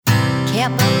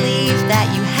can't believe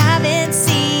that you haven't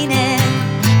seen it.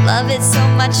 Love it so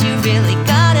much you really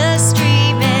gotta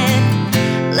stream it.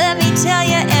 Let me tell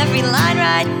you every line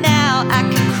right now. I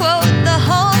can quote the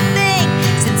whole thing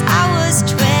since I was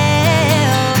 12.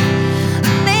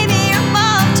 Maybe your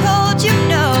mom told you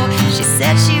no. She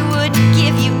said she wouldn't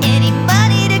give you any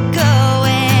money to go,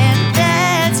 and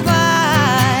that's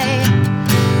why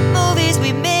movies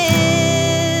we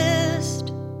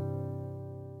missed.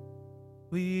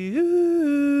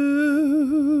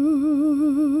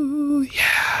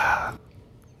 Yeah.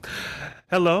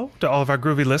 Hello to all of our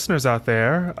groovy listeners out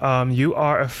there. You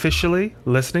are officially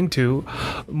listening to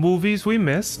Movies We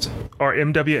Missed, or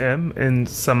MWM in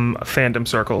some fandom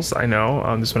circles. I know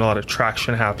there's been a lot of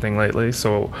traction happening lately.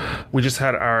 So we just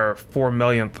had our 4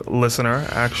 millionth listener,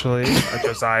 actually,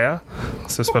 Josiah.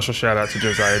 So special shout out to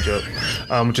Josiah,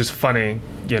 which is funny,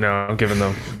 you know, given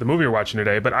the movie we're watching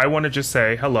today. But I want to just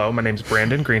say hello. My name's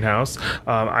Brandon Greenhouse.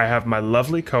 I have my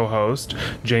lovely co-host,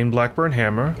 Jane Blackburn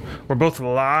Hammer. We're both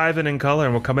live and in color,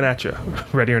 and we're coming at you,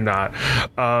 ready or not.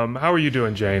 How are you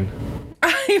doing, Jane?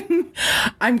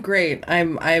 I'm great.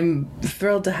 I'm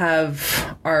thrilled to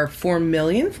have our 4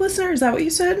 millionth listener. Is that what you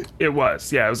said? It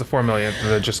was a 4 millionth.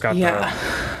 I just got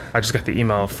the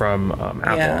email from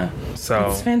Apple. Yeah.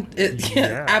 So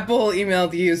Apple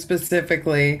emailed you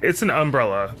specifically. It's an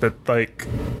umbrella that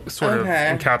sort of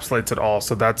encapsulates it all.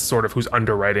 So that's sort of who's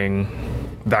underwriting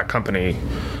that company.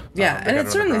 Yeah, and it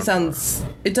certainly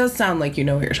it does sound like you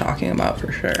know what you're talking about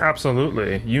for sure.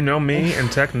 Absolutely. You know me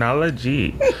and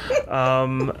technology.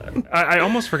 I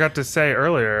almost forgot to say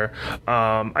earlier,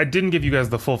 I didn't give you guys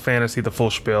the full fantasy, the full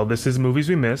spiel. This is Movies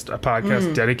We Missed, a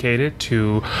podcast dedicated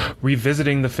to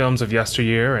revisiting the films of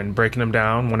yesteryear and breaking them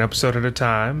down one episode at a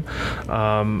time.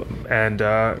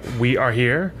 And we are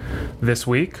here this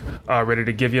week, ready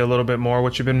to give you a little bit more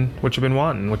what you've been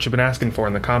wanting, what you've been asking for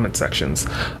in the comment sections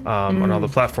on all the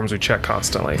platforms we check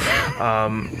constantly.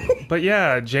 But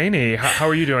yeah, Janie, how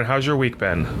are you doing? How's your week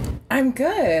been? I'm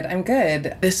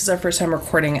good. This is our first time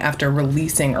recording after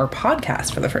releasing our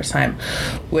podcast for the first time,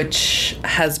 which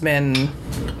has been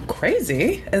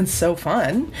crazy and so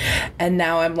fun. And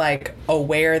now I'm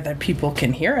aware that people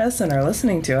can hear us and are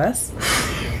listening to us,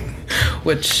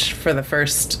 which for the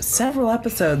first several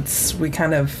episodes, we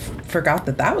kind of forgot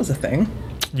that was a thing.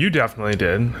 You definitely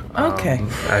did. Okay.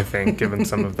 I think, given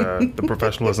some of the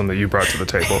professionalism that you brought to the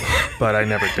table, but I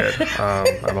never did.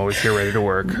 I'm always here ready to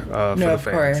work for the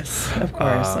fans. Of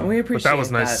course. And we appreciate that. But that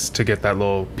was nice to get that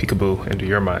little peekaboo into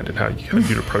your mind and how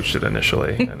you'd approached it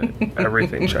initially, and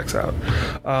everything checks out.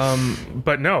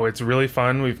 But no, it's really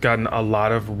fun. We've gotten a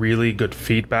lot of really good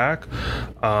feedback.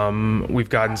 We've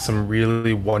gotten some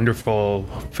really wonderful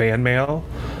fan mail.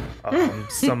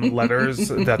 Some letters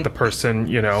that the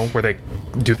person, where they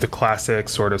do the classic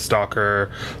sort of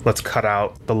stalker, let's cut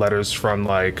out the letters from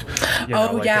the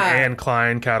Anne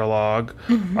Klein catalog,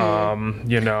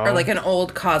 or like an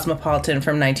old Cosmopolitan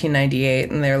from 1998,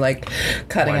 and they're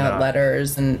cutting out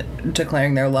letters and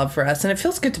declaring their love for us, and it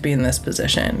feels good to be in this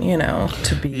position,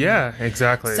 to be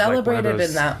exactly celebrated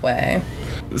in that way.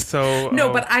 So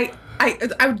but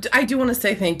I do want to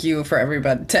say thank you to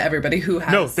everybody who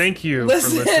has thank you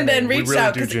listened for listening. And reached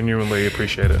out. We really do genuinely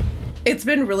appreciate it. It's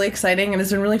been really exciting, and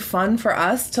it's been really fun for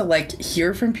us to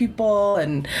hear from people,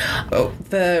 and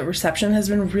the reception has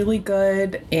been really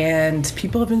good, and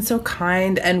people have been so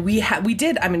kind, and we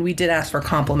did ask for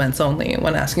compliments only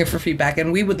when asking for feedback,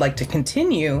 and we would like to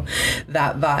continue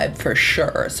that vibe for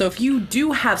sure. So if you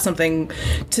do have something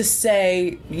to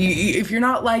say, if you're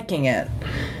not liking it,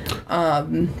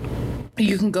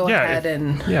 you can go ahead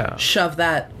and shove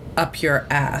that up your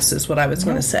ass, is what I was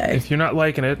going to say. If you're not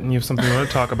liking it and you have something you want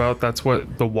to talk about, that's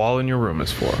what the wall in your room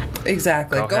is for.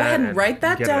 Exactly. Go ahead and write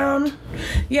that down.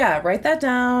 Yeah, write that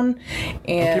down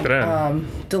and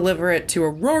deliver it to a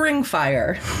roaring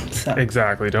fire. So.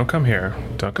 Exactly. Don't come here.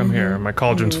 Here. My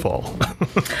cauldron's full.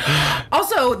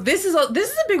 Also, this is a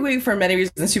big week for many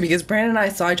reasons too, because Brandon and I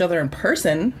saw each other in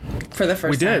person for the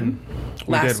first time.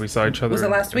 We did. We saw each other. Was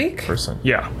it last week? In person.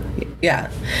 Yeah.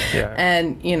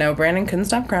 And Brandon couldn't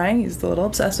stop crying. He's a little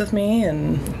obsessed with me,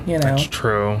 and that's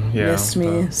true. Yeah, missed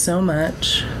me so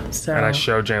much. So. And I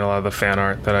showed Jane a lot of the fan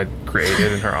art that I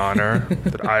created in her honor.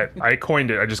 That I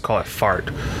coined it. I just call it Fart.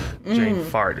 Jane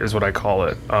Fart is what I call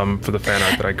it for the fan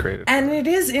art that I created. And it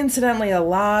is incidentally a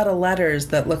lot of letters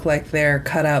that look like they're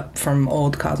cut up from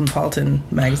old Cosmopolitan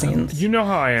magazines. You know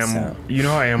how I am. So. You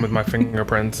know how I am with my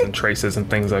fingerprints and traces and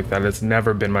things like that. It's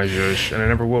never been my zhuzh, and it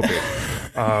never will be.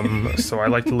 So I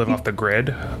like to live off the grid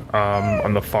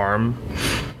on the farm.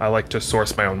 I like to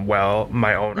source my own well.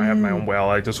 I have my own well.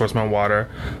 I like to source my own water.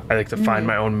 I like to find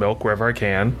my own milk wherever I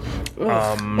can.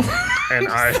 And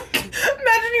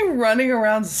Imagine you running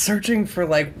around searching for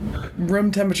like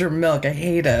room temperature milk. I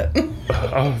hate it.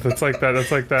 Oh, that's like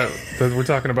that. We're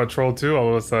talking about Troll 2 all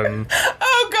of a sudden.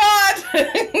 Oh God!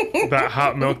 That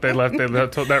hot milk they left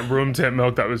that room temp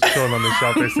milk that was chilling on the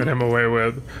shelf they sent him away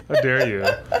with. How dare you?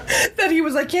 That he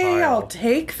was like, yeah, I'll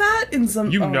take that in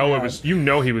some. You know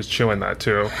he was chewing that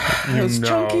too. It was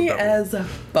chunky as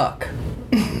fuck.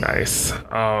 Nice.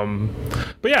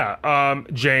 But yeah,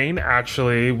 Jane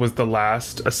actually was the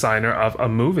last assigner of a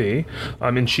movie,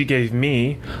 and she gave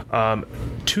me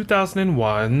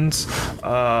 2001's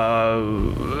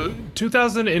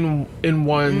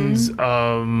 2001's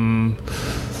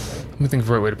let me think of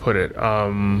the right way to put it.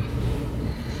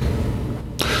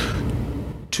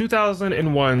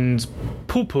 2001's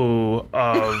Poo Poo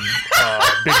of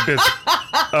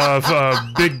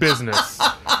Big Business.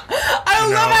 I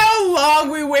love how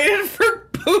long we waited for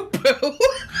Poo Poo.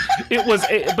 It was,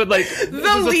 but like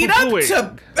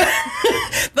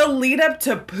the lead up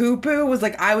to Poo Poo was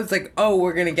like, I was like, oh,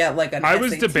 we're gonna get like an I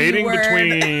was SAT debating word.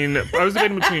 between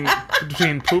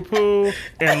Poo Poo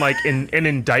and like an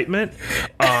indictment,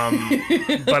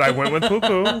 but I went with Poo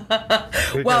Poo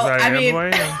because Well, I am mean, who I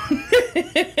am.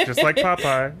 Just like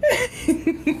Popeye.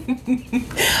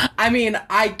 I mean,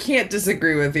 I can't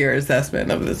disagree with your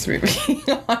assessment of this movie,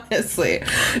 honestly,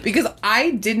 because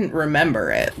I didn't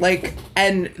remember it. Like,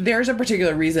 and there's a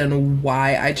particular reason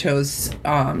why I chose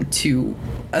to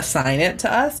assign it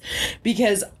to us,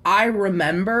 because I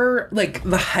remember like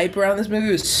the hype around this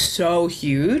movie was so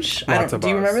huge. Do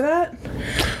you remember that?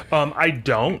 I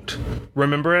don't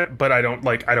remember it, but I don't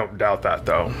doubt that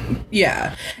though.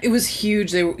 Yeah, it was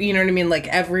huge. They were, you know what I mean? Like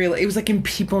it was like in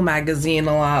People magazine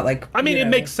a lot. Like, I mean, it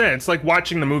makes sense. Like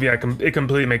watching the movie, it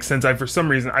completely makes sense. For some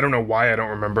reason, I don't know why I don't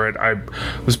remember it. I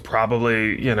was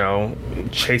probably,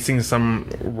 chasing some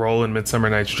role in Midsummer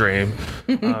Night's Dream.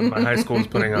 My high school was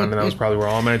putting on, and that was probably where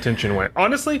all my attention went.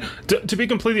 Honestly, to be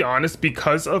completely honest,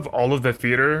 because of all of the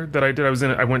theater that I did,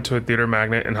 I went to a theater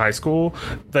magnet in high school.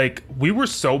 Like, we were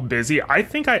so busy. I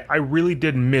think I really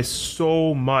did miss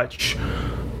so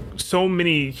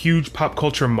many huge pop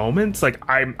culture moments. Like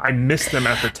I missed them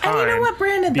at the time. And you know what,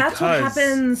 Brandon? That's what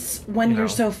happens when you're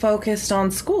so focused on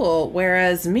school.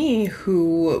 Whereas me,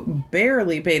 who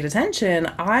barely paid attention,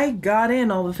 I got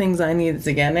in all the things I needed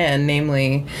to get in,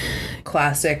 namely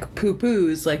classic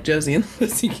poo-poos like Josie and the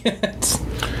Pussycats.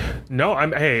 No,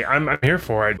 I'm here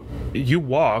for it. You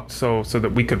walked so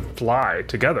that we could fly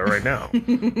together right now.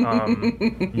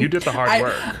 You did the hard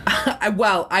work.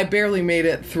 I barely made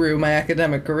it through my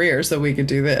academic career so we could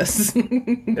do this.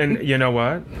 And you know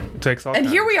what? It takes all And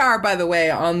time. here we are, by the way,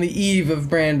 on the eve of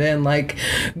Brandon, like,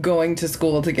 going to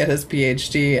school to get his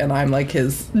PhD, and I'm like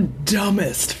his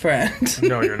dumbest friend.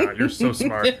 No, you're not. You're so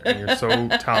smart and you're so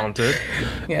talented.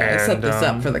 Yeah, I set this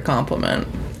up for the compliment.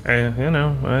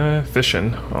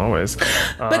 Fishing always.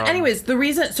 But anyways, the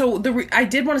reason, I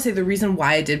did want to say the reason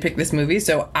why I did pick this movie.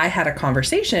 So I had a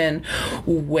conversation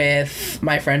with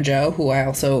my friend Joe, who I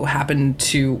also happen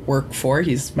to work for.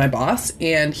 He's my boss,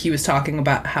 and he was talking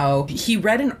about how he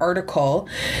read an article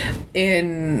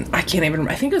I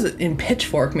think it was in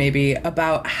Pitchfork maybe,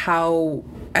 about how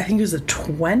I think it was the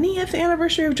 20th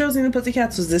anniversary of Josie and the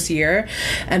Pussycats was this year,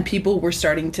 and people were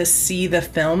starting to see the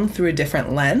film through a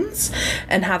different lens,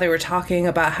 and how they were talking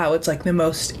about how it's like the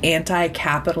most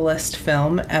anti-capitalist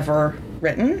film ever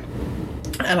written.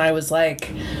 And I was like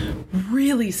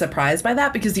really surprised by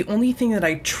that, because the only thing that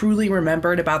I truly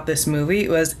remembered about this movie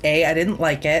was A, I didn't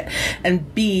like it,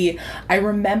 and B, I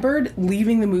remembered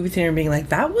leaving the movie theater and being like,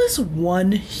 that was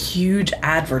one huge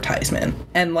advertisement.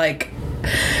 And like,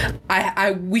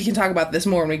 we can talk about this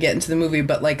more when we get into the movie,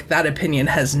 but like that opinion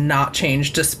has not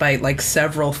changed despite like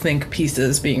several think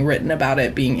pieces being written about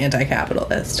it being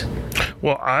anti-capitalist.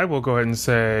 Well, I will go ahead and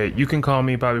say you can call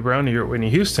me Bobby Brown and you're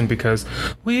Whitney Houston, because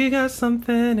we got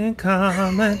something in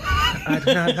common. I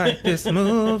do not like this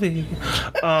movie.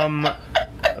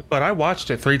 But I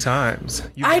watched it 3 times.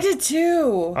 I did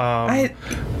too.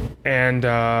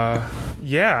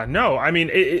 Yeah, no, I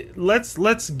mean,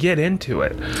 let's get into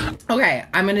it. Okay,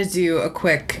 I'm going to do a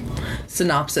quick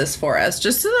synopsis for us,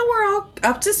 just so that we're all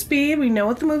up to speed. We know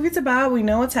what the movie's about. We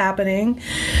know what's happening.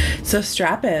 So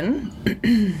strap in.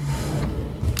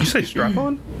 You say strap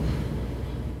on?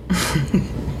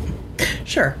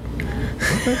 Sure.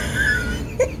 Okay.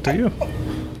 Do you?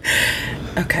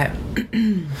 Okay.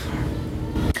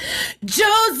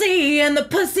 Josie and the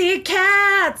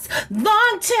Pussycats,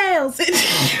 long tails. I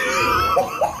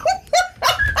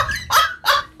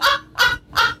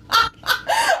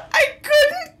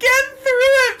couldn't get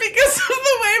through it because of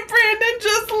the way Brandon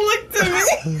just looked at me.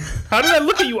 How did I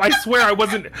look at you? I swear I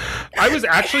wasn't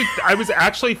I was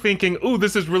actually thinking, "Ooh,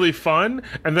 this is really fun,"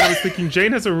 and then I was thinking,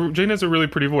 Jane has a really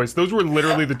pretty voice. Those were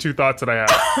literally the two thoughts that I had.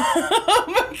 Oh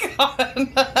my god!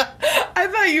 I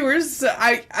thought you were.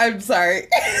 I'm sorry.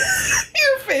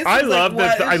 Your face. I was love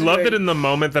like, that. I love that in the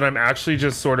moment that I'm actually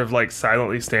just sort of like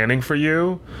silently standing for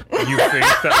you. You think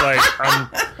that like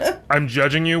I'm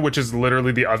judging you, which is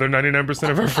literally the other 99%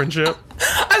 of our friendship.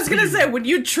 I was gonna say, would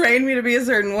you train me to be a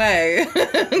certain way?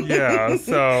 Yeah.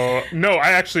 So no,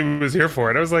 I actually was here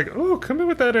for it. I was like, oh, come in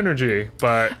with that energy.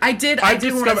 But I did want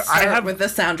to start with the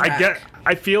soundtrack.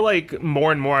 I feel like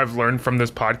more and more I've learned from this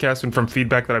podcast and from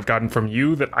feedback that I've gotten from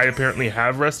you that I apparently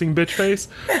have resting bitch face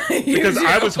because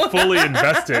I was fully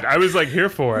invested. I was like here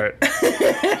for it.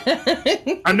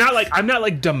 I'm not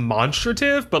like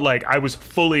demonstrative, but like I was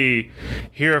fully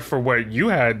here for what you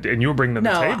had and you were bringing to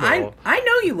the table. I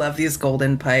know you love these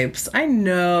golden pipes. I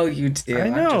know you do. I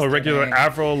know, a regular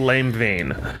Avril lame vein.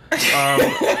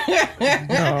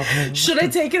 No. Should I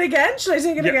take it again?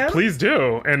 Again? Please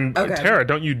do. And okay. Tara,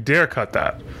 don't you dare cut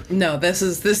that. No, this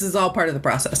is all part of the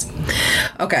process.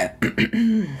 Okay.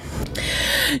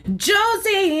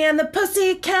 Josie and the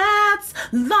Pussycats,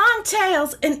 long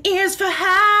tails and ears for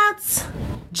hats.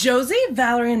 Josie,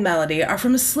 Valerie, and Melody are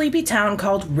from a sleepy town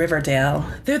called Riverdale.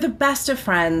 They're the best of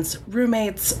friends,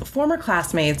 roommates, former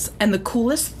classmates, and the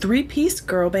coolest three-piece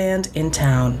girl band in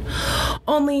town.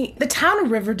 Only the town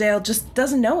of Riverdale just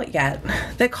doesn't know it yet.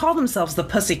 They call themselves the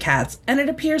Pussycats, and it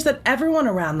appears that everyone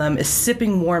around them is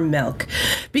sipping warm milk.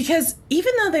 Because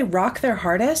even though they rock their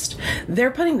hardest, they're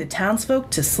putting the townsfolk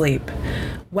to sleep.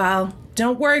 Well,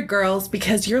 don't worry, girls,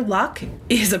 because your luck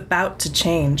is about to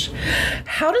change.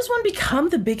 How does one become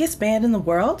the biggest band in the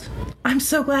world? I'm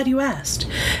so glad you asked.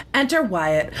 Enter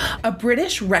Wyatt, a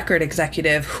British record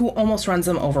executive who almost runs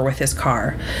them over with his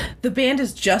car. The band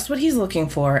is just what he's looking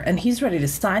for, and he's ready to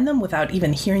sign them without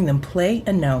even hearing them play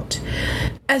a note.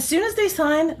 As soon as they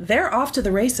sign, they're off to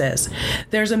the races.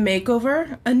 There's a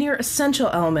makeover, a near essential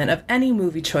element of any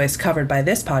movie choice covered by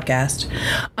this podcast,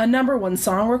 a #1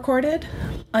 song recorded,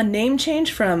 a name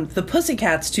change from the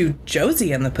Pussycats to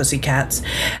Josie and the Pussycats,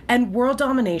 and world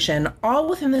domination, all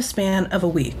within the span of a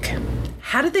week.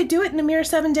 How did they do it in a mere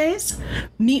 7 days?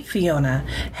 Meet Fiona,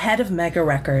 head of Mega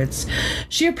Records.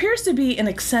 She appears to be an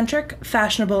eccentric,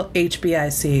 fashionable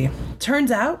HBIC.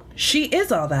 Turns out, she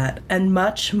is all that, and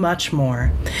much, much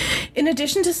more. In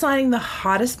addition to signing the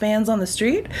hottest bands on the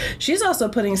street, she's also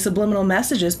putting subliminal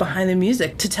messages behind the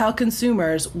music to tell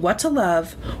consumers what to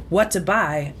love, what to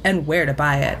buy, and where to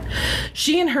buy it.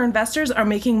 She and her investors are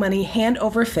making money hand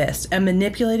over fist and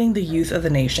manipulating the youth of the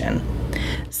nation.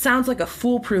 Sounds like a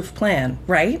foolproof plan,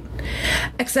 right?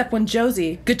 Except when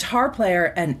Josie, guitar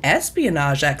player and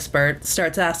espionage expert,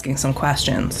 starts asking some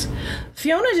questions.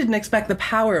 Fiona didn't expect the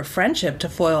power of friendship to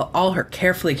foil all her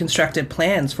carefully constructed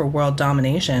plans for world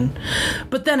domination.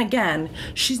 But then again,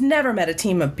 she's never met a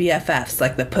team of BFFs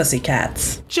like the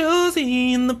Pussycats.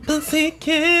 Josie and the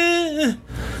Pussycat.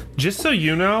 Just so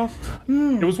you know,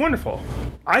 it was wonderful.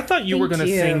 I thought you were going to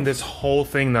sing this whole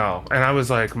thing, though. And I was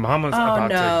like, Mama's about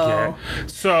to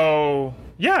get... So,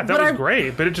 yeah, that was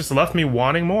great. But it just left me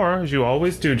wanting more, as you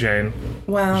always do, Jane.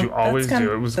 Well, as you always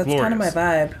do. It was glorious. That's kind of my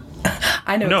vibe.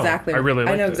 I know exactly. I really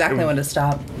liked I know exactly when to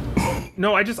stop.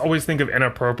 No, I just always think of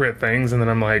inappropriate things, and then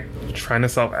I'm like trying to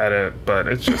self-edit, but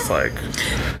it's just like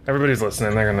everybody's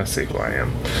listening; they're gonna see who I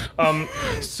am.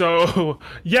 So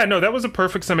yeah, no, that was a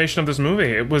perfect summation of this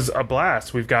movie. It was a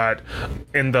blast. We've got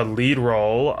in the lead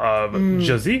role of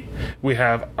Josie, we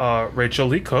have Rachel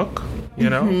Lee Cook. You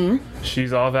know,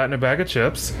 she's all that in a bag of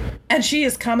chips, and she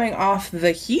is coming off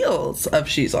the heels of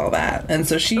She's All That, and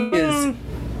so she is.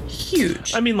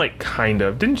 Huge. I mean, like, kind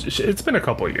of. It's been a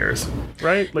couple of years,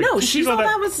 right? Like, no, She's All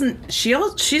That was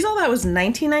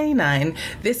 1999.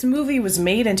 This movie was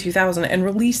made in 2000 and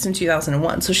released in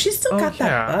 2001. So she's still got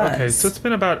that buzz. Okay, so it's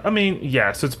been about.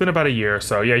 So it's been about a year or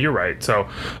so. Yeah, you're right. So,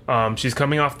 she's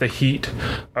coming off the heat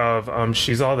of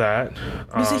She's All That.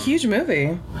 It was a huge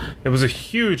movie. It was a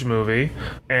huge movie,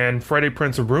 and Freddie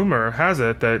Prinze rumor has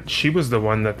it that she was the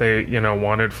one that they,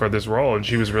 wanted for this role, and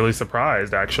she was really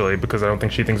surprised actually because I don't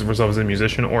think she thinks of herself as a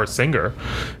musician or a singer,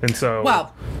 and so.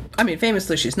 Well, I mean,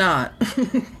 famously, she's not.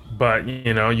 But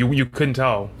you couldn't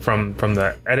tell from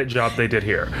the edit job they did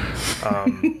here.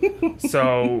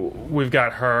 So we've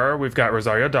got her, we've got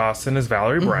Rosario Dawson as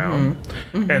Valerie Brown,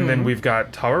 and then we've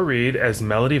got Tara Reid as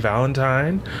Melody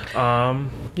Valentine.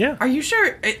 Yeah. Are you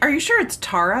sure it's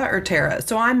Tara or Tara?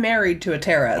 So I'm married to a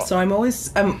Tara, so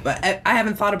I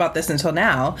haven't thought about this until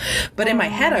now, but in my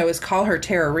head I always call her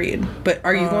Tara Reid. But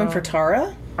are you going for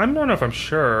Tara? I don't know if I'm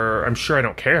sure. I'm sure I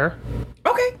don't care.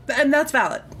 Okay, and that's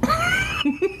valid.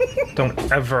 Don't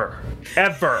ever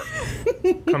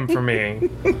come for me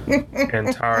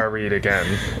and Tara Reid again.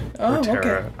 Or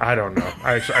Tara. Okay. I don't know.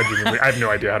 I have no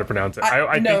idea how to pronounce it.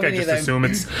 I think I just assume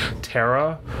it's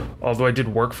Tara. Although I did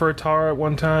work for a Tara at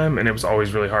one time, and it was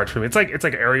always really hard for me. It's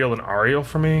like Ariel and Ariel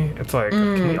for me. It's like,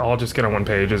 can we all just get on one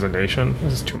page as a nation?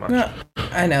 This is too much. No,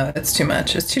 I know, it's too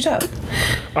much. It's too tough.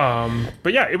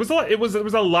 But yeah, it was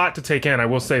a lot to take in. I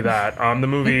will say that. The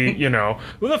movie, you know,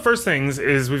 one of the first things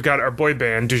is we've got our boy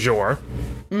band du jour.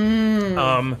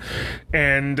 And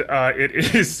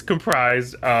it is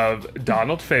comprised of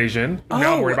Donald Faison.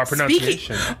 Now I'm worried about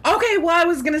pronunciation. Okay, well, I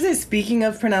was gonna say, speaking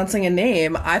of pronouncing a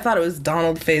name, I thought it was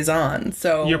Donald Faison.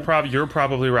 So You're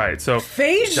probably right. So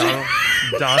Faison.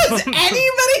 Donald. Has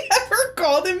anybody ever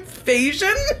called him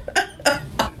Faison?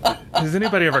 Has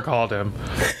anybody ever called him?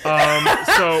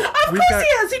 So Of course he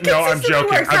has. He no, I'm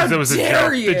joking. works. How It was a dare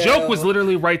joke. you. The joke was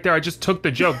literally right there. I just took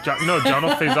the joke. Donald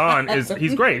Faison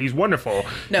he's great. He's wonderful.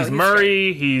 No, he's he's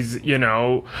Murray. He's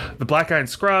the black guy in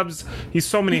Scrubs. He's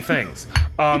so many things.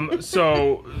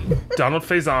 So Donald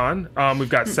Faison. We've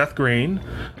got Seth Green.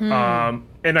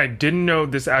 And I didn't know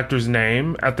this actor's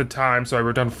name at the time, so I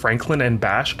wrote down Franklin and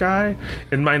Bash guy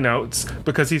in my notes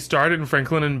because he started in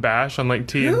Franklin and Bash on like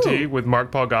TNT with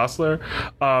Mark Paul Gosselaar.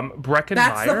 Breckin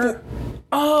Meyer.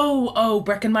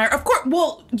 Breckin Meyer. Of course.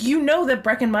 Well, you know that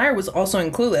Breckin Meyer was also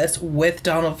in Clueless with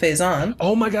Donald Faison.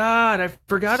 Oh my God, I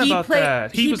forgot about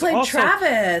that. He played also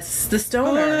Travis, the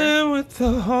stoner. with the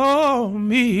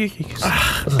homies.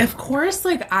 Of course,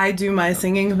 like, I do my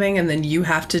singing thing, and then you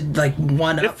have to, like,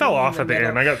 one up. It fell off at the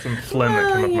end. I got some phlegm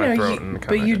that came up my throat.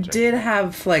 But you did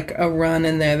have, like, a run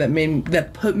in there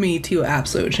that put me to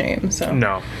absolute shame. So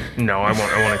No, I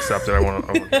won't accept it. I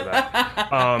won't do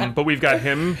that. But we've got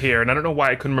him here, and I don't know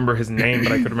why I couldn't remember his name,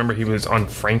 but I could remember he was on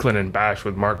Franklin and Bash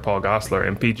with Mark Paul Gosselaar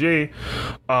and PG.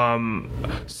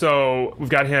 So we've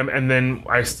got him, and then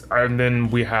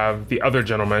we have the other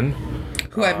gentleman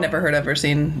who I've never heard of or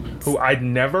seen. who I'd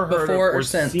never heard Before of or or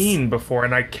since. seen before,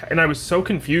 and I was so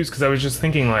confused because I was just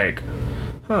thinking like,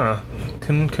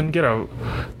 can get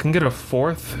a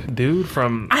fourth dude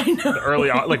from the early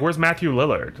like, where's Matthew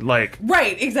Lillard? Like,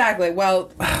 Right, exactly.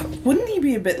 Well, wouldn't he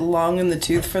be a bit long in the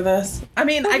tooth for this? I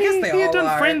mean, I guess they he had all done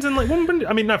are. Friends and like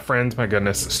I mean, not Friends, my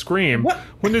goodness, Scream. What?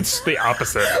 When it's the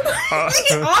opposite.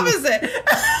 The opposite.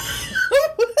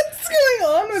 What's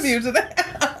going on with you today?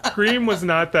 Scream was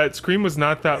not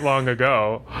that long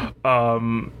ago.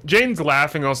 Jane's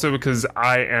laughing also because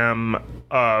I am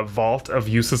a vault of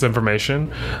useless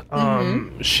information.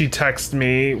 She texts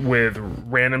me with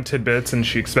random tidbits and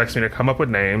she expects me to come up with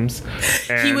names.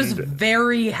 And He was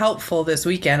very helpful this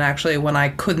weekend, actually, when I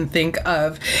couldn't think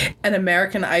of an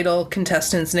American Idol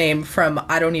contestant's name from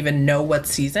I don't even know what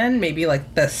season, maybe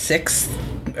like the 6th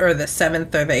or the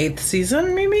 7th or the 8th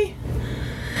season, maybe.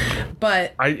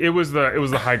 But it was the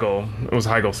Heigl. It was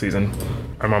Heigl season.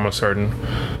 I'm almost certain.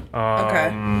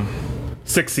 okay.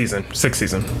 Sixth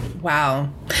season. Wow.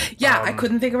 Yeah, I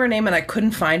couldn't think of her name and I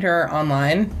couldn't find her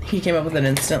online. He came up with it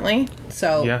instantly.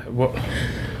 So Yeah. Well,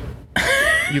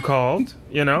 you called.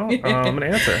 I'm gonna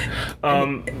answer.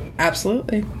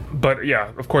 absolutely. But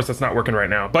yeah, of course that's not working right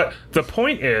now. But the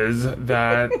point is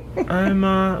that I'm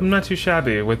not too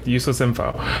shabby with useless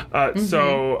info.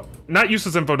 So not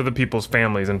useless info to the people's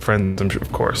families and friends, I'm sure,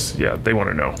 of course. Yeah, they want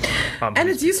to know. And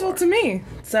it's useful to me.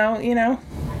 So,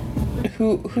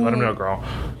 who Let them know, girl.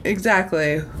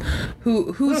 exactly.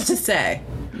 Who's to say?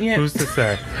 Yeah. Who's to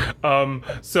say?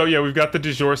 So yeah, we've got the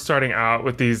du jour starting out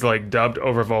with these like dubbed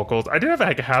over vocals. I did have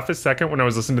like half a second when I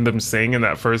was listening to them sing in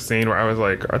that first scene where I was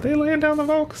like, are they laying down the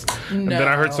vocals? And then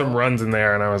I heard some runs in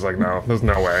there and I was like, no, there's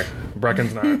no way.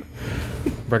 Breckin's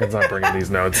not bringing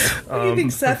these notes. Who do you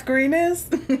think Seth Green is?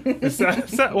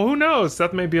 Seth, well, who knows?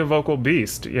 Seth may be a vocal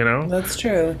beast, That's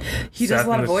true. He does Seth a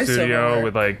lot in of the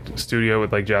voiceover. studio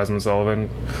with like Jasmine Sullivan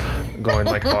going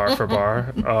like bar for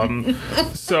bar.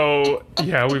 So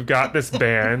yeah, we've got this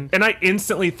band and I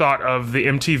instantly thought of the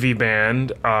MTV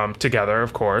band Together,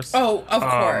 of course. Oh, of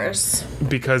course.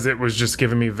 Because it was just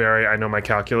giving me very I know my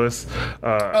calculus.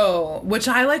 Which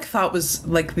I thought was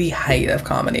like the height of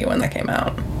comedy when that came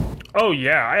out. Oh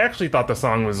yeah, I actually thought the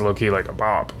song was low key like a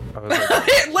bop. I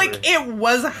was like, It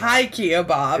was high key a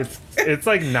bop. it's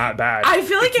like not bad. I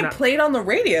feel like it played on the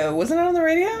radio. Wasn't it on the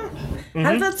radio?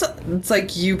 How did that it's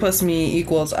like you plus me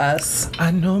equals us.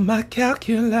 I know my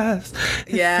calculus.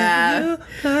 Yeah.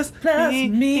 Plus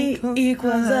Me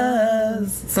equals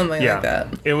us. Something like that.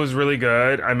 It was really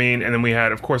good. I mean, and then we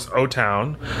had, of course,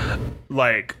 O-Town,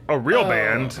 like a real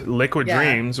band, Liquid Yeah.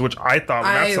 Dreams, which I thought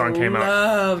when that song came out. I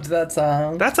loved that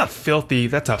song. That's a filthy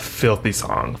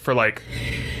song for like.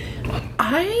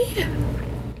 I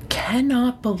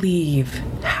cannot believe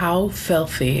how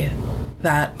filthy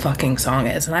that fucking song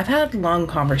is. And I've had long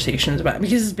conversations about it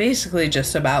because it's basically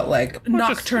just about like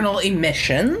nocturnal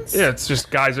emissions. Yeah, it's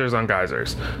just geysers on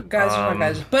geysers. Geysers on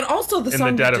geysers. But also the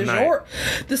song that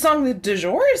De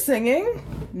Jour is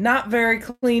singing, not very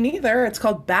clean either. It's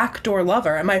called Backdoor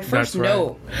Lover. And my first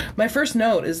note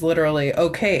is literally,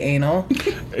 okay, anal.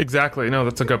 Exactly. No,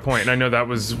 that's a good point. And I know that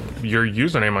was your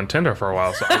username on Tinder for a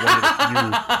while, so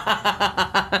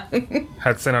I wondered if you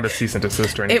had sent out a cease and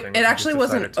desist or anything. It actually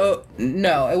wasn't.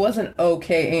 No, it wasn't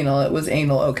okay anal. It was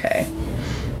anal okay.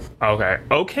 Okay.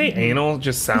 Okay anal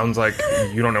just sounds like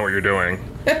you don't know what you're doing.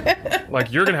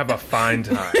 Like you're gonna have a fine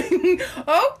time.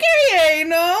 Okay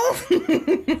anal.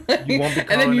 You won't be calling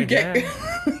and then again.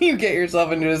 You get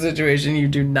yourself into a situation you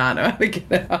do not know how to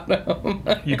get out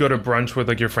of. You go to brunch with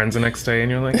like your friends the next day, and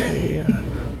you're like, hey,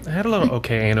 I had a little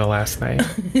okay anal last night.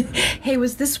 Hey,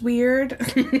 was this weird?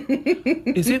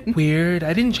 Is it weird?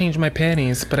 I didn't change my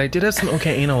panties, but I did have some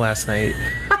okay anal last night.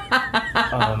 What?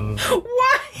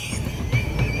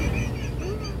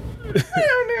 I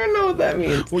don't even know what that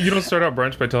means. Well, you don't start out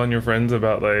brunch by telling your friends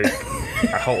about like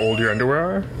how old your underwear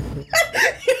are.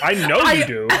 I know you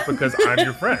do because I'm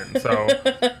your friend. So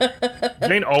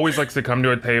Jane always likes to come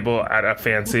to a table at a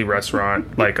fancy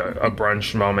restaurant, like a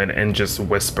brunch moment, and just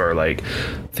whisper like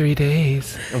 3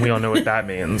 days, and we all know what that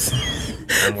means.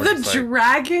 The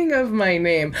dragging of my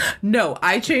name. No,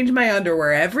 I change my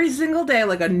underwear every single day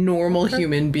like a normal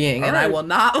human being, and I will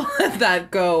not let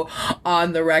that go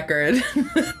on the record.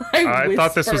 I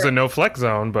thought this was a no flex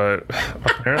zone, but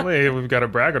apparently we've got a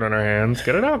braggart on our hands.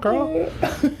 Get it out, girl.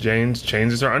 Jane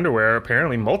changes her underwear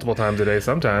apparently multiple times a day.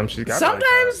 Sometimes she's got.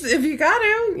 Sometimes if you got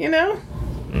to, you know.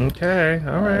 Okay,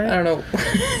 all right. I don't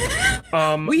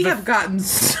know. We have gotten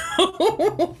so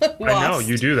lost. I know,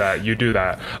 you do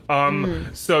that.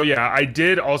 So yeah, I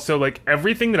did also like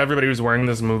everything that everybody was wearing in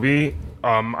this movie.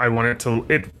 I wanted to,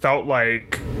 it felt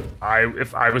like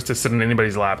if I was to sit in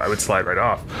anybody's lap, I would slide right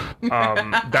off.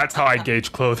 That's how I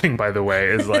gauge clothing, by the way,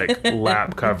 is like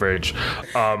lap coverage.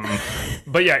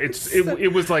 But yeah,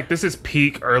 it was like, this is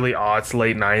peak early aughts,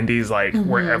 late 90s, like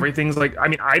where everything's like, I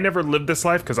mean, I never lived this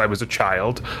life because I was a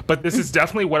child, but this is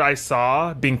definitely what I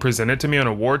saw being presented to me on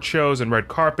award shows and red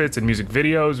carpets and music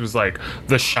videos was like,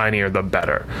 the shinier, the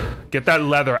better. Get that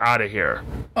leather out of here.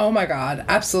 Oh my God,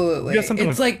 absolutely. You got something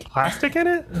it's with like plastic in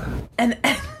it? And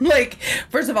like,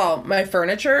 first of all, my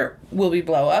furniture will be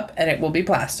blow up and it will be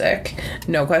plastic.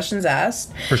 No questions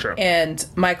asked. For sure. And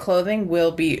my clothing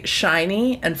will be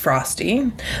shiny and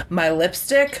frosty. My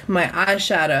lipstick, my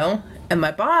eyeshadow, and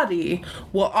my body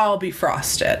will all be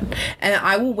frosted. And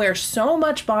I will wear so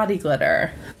much body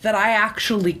glitter that I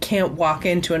actually can't walk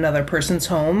into another person's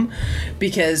home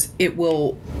because it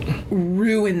will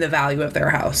ruin the value of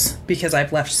their house because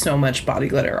I've left so much body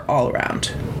glitter all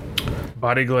around.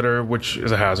 Body glitter, which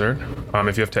is a hazard,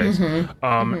 if you have taste.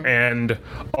 And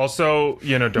also,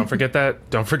 you know, don't forget that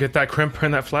crimper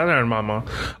and that flat iron, mama.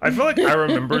 I feel like I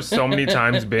remember so many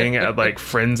times being at like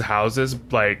friends' houses,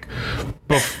 like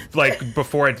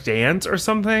before a dance or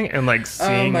something, and like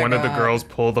seeing one of the girls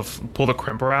pull the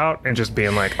crimper out and just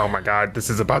being like, oh my God, this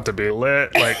is about to be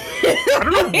lit. Like, I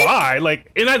don't know why.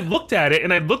 Like, and I looked at it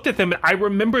and I looked at them. And I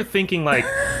remember thinking like,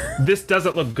 this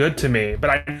doesn't look good to me, but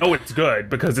I know it's good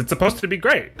because it's supposed to be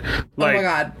great. Like, oh my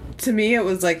God. To me, it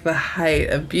was like the height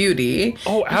of beauty.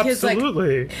 Oh,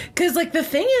 absolutely. Because like the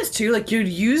thing is too, like you'd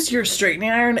use your straightening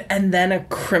iron and then a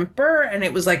crimper, and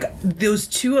it was like those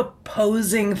two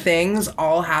opposing things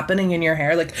all happening in your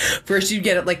hair. Like first you'd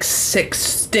get it like 6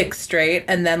 sticks straight,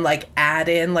 and then like add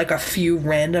in like a few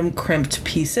random crimped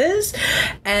pieces,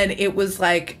 and it was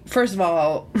like, first of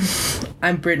all,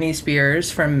 I'm Britney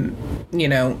Spears from, you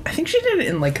know, I think she did it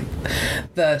in like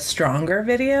the Stronger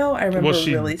video. I remember. Well,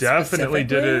 she really definitely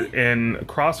did it in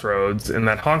Crossroads in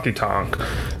that honky tonk.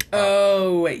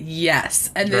 Oh yes,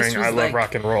 and during this was I Love like,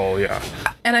 Rock and Roll, yeah.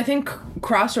 And I think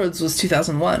Crossroads was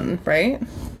 2001, right?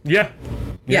 Yeah.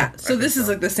 Yeah, so this is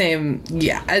like the same.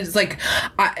 Yeah, it's like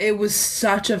it was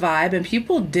such a vibe, and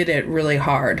people did it really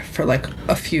hard for like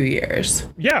a few years.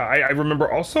 Yeah, I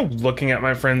remember also looking at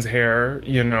my friend's hair,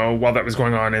 you know, while that was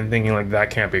going on and thinking like, that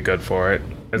can't be good for it,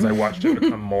 as I watched it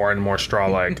become more and more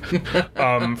straw-like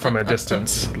from a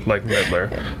distance, like Midler.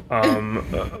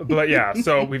 But yeah,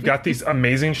 so we've got these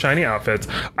amazing shiny outfits.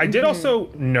 I did also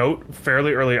note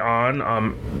fairly early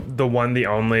on the one, the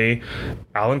only,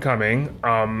 Alan Cumming.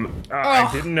 I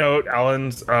did note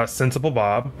Alan's sensible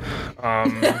bob.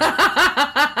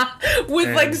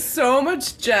 with like so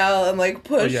much gel and like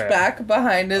pushed back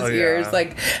behind his ears,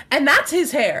 like, and that's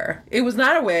his hair. It was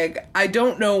not a wig. I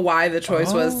don't know why the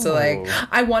choice was to like.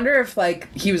 I wonder if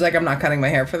like he was like, I'm not cutting my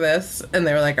hair for this, and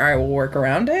they were like, all right, we'll work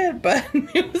around it. But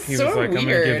it was so weird.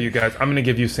 I'm gonna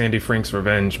give you Sandy Frank's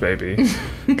revenge, baby.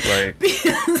 Like,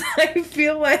 because I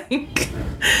feel like,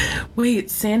 wait,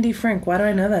 Sandy Frank. Why do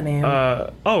I know that name?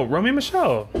 Romy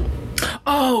Michelle.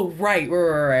 Oh, right.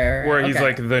 Where he's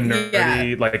like the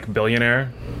nerdy, like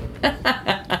billionaire.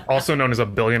 Also known as a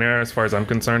billionaire, as far as I'm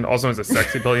concerned. Also known as a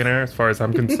sexy billionaire, as far as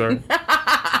I'm concerned.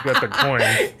 You got the coin.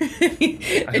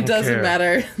 It doesn't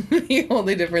matter. The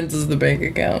only difference is the bank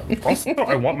account. Also,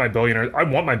 I want my billionaire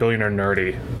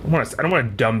nerdy. I don't want a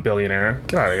dumb billionaire.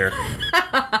 Get out of here.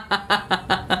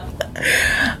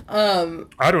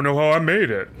 I don't know how I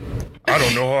made it. I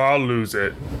don't know how I'll lose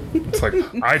it. It's like,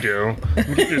 I do. Let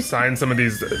me just sign some of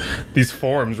these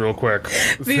forms real quick.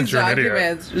 These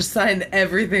documents. Just sign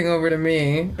everything over to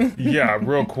me. Yeah,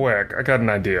 real quick. I got an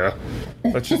idea.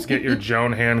 Let's just get your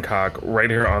Joan Hancock right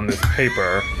here on this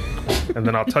paper. And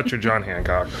then I'll touch your John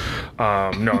Hancock.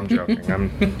 No, I'm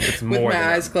joking. It's more with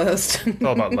my eyes closed. It's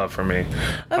all about love for me.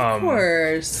 Of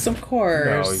course.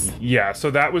 No, yeah,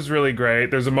 so that was really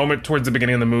great. There's a moment towards the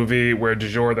beginning of the movie where du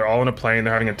jour, they're all in a plane,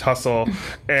 they're having a tussle,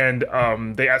 and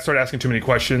they start asking too many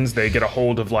questions. They get a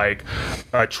hold of like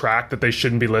a track that they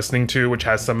shouldn't be listening to, which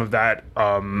has some of that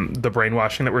the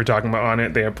brainwashing that we were talking about on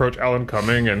it. They approach Alan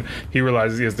Cumming, and he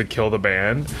realizes he has to kill the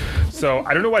band. So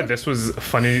I don't know why this was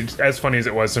funny as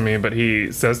it was to me, but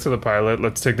he says to the pilot,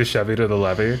 let's take the Chevy to the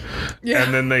levee. Yeah.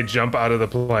 And then they jump out of the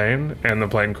plane, and the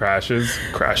plane crashes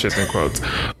in quotes.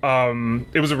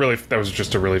 That was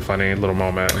just a really funny little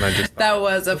moment, and that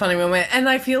was a funny moment. And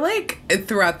I feel like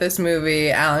throughout this movie,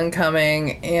 Alan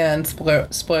Cumming and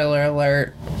spoiler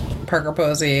alert, Parker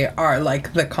Posey are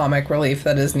like the comic relief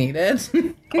that is needed.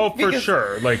 Oh, for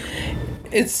sure. Like,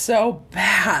 it's so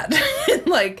bad.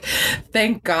 Like,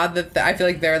 thank God that I feel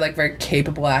like they're like very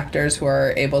capable actors who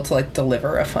are able to like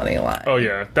deliver a funny line. Oh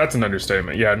yeah, that's an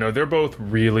understatement. Yeah, no, they're both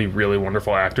really, really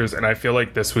wonderful actors, and I feel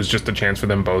like this was just a chance for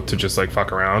them both to just like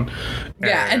fuck around.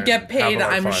 And get paid,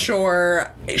 I'm sure,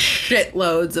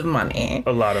 shitloads of money.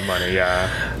 A lot of money,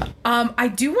 yeah. I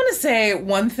do want to say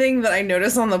one thing that I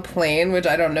noticed on the plane, which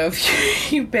I don't know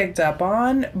if you picked up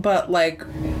on, but like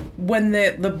when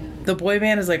the boy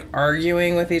band is like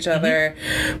arguing with each other,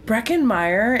 Breckin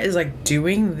Meyer is like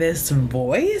doing this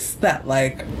voice that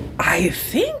like I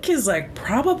think is like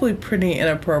probably pretty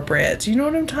inappropriate. Do you know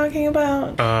what I'm talking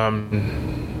about?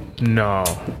 No.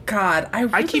 God,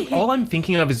 all I'm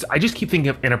thinking of is I just keep thinking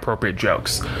of inappropriate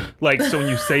jokes. Like, so when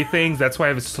you say things, that's why I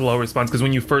have a slow response. Because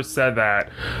when you first said that,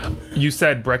 you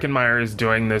said Breckin Meyer is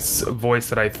doing this voice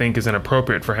that I think is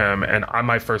inappropriate for him, and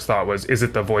my first thought was, is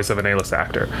it the voice of an A-list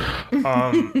actor?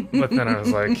 But then I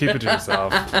was like, keep it to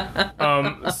yourself.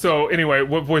 So anyway,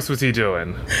 what voice was he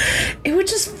doing? It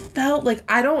just felt like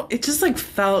it just like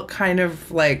felt kind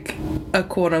of like a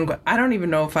quote unquote. I don't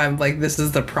even know if I'm like this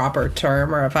is the proper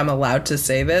term or if I'm allowed to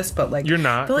say this, but like you're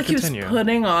not. I feel like he was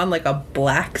putting on like a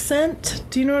black scent.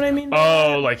 Do you know what I mean?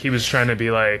 Oh, like he was trying to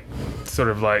be like sort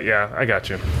of like, yeah, I got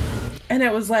you. And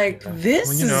it was like this.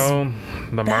 Well, you know,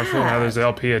 the Marshall Mathers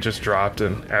LP had just dropped,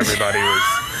 and everybody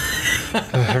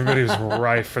was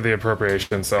rife for the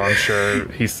appropriation. So I'm sure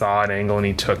he saw an angle and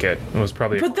he took it. It was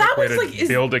probably a quick way to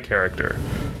build a character.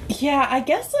 Yeah, I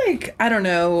guess, like, I don't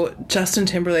know, Justin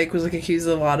Timberlake was, like, accused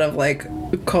of a lot of, like,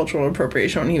 cultural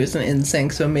appropriation when he was in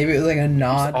NSYNC, so maybe it was, like, a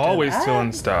nod always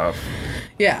stealing stuff.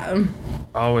 Yeah.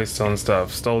 Always stealing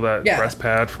stuff. Stole that breast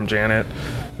pad from Janet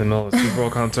in the middle of the Super Bowl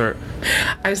concert.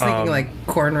 I was thinking, like,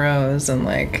 cornrows and,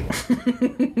 like...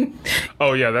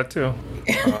 Oh, yeah, that too.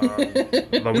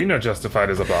 But we know Justified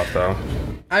is a bop, though.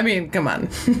 I mean, come on.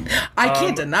 I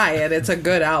can't deny it. It's a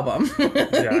good album.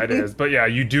 Yeah, it is. But yeah,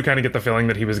 you do kind of get the feeling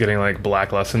that he was getting like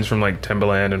black lessons from like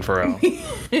Timbaland and Pharrell.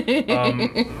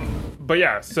 But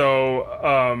yeah, so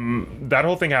that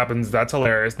whole thing happens. That's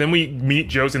hilarious. Then we meet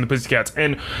Josie and the Pussycats,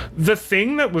 and the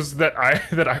thing that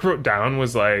I wrote down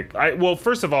was like,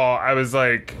 first of all, I was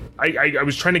like, I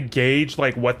was trying to gauge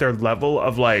like what their level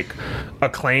of like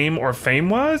acclaim or fame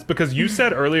was, because you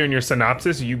said earlier in your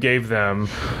synopsis you gave them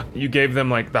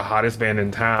like the hottest band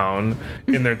in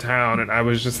their town, and I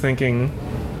was just thinking,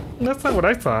 that's not what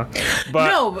I saw. But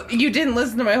no, you didn't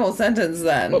listen to my whole sentence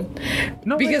then. Well,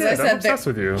 no, because I said I'm obsessed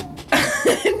with you. No,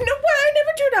 but I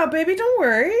never tuned out, baby. Don't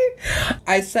worry.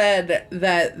 I said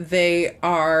that they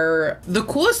are the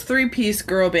coolest 3-piece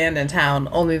girl band in town.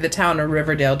 Only the town of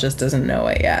Riverdale just doesn't know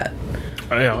it yet.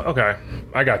 Oh, yeah. Okay.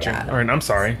 I got you. Yeah. All right, I'm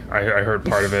sorry. I heard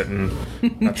part of it, and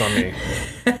that's on me.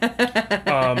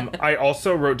 I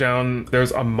also wrote down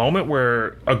there's a moment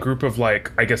where a group of,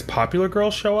 like, I guess popular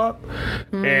girls show up,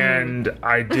 and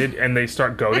they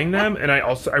start goading them, and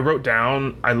I wrote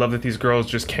down, I love that these girls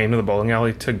just came to the bowling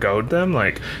alley to goad them.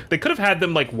 Like, they could have had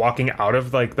them, like, walking out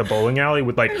of, like, the bowling alley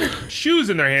with, like, shoes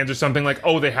in their hands or something, like,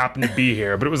 oh, they happen to be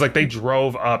here. But it was like they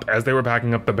drove up as they were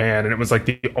packing up the band, and it was like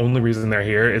the only reason they're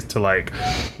here is to, like,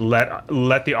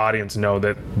 let the audience know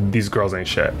that these girls ain't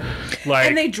shit. Like,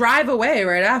 And they drive away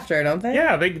right after, don't they?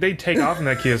 yeah, they take off in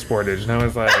that Kia Sportage, and I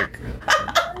was like,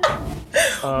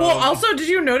 Well, also, did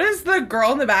you notice the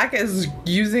girl in the back is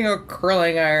using a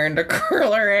curling iron to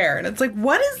curl her hair? And it's like,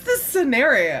 what is this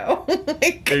scenario?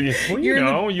 Like, well, you're in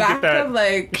the you back get that. of,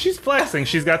 like, She's flexing.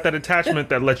 She's got that attachment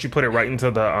that lets you put it right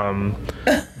into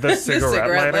the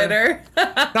cigarette lighter.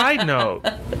 Side note,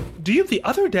 the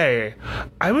other day,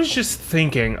 I was just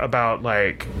thinking about,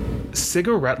 like,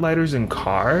 cigarette lighters in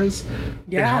cars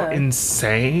and how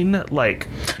insane, like,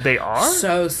 they are.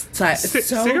 so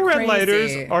Cigarette crazy.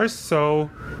 lighters are so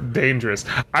dangerous.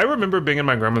 I remember being in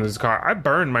my grandmother's car. I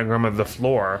burned my grandmother the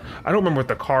floor. I don't remember what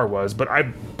the car was, but I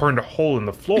burned a hole in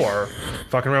the floor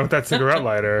fucking around with that cigarette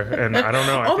lighter, and I don't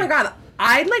know. My God.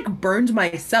 I, like, burned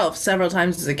myself several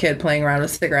times as a kid playing around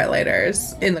with cigarette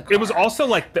lighters in the car. It was also,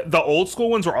 like, the old school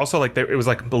ones were also, like, it was,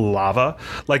 like, lava.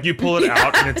 Like, you pull it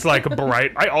out, and it's, like,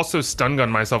 bright. I also stun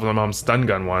gunned myself with my mom's stun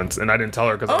gun once, and I didn't tell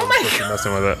her because I was supposed to be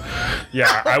messing with it.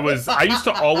 Yeah, I used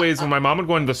to always, when my mom would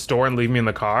go into the store and leave me in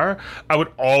the car, I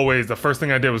would always, the first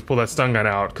thing I did was pull that stun gun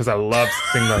out, because I loved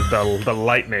seeing the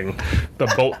lightning, the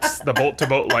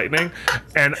bolt-to-bolt lightning.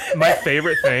 And my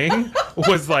favorite thing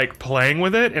was, like, playing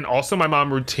with it, and also my mom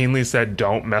routinely said,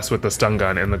 don't mess with the stun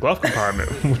gun in the glove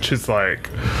compartment, which is like,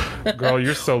 girl,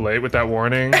 you're so late with that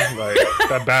warning. Like,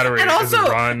 that battery is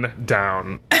run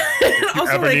down. If you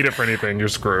ever need it for anything, you're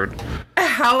screwed.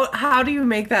 How do you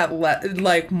make that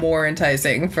like more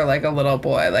enticing for, like, a little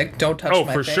boy? Like, don't touch my thing.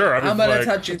 Oh, for sure. I'm gonna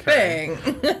touch your thing.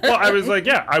 Well, I was like,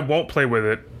 yeah, I won't play with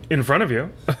it in front of you.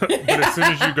 But as soon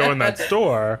as you go in that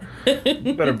store,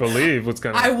 you better believe what's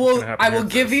gonna happen. I will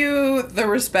give you the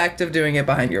respect of doing it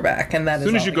behind your back, and that is. As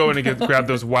soon as you go in and grab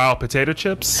those Wow potato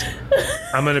chips,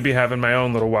 I'm gonna be having my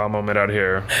own little Wow moment out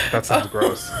here. That sounds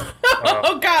gross.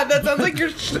 Oh God, that sounds like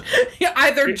you're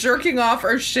either jerking off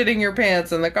or shitting your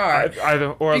pants in the car.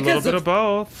 Either or, a little bit of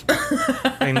both.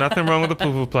 Ain't nothing wrong with a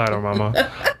poo-poo platter, mama.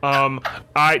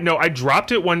 I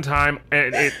dropped it one time,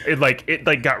 and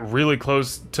it got really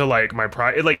close to, like, my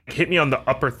pride. It, like, hit me on the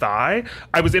upper thigh.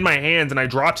 I was in my hands and I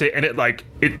dropped it, and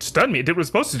it stunned me. It did what it was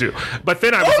supposed to do. But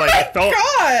then I was it fell.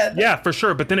 God. Yeah, for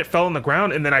sure. But then it fell on the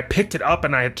ground, and then I picked it up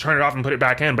and I had turned it off and put it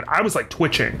back in. But I was, like,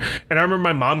 twitching. And I remember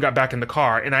my mom got back in the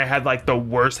car, and I had, like, the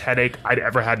worst headache I'd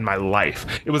ever had in my life.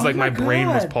 It was like my brain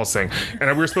was pulsing. And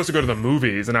we were supposed to go to the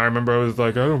movies, and I remember I was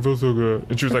like, I don't feel so good.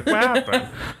 And she was like, what happened?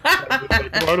 I was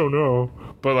like, well, I don't know.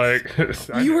 But, like,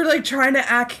 you were, like, trying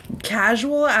to act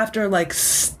casual after, like,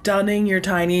 stunning your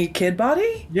tiny kid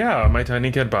body? Yeah, my tiny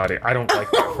kid body. I don't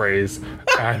like that phrase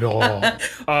at all.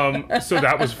 So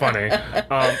that was funny.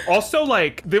 Also,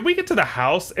 like, then we get to the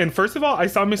house, and first of all, I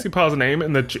saw Missy Pyle's name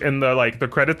in the like the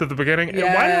credits at the beginning. Yes.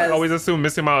 And why do I always assume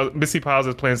Missy Pyles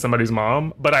is playing somebody's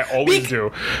mom? But I always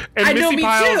do. And Missy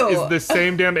Pyles is the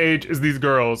same damn age as these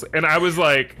girls, and I was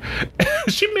like,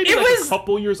 she may be a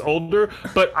couple years older,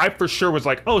 but I for sure was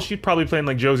like, oh, she'd probably playing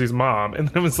like Josie's mom. And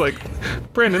then I was like,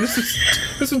 Brandon, this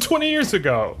is 20 years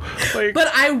ago. Like, but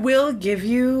I will give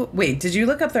you. Wait, did you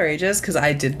look up their ages? Because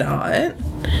I did not,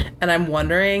 and I'm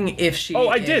wondering if she. Oh,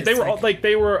 I did. They were all like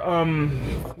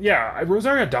yeah.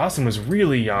 Rosario Dawson was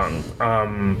really young.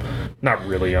 Not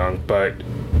really young, but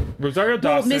Rosario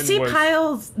Dawson. Missy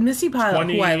Pyle,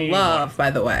 who I love,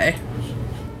 by the way.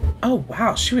 Oh,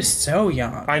 wow. She was so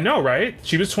young. I know, right?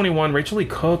 She was 21. Rachel Lee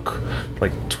Cook,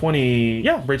 like 20.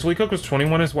 Yeah, Rachel Lee Cook was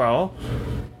 21 as well.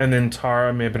 And then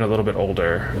Tara may have been a little bit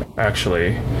older,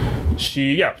 actually.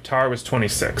 Tara was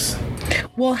 26.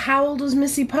 Well, how old was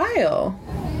Missy Pyle?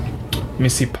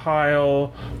 Missy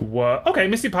Pyle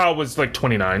was like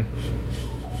 29.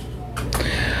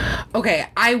 Okay,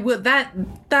 I would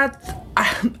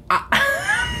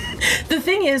the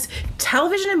thing is,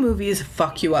 television and movies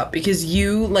fuck you up because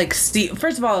you, like, see,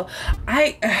 first of all,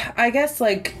 I guess,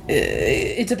 like,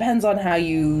 it depends on how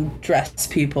you dress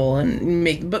people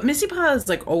and but Missy Pyle is,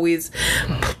 like, always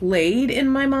played in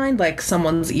my mind like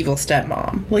someone's evil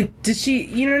stepmom. Like, did she,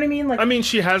 you know what I mean? Like, I mean,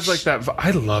 she has, like, that, I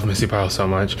love Missy Pyle so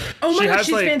much. Oh my God,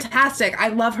 she's fantastic. I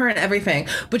love her and everything,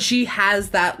 but she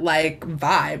has that, like,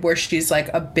 vibe where she's, like,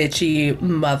 a bitchy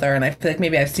mother, and I feel like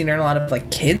maybe I've seen her in a lot of, like,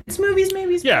 kids movies,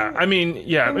 maybe. Yeah, I mean,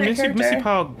 Missy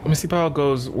character. Missy Powell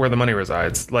goes where the money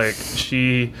resides. Like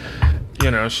she,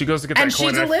 she goes to get that And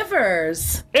coin. she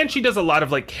delivers. And she does a lot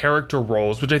of like character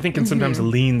roles, which I think can sometimes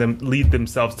lead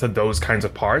themselves to those kinds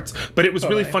of parts. But it was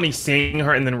really funny seeing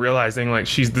her and then realizing like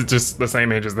she's just the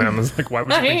same age as them. It's like, why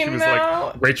would you think she was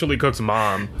like Rachel Lee Cook's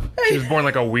mom? She was born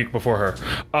like a week before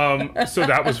her. So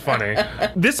that was funny.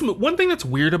 One thing that's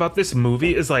weird about this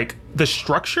movie is like the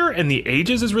structure and the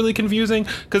ages is really confusing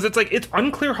because it's like it's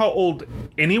unclear how old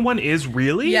anyone is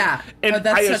really. Yeah, and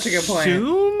that's I such a good point.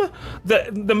 assume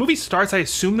the movie starts. I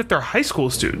assume that they're high school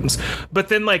students, but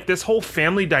then like this whole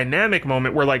family dynamic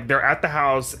moment where like they're at the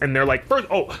house and they're like,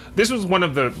 this was one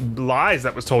of the lies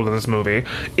that was told in this movie.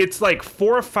 It's like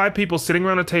 4 or 5 people sitting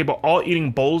around a table all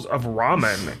eating bowls of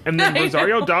ramen, and then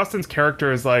Rosario Dawson's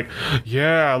character is like,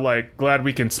 yeah, like glad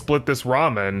we can split this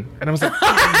ramen, and I was like,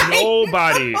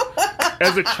 nobody.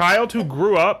 As a child who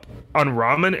grew up on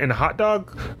ramen and hot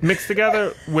dog mixed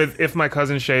together with, if my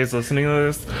cousin Shay is listening to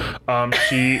this,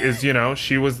 she is,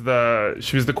 she was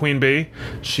the queen bee.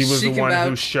 She was the one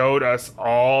who showed us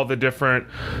all the different,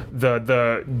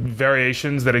 the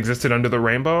variations that existed under the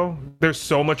rainbow. There's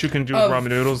so much you can do with ramen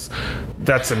noodles.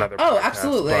 That's another podcast,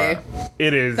 absolutely.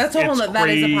 It is. That is a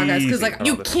podcast because like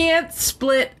you can't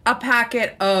split a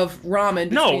packet of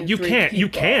ramen. No, you can't. You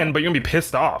can, but you're gonna be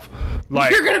pissed off.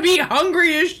 Like you're gonna be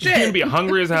hungry as shit. You're gonna be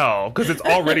hungry as hell because it's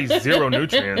already zero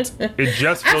nutrients. It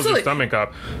just fills your stomach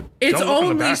up. It's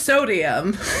only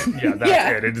sodium. Yeah,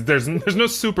 that's it. There's no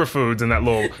superfoods in that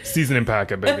little seasoning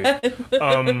packet, baby.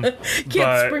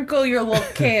 Can't sprinkle your little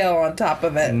kale on top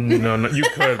of it. No, you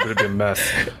could, but it'd be a mess.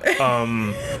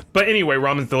 But anyway,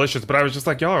 ramen's delicious. But I was just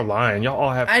like, y'all are lying. Y'all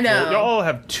all have. I know. Y'all all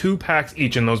have 2 packs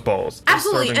each in those bowls.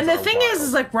 Absolutely, and the thing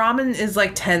is like ramen is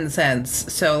like 10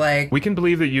 cents. So like we can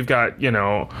believe that you've got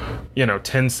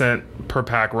 10-cent per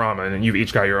pack ramen, and you've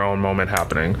each got your own moment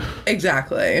happening.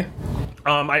 Exactly.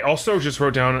 I also just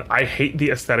wrote down, I hate the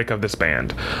aesthetic of this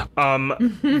band.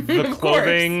 The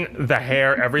clothing, the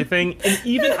hair, everything. And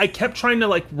even I kept trying to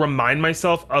like remind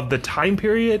myself of the time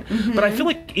period, but I feel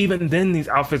like even then these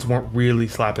outfits weren't really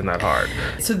slapping that hard.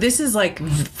 So this is like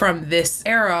from this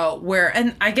era where,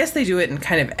 and I guess they do it in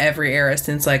kind of every era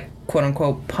since like quote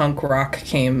unquote punk rock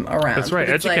came around. That's right.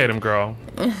 Educate them, girl.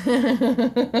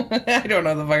 I don't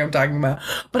know the fuck I'm talking about.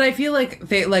 But I feel like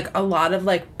they like a lot of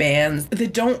like bands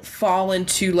that don't fall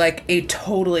into like a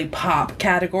totally pop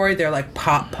category. They're like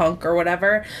pop punk or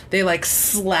whatever. They like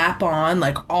slap on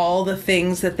like all the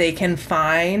things that they can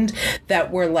find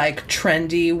that were like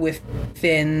trendy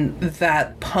within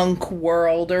that punk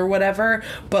world or whatever,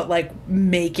 but like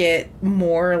make it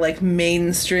more like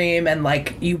mainstream and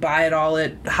like you buy it all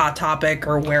at Hot Topic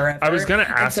or wherever. I was gonna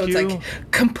ask you. So it's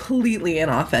like completely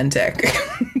inauthentic.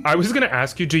 I was gonna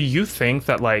ask you, do you think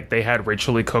that like they had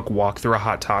Rachel Lee Cook walk through a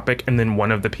Hot Topic and then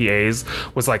one of the PAs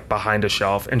was like behind a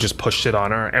shelf and just pushed it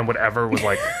on her and whatever was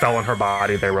like fell on her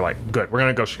body, they were like, good, we're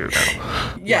gonna go shoot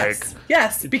now. Yes, like,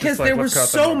 yes, because there was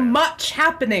so much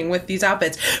happening with these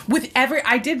outfits.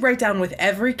 I did write down with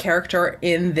every character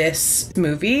in this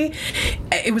movie,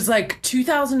 it was like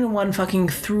 2001 fucking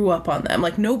threw up on them.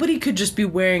 Like nobody could just be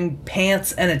wearing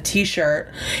pants and a t-shirt.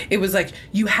 It was like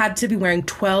you had to be wearing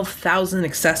 12,000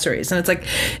 accessories, and it's like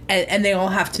and they all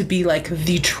have to be like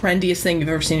the trendiest thing you've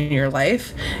ever seen in your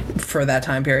life for that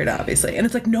time period, obviously. And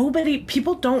it's like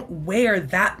people don't wear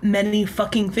that many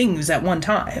fucking things at one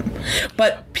time,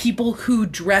 but people who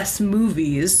dress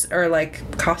movies or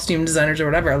like costume designers or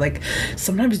whatever like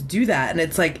sometimes do that, and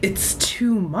it's like it's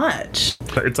too much.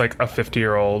 It's like a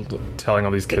 50-year-old telling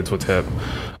all these kids what's hip.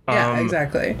 Yeah,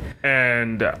 exactly.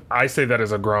 And I say that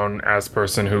as a grown-ass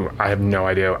person who I have no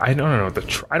idea. I don't know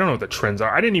what the trends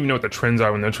are. I didn't even know what the trends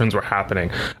are when the trends were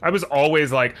happening. I was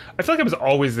always like, I feel like I was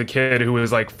always the kid who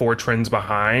was like 4 trends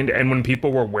behind. And when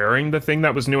people were wearing the thing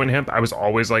that was new and hip, I was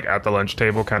always like at the lunch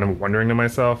table kind of wondering to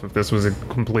myself if this was a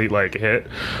complete like hit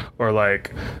or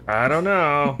like, I don't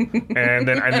know. and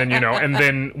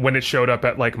then when it showed up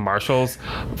at like Marshall's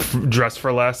dressed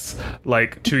for less,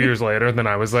 like 2 years later, then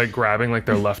I was like grabbing like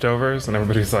their leftovers and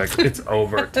everybody's like, it's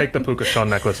over. Take the puka shell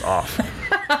necklace off.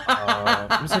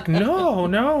 I was like,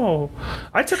 no.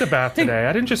 I took a bath today.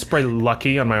 I didn't just spray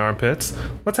Lucky on my armpits.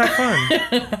 Let's have fun.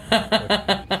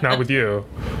 Not with you.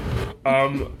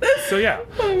 So yeah.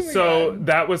 God.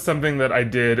 That was something that I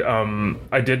did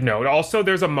note. Also,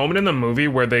 there's a moment in the movie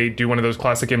where they do one of those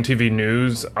classic MTV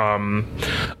News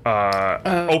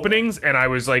openings, and I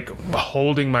was like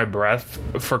holding my breath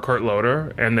for Kurt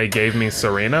Loder, and they gave me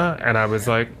Serena, and I was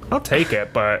like, I'll take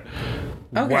it, but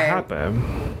What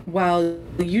happened? Well,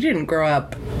 you didn't grow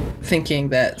up thinking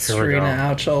that Serena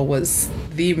Auchel was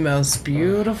the most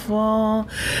beautiful.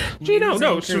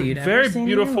 No, she's a very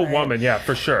beautiful woman. Yeah,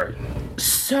 for sure.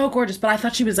 So gorgeous, but I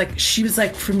thought she was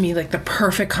like for me like the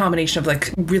perfect combination of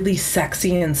like really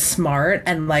sexy and smart,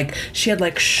 and like she had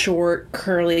like short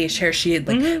curly hair. She had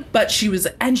like, but she was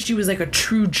like a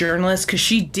true journalist, because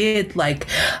she did like,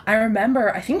 I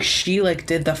remember, I think she like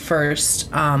did the first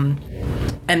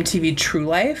MTV True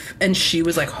Life, and she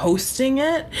was like hosting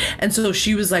it, and so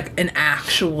she was like an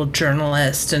actual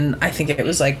journalist, and I think it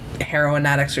was like heroin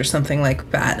addicts or something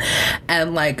like that,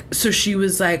 and like so she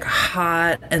was like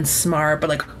hot and smart, but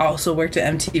like also worked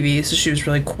at MTV, so she was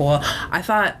really cool.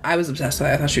 I was obsessed with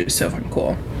her. I thought she was so fucking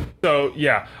cool. So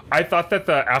yeah, I thought that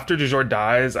the After DuJour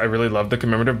Dies, I really loved the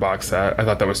commemorative box set. I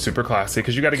thought that was super classy,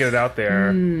 because you got to get it out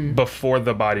there before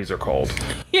the bodies are cold.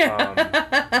 Yeah.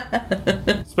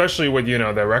 Especially with,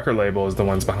 the record label is the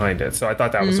ones behind it. So I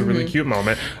thought that was a really cute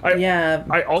moment.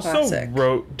 I also classic.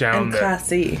 Wrote down and that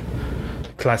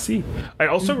classy. I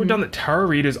also wrote down that Tara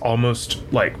Reid is almost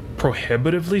like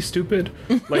prohibitively stupid.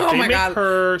 Like they make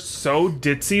her so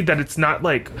ditzy that it's not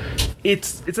like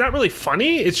it's not really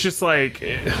funny. It's just like,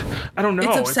 I don't know.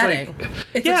 It's upsetting.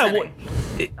 It's upsetting.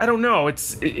 I don't know.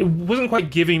 It wasn't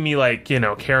quite giving me like,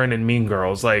 Karen and Mean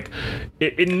Girls. Like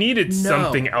it needed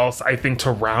something else, I think,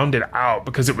 to round it out,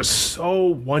 because it was so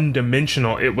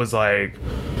one-dimensional. It was like...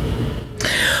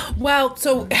 Well,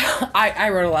 so I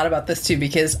wrote a lot about this too,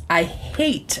 because I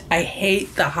hate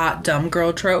the hot dumb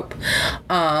girl trope.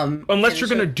 Unless you're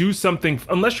gonna do something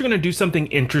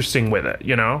interesting with it,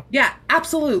 Yeah,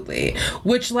 absolutely.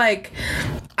 Which, like,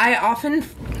 I often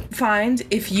find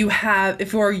if you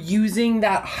are using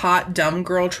that hot dumb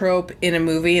girl trope in a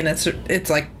movie, and it's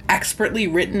like expertly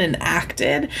written and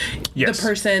acted, yes,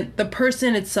 the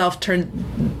person itself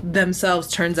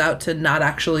turns out to not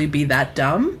actually be that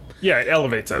dumb. Yeah, it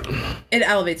elevates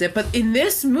it. But in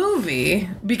this movie,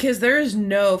 because there is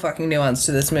no fucking nuance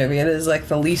to this movie, it is like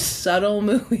the least subtle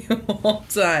movie of all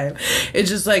time.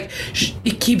 It's just like,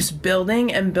 it keeps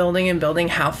building and building and building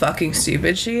how fucking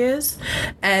stupid she is.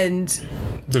 And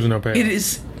there's no payoff. It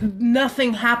is,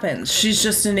 nothing happens. She's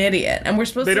just an idiot. And we're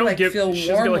supposed to like feel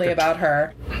warmly about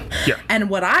her. Yeah. And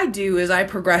what I do is I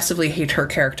progressively hate her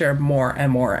character more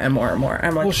and more and more and more.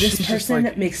 I'm like, this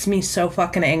person makes me so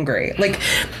fucking angry. Like,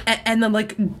 and then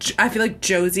like, I feel like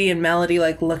Josie and Melody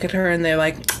like look at her and they're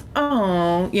like,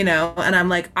 oh, and I'm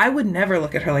like, I would never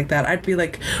look at her like that. I'd be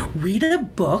like, read a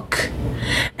book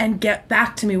and get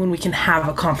back to me when we can have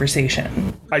a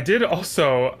conversation. I did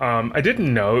also, I did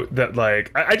note that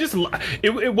like,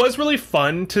 it was really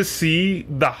fun to see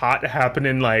the hot happen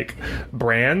in like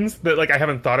brands that like I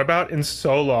haven't thought about in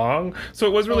so long. So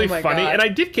it was really funny. God. And I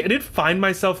did find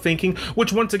myself thinking,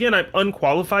 which once again, I'm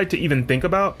unqualified to even think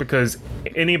about, because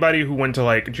anybody who went to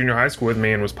like junior high school with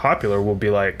me and was popular will be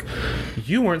like,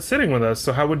 you weren't sitting with us,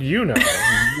 so how would you know?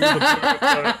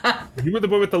 You were the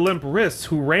boy with the limp wrists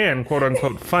who ran, quote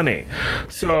unquote, funny.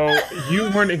 So you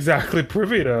weren't exactly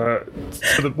privy to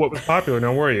what was popular,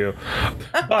 now were you?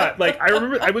 But like, I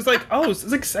remember, I was like, oh,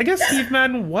 I guess Steve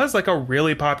Madden was like a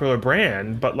really popular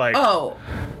brand, but like, oh,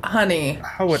 honey,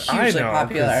 how would I know?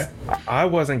 Popular. I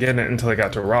wasn't getting it until I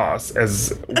got to Ross,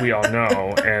 as we all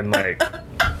know, and like.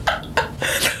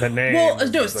 The name. Well,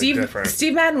 no,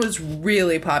 Steve Madden was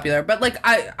really popular, but like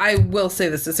I will say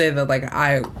this to say that like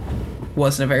I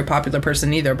wasn't a very popular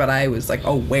person either, but I was like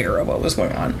aware of what was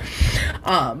going on.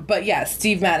 But yeah,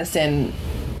 Steve Madden.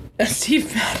 That's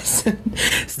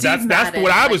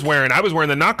what I was wearing. I was wearing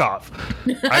the knockoff.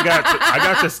 I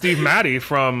got the Steve Maddy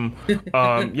from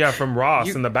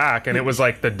Ross in the back, and it was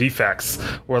like the defects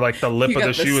where like the lip of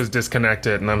the shoe is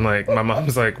disconnected, and I'm like, my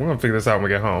mom's like, we're gonna figure this out when we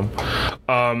get home.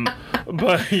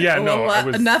 But yeah,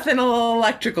 nothing a little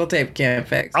electrical tape can't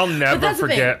fix. I'll never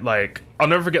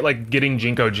forget getting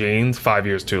Jinko jeans 5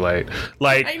 years too late.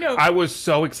 Like, I know. I was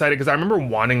so excited because I remember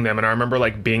wanting them, and I remember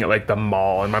like being at like the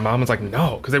mall, and my mom was like,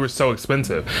 no, because they were so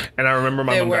expensive. And I remember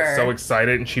my mom got so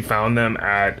excited, and she found them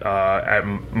at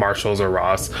Marshall's or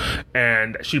Ross,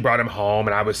 and she brought them home,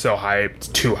 and I was so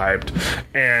hyped, too hyped.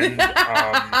 And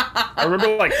I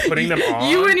remember like putting them on.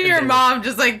 You and your mom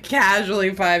just like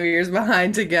casually 5 years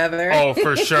behind together. failure. Oh,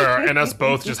 for sure. And us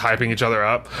both just hyping each other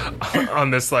up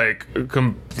on this like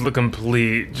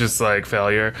complete just like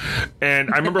failure.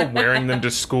 And I remember wearing them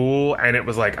to school, and it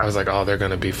was like, I was like, oh, they're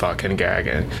gonna be fucking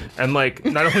gagging. And like,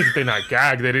 not only did they not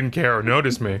gag, they didn't care or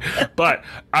notice me. But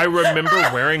I remember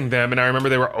wearing them, and I remember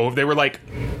they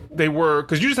were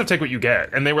because you just have to take what you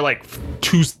get, and they were like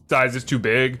 2 sizes too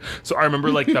big. So I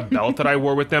remember like the belt that I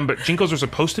wore with them, but JNCOs were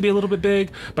supposed to be a little bit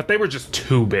big, but they were just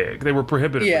too big. They were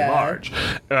prohibitively large.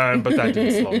 But that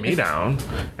didn't slow me down.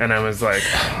 And I was like,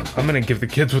 I'm gonna give the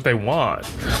kids what they want.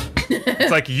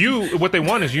 It's like what they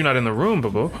want is you not in the room,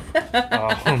 boo-boo.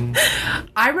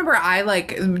 I remember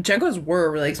JNCOs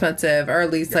were really expensive, or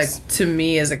at least like to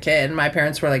me as a kid. My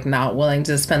parents were like not willing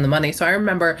to spend the money. So I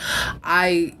remember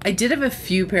I did have a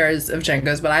few pairs of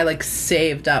JNCOs, but I like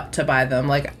saved up to buy them.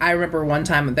 Like I remember one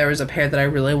time there was a pair that I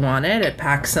really wanted at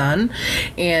PacSun,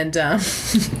 and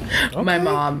my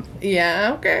mom,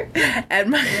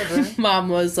 and my mom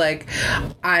was like,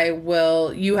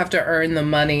 you have to earn the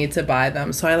money to buy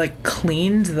them. So I like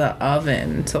cleaned the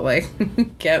oven to like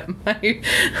get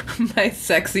my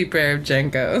sexy pair of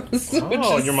JNCOs.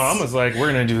 Oh, your mom was like, we're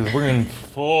in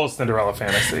full Cinderella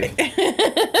fantasy.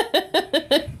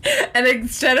 And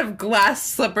instead of glass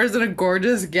slippers and a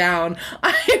gorgeous gown,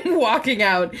 I'm walking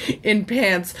out in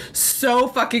pants so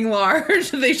fucking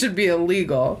large they should be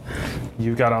illegal.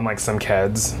 You got on like some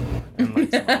Keds and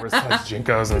like some oversized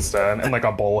JNCOs instead, and like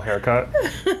a bowl haircut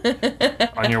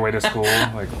on your way to school.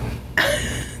 Like,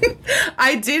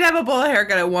 I did have a bowl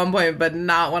haircut at one point, but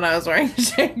not when I was wearing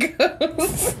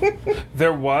JNCOs.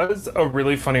 There was a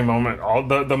really funny moment,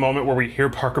 the moment where we hear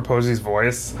Parker Posey's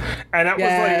voice, and that was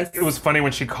like, it was funny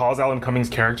when she calls Alan Cummings'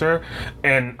 character,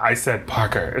 and I said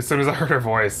Parker as soon as I heard her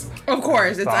voice. Of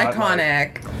course, it's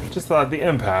iconic. Just thought the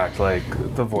impact, like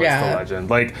the voice, the legend,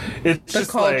 like it's the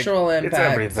just cultural like, impact.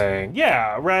 It's everything.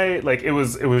 Yeah, right. Like it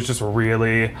was just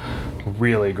really,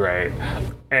 really great.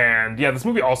 And yeah, this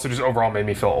movie also just overall made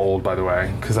me feel old, by the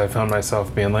way, because I found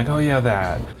myself being like, oh yeah,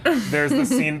 that. There's the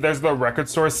scene, there's the record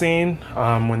store scene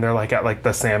when they're like at like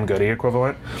the Sam Goody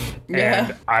equivalent. Yeah.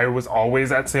 And I was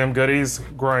always at Sam Goody's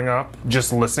growing up,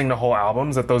 just listening to whole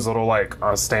albums at those little like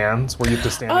stands where you have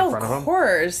to stand in front of them. Of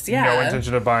course, yeah. No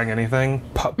intention of buying anything.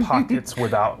 Pockets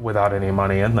without any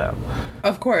money in them.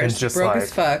 Of course, just broke like,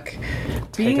 as fuck.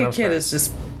 Being a kid is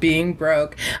just being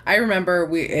broke. I remember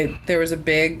there was a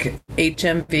big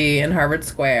HMV in Harvard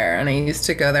Square, and I used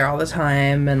to go there all the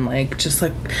time and like just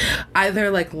like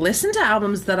either like listen to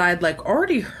albums that I'd like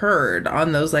already heard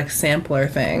on those like sampler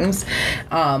things,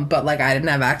 but like I didn't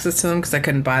have access to them because I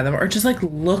couldn't buy them, or just like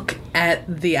look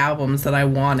at the albums that I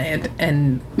wanted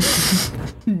and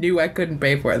knew I couldn't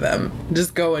pay for them.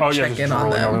 Just go and check in on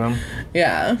them.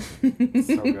 Yeah. So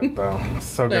good though.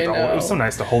 So good. It was so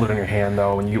nice to hold it in your hand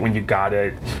though when you got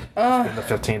it. Spend the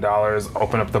 $15.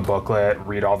 Open up the booklet.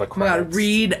 Read all the credits. Oh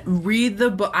my God, read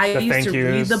the book. I used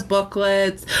to read the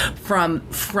booklets from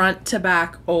front to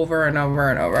back over and over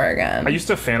and over again. I used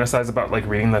to fantasize about like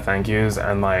reading the thank yous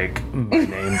and like my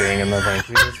name being in the thank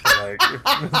yous.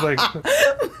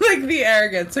 Like the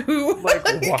arrogance. Who? Like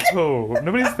whoa!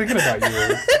 Nobody's thinking about you.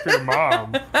 It's your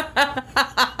mom.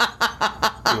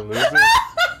 You loser.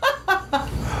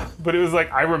 But it was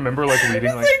like, I remember like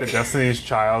reading like the Destiny's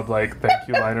Child like thank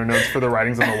you liner notes for the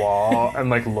writings on the wall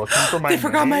and like looking for my name. They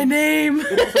forgot my name.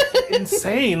 It was like,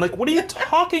 insane. Like, what are you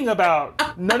talking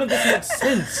about? None of this makes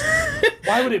sense.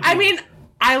 Why would it be? I mean,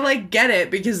 I like get it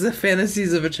because the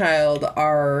fantasies of a child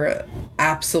are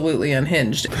absolutely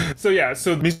unhinged. So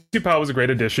Missy Powell was a great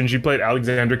addition. She played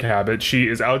Alexandra Cabot. She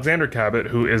is Alexandra Cabot,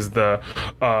 who is the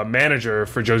manager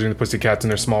for Josie and the Pussycats in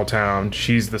their small town.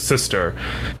 She's the sister.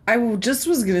 I just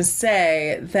was gonna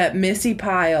say that Missy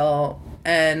Pyle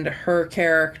and her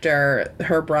character,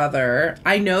 her brother,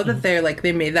 I know that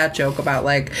they made that joke about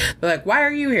they're like, why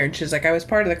are you here? And she's like, I was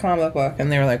part of the comic book.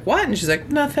 And they were like, what? And she's like,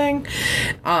 nothing.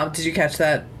 Did you catch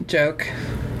that joke?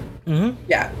 Mm-hmm.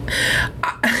 Yeah.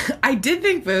 I did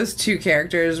think those two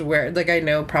characters were, I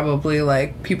know probably,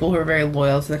 people who are very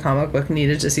loyal to the comic book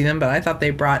needed to see them, but I thought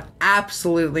they brought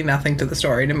absolutely nothing to the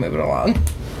story to move it along.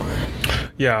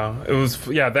 Yeah, it was.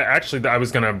 Yeah, I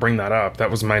was gonna bring that up. That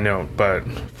was my note, but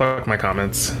fuck my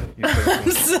comments.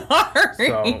 I'm sorry.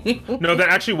 So, no, that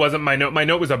actually wasn't my note. My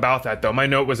note was about that, though. My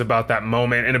note was about that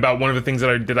moment and about one of the things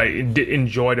that I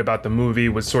enjoyed about the movie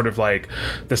was sort of like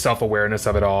the self-awareness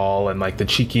of it all and like the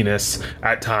cheekiness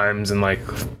at times and like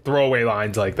throwaway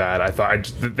lines like that. I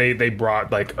thought they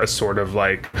brought like a sort of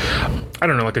like, I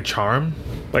don't know, like a charm.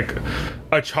 Like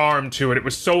a charm to it. It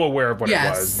was so aware of what it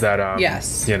was that,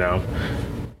 yes. you know.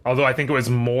 Although I think it was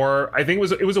more, I think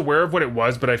it was aware of what it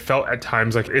was, but I felt at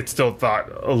times like it still thought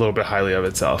a little bit highly of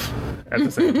itself at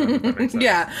the same time. If that makes sense.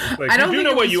 Yeah. Like, I don't you do think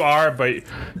know it what was- you are, but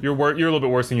you're a little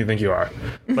bit worse than you think you are.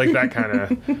 Like that kind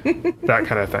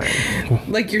of thing.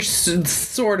 Like you're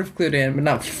sort of clued in, but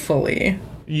not fully.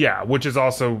 Yeah, which is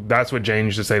also, that's what Jane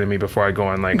used to say to me before I go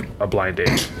on like a blind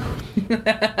date.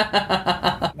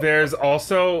 There's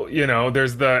also,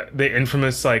 there's the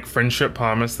infamous like friendship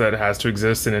promise that has to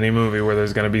exist in any movie where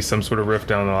there's going to be some sort of rift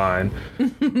down the line.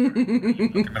 You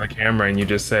look at the camera and you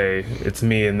just say, it's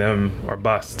me and them or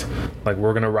bust. Like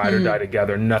we're going to ride or die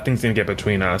together. Nothing's going to get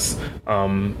between us.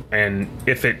 And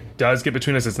if it does get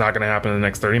between us, it's not going to happen in the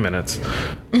next 30 minutes.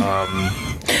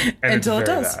 And Until it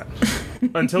very does. that.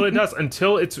 Until it does.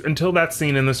 Until that's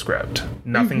seen in the script.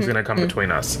 Nothing's going to come between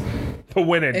us. But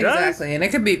when it does, Exactly. And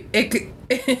it could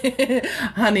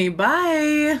honey,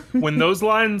 bye. when those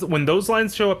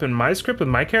lines show up in my script with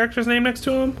my character's name next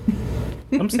to them,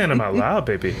 I'm saying them out loud,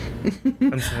 baby.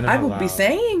 I'm saying them I out will loud. be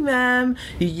saying them.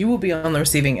 You will be on the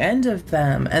receiving end of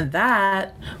them. And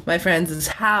that, my friends, is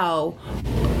how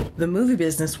the movie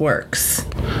business works.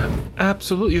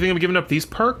 Absolutely. You think I'm giving up these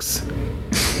perks?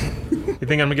 You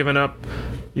think I'm giving up?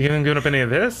 You think I'm giving up any of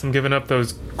this? I'm giving up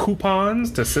those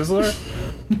coupons to Sizzler?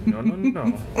 No.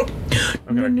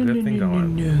 I've got a good thing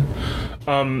going.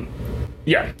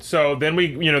 Yeah, so then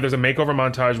there's a makeover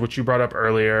montage, which you brought up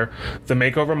earlier. The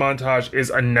makeover montage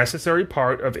is a necessary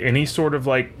part of any sort of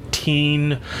like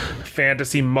teen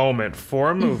fantasy moment for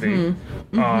a movie.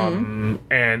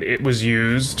 And it was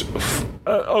used,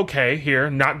 okay, here,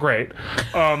 not great.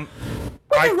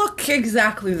 But they look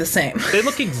exactly the same. They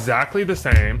look exactly the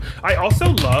same. I also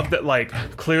love that, like,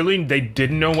 clearly they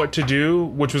didn't know what to do,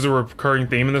 which was a recurring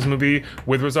theme in this movie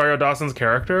with Rosario Dawson's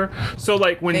character. So,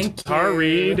 like, when Thank Tara you.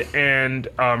 Reid and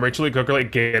Rachel Lee Cook are,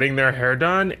 like, getting their hair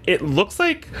done, it looks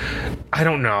like, I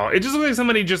don't know, it just looks like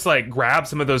somebody just, like, grabbed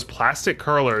some of those plastic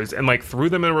curlers and, like, threw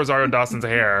them in Rosario Dawson's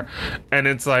hair. And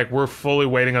it's like, we're fully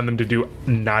waiting on them to do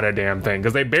not a damn thing,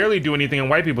 because they barely do anything in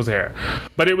white people's hair.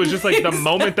 But it was just, like, the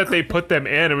moment that they put them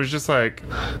in, it was just like,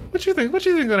 what you think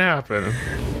gonna happen?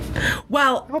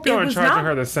 Well, I hope y'all aren't charging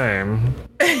her the same.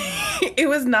 It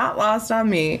was not lost on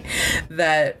me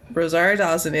that Rosario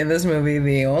Dawson in this movie,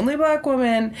 the only black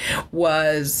woman,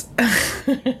 was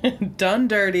done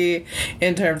dirty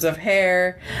in terms of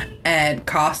hair and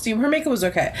costume. Her makeup was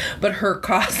okay, but her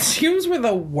costumes were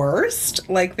the worst.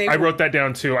 Like I wrote that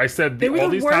down too. I said were all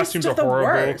the these worst costumes are of the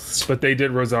horrible, worst. but they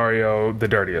did Rosario the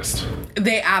dirtiest.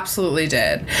 They absolutely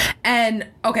did. And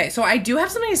okay, so I do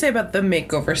have something to say about the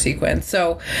makeover sequence.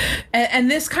 So, and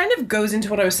this kind of goes into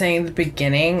what I was saying in the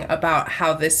beginning about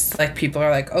how this, like, people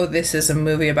are like, oh, this is a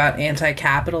movie about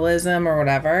anti-capitalism or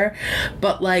whatever.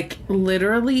 But, like,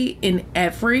 literally in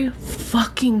every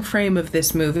fucking frame of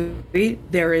this movie,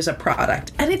 there is a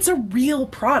product. And it's a real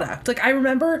product. Like, I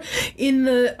remember in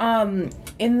the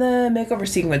makeover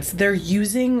sequence, they're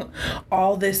using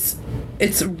all this,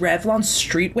 it's Revlon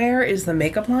streetwear is the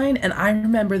makeup line, and I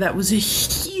remember that was a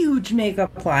huge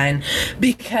makeup line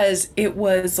because it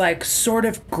was like sort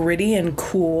of gritty and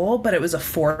cool, but it was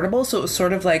affordable. So it was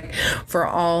sort of like, for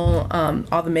all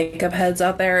the makeup heads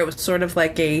out there, it was sort of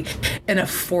like an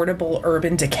affordable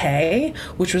Urban Decay,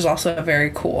 which was also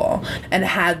very cool, and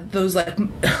had those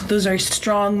very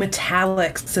strong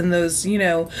metallics and those,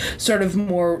 sort of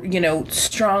more,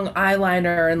 strong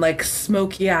eyeliner and like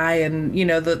smoky eye and,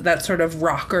 that sort of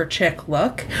rocker chick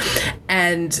look.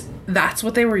 And that's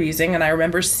what they were using. And I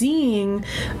remember seeing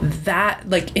that,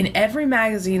 like, in every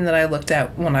magazine that I looked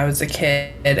at when I was a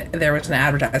kid, there was an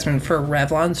advertisement for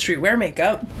Revlon streetwear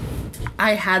makeup.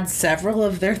 I had several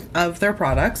of their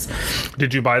products.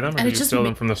 Did you buy them, or did you steal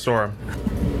them from the store?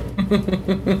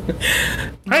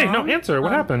 Hey, no, answer.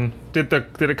 What happened? Did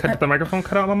the microphone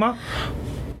cut out, Mama?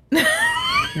 You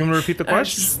want me to repeat the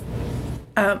question?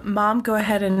 Mom, go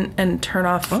ahead and turn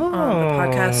off the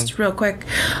podcast real quick.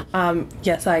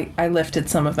 Yes, I lifted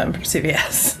some of them from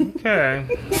CVS. Okay.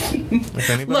 If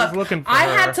anybody's looking for I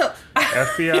had to.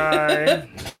 FBI,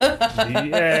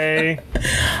 DA.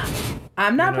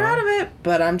 I'm not proud of it,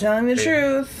 but I'm telling the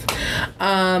truth.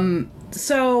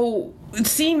 So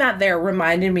seeing that there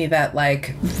reminded me that,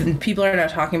 like, people are now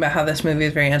talking about how this movie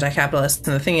is very anti-capitalist,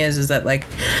 and the thing is that, like,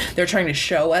 they're trying to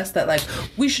show us that, like,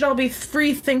 we should all be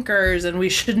free thinkers and we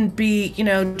shouldn't be,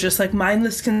 just like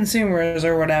mindless consumers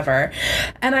or whatever.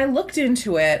 And I looked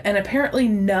into it, and apparently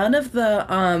none of the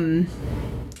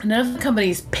none of the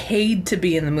companies paid to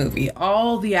be in the movie.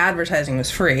 All the advertising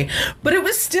was free, but it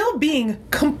was still being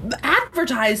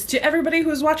advertised to everybody who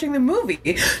was watching the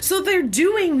movie. So they're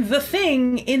doing the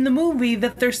thing in the movie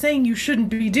that they're saying you shouldn't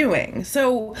be doing.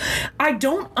 So I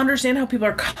don't understand how people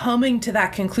are coming to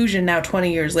that conclusion now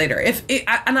 20 years later.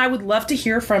 And I would love to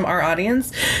hear from our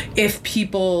audience if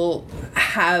people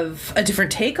have a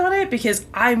different take on it, because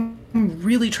I'm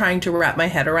really trying to wrap my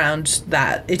head around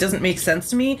that. It doesn't make sense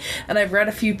to me, and I've read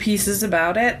a few pieces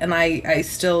about it, and I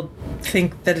still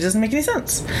think that it doesn't make any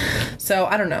sense. So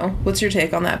I don't know. What's your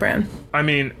take on that, Bran? I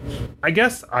mean, I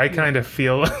guess I kind of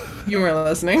feel... You weren't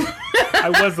listening. I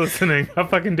was listening. How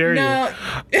fucking dare you? No,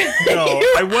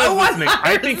 I was listening.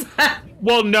 I think...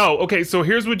 Well, no. Okay, so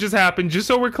here's what just happened. Just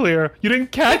so we're clear, you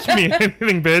didn't catch me in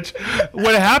anything, bitch.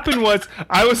 What happened was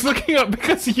I was looking up,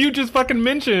 because you just fucking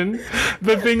mentioned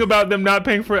the thing about them not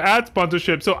paying for ad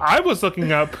sponsorship. So I was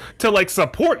looking up to, like,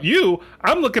 support you.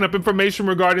 I'm looking up information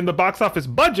regarding the box office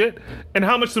budget and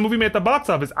how much the movie made at the box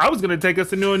office. I was going to take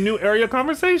us into a new area of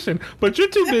conversation, but you're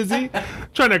too busy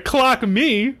trying to clock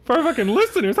me for our fucking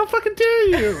listeners. How fucking dare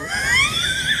you?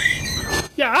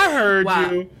 Yeah, I heard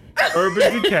you.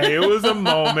 Urban Decay. It was a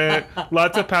moment.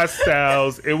 Lots of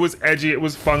pastels. It was edgy. It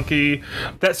was funky.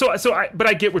 But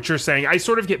I get what you're saying. I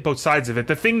sort of get both sides of it.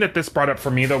 The thing that this brought up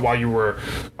for me, though, while you were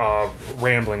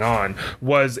rambling on,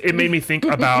 was it made me think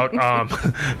about. I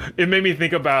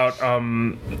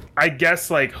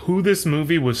guess, like, who this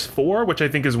movie was for, which I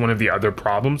think is one of the other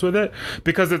problems with it,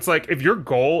 because it's like, if your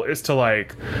goal is to,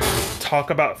 like, talk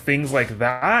about things like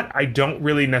that, I don't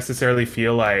really necessarily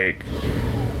feel like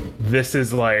this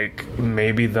is like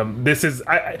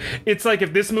it's like,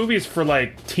 if this movie is for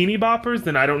like teeny boppers,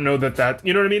 then I don't know that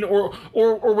you know what I mean, or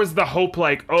was the hope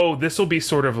like, oh, this will be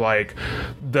sort of like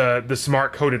the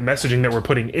smart coded messaging that we're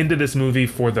putting into this movie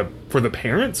for the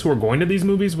parents who are going to these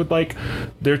movies with like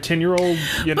their 10-year-old,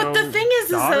 but the thing is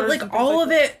that like all of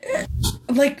it,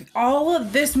 like all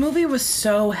of this movie was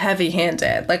so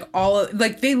heavy-handed. Like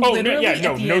they literally at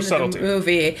the end of the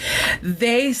movie,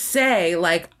 they say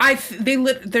like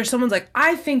there's someone's like,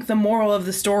 I think the moral of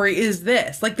the story is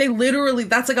this. Like they literally,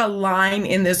 that's like a line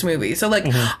in this movie. So like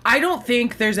I don't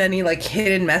think there's any like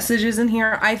hidden messages in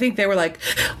here. I think they were like,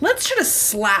 let's just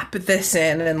slap this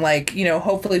in, and like, you know,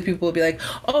 hopefully people will be like,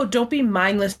 oh, don't be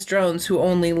mindless drones who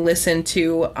only listen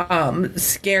to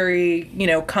scary, you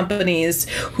know, companies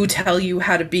who tell you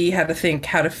how to be, how to think,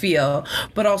 how to feel,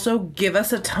 but also give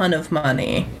us a ton of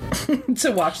money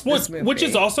to watch this movie. Which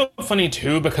is also funny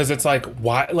too, because it's like,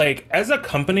 why, like, as a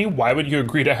company, why would you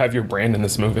agree to have your brand in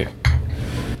this movie?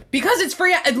 Because it's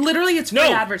free. Literally, it's free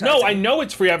advertising. No, I know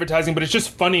it's free advertising, but it's just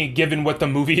funny given what the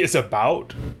movie is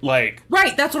about. Like,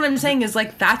 right. That's what I'm saying is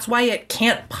like, that's why it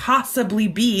can't possibly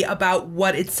be about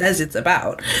what it says it's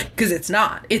about, because it's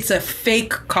not. It's a fake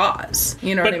cause.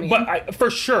 You know what I mean? But for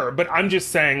sure. But I'm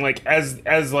just saying, like,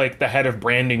 as like the head of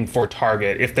branding for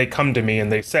Target, if they come to me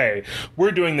and they say,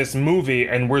 we're doing this movie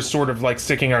and we're sort of like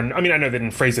sticking our, I mean, I know they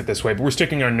didn't phrase it this way, but we're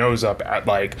sticking our nose up at,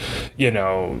 like, you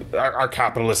know, our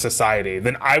capitalist society,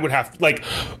 then I would have, like,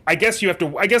 I guess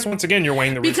once again you're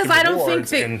weighing the risk because and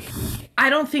rewards.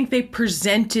 I don't think they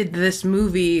presented this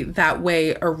movie that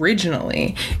way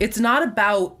originally. It's not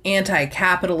about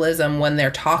anti-capitalism when they're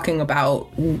talking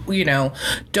about, you know,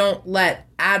 don't let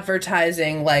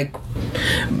advertising like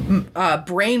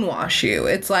brainwash you.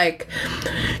 It's like,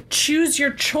 choose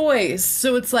your choice.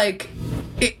 So it's like,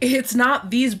 it's not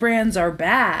these brands are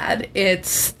bad.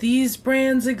 It's these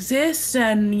brands exist,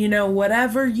 and you know,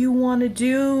 whatever you want to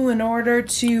do in order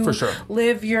to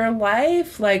live your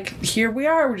life, like, here we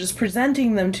are, we're just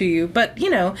presenting them to you. But you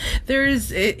know,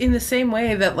 there's, in the same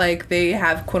way that like they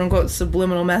have quote unquote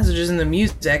subliminal messages in the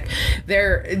music,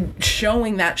 they're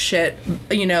showing that shit,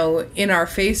 you know, in our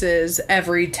faces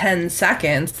every 10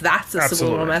 seconds. That's a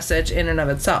subliminal message in and of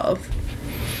itself.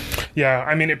 Yeah,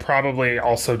 I mean, it probably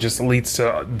also just leads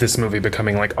to this movie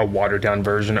becoming like a watered down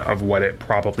version of what it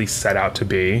probably set out to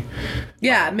be.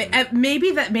 Yeah, maybe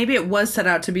it was set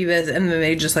out to be this, and then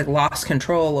they just like lost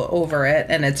control over it,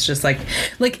 and it's just like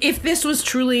if this was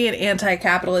truly an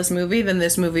anti-capitalist movie, then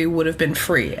this movie would have been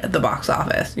free at the box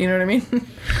office. You know what I mean?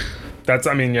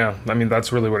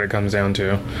 That's really what it comes down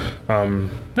to.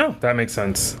 No, that makes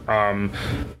sense. I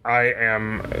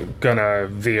am gonna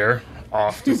veer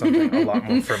off to something a lot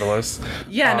more frivolous.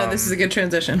 Yeah, no, this is a good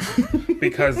transition.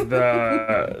 Because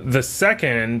the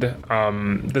second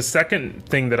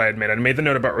thing that I made the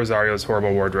note about Rosario's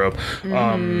horrible wardrobe,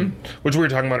 which we were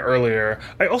talking about earlier.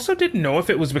 I also didn't know if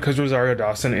it was because Rosario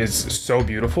Dawson is so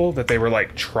beautiful that they were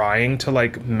like trying to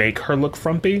like make her look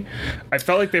frumpy. I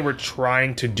felt like they were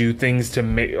trying to do things to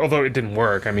make, although it didn't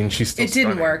work. I mean, she's still It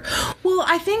didn't stunning. work. Well,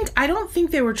 I don't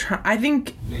think they were trying. I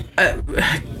think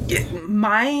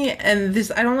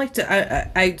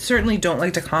I certainly don't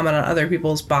like to comment on other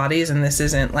people's bodies, and this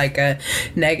isn't like a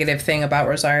negative thing about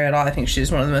Rosario at all. I think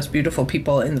she's one of the most beautiful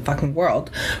people in the fucking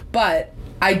world. But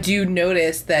I do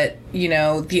notice that, you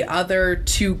know, the other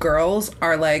two girls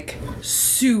are like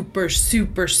super,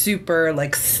 super, super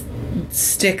like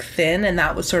stick thin, and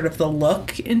that was sort of the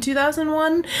look in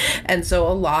 2001. And so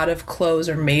a lot of clothes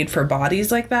are made for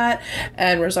bodies like that.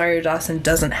 And Rosario Dawson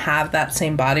doesn't have that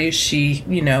same body. She,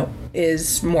 you know,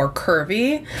 is more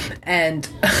curvy, and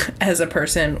as a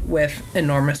person with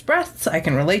enormous breasts, I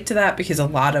can relate to that because a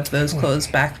lot of those clothes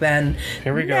back then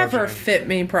Here we go, never Jen. fit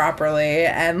me properly,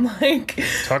 and like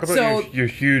Talk about your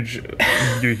huge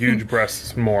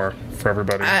breasts more for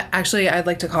everybody. actually, I'd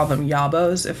like to call them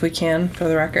yabos if we can, for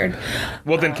the record.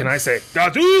 Well, then can I say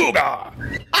Gazuga?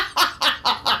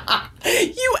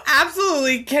 You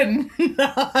absolutely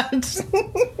cannot.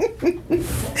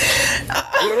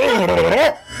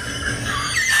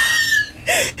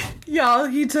 Y'all,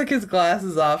 he took his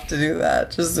glasses off to do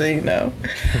that, just so you know.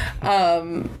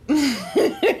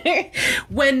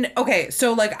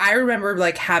 So like I remember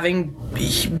like having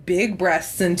big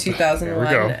breasts in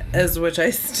 2001, as which I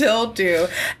still do.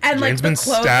 And Jane's like the been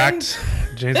clothing, stacked.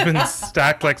 Jane's been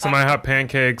stacked like some hot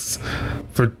pancakes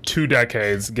for 2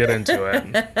 decades. Get into it.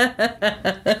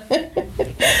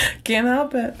 can't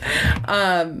help it.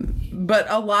 But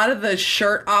a lot of the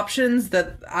shirt options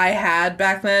that I had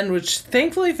back then, which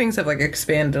thankfully things have like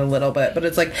expanded a little bit, but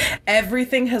it's like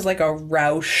everything has like a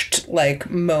ruched like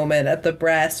moment at the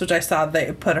breast, which I saw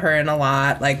they put her in a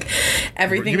lot. Like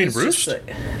everything. You mean is just, ruched?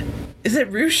 like, is it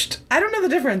ruched? I don't know the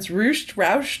difference. Ruched,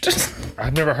 roushed.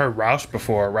 I've never heard Roush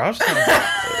before. Roush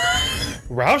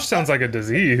sounds like a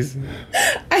disease.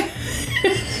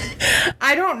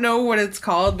 I don't know what it's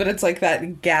called, but it's like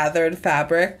that gathered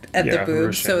fabric at the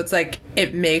boobs. ruching. So it's like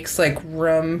it makes like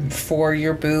room for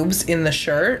your boobs in the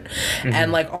shirt,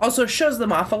 and like also shows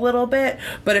them off a little bit.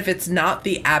 But if it's not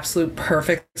the absolute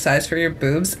perfect size for your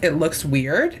boobs, it looks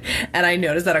weird. And I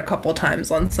noticed that a couple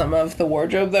times on some of the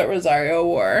wardrobe that Rosario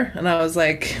wore, and I was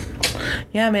like,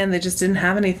 yeah, man, they just didn't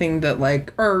have anything that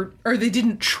like, or they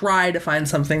didn't try to find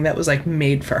something that was like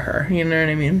made for her. You know what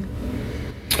I mean?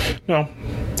 No,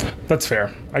 that's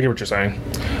fair. I get what you're saying.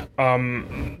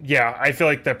 Yeah, I feel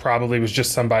like that probably was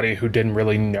just somebody who didn't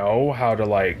really know how to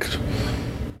like.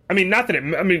 I mean, not that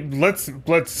it. I mean, let's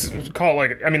call it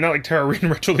like. I mean, not like Tara Reid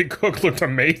and Rachel Lee Cook looked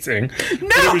amazing. No,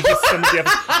 but it was just some.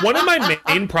 One of my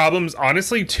main problems,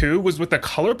 honestly, too, was with the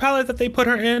color palette that they put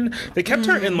her in. They kept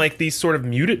her in like these sort of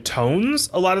muted tones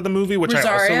a lot of the movie, which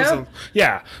Rosario? I also was.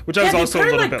 Which I was they also put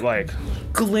a her, little like, bit like.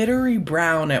 Glittery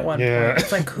brown at one Yeah. point.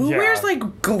 It's like, who Yeah. wears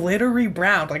like glittery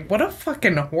brown? Like, what a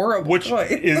fucking horrible Which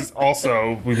choice. is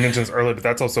also, we mentioned this earlier, but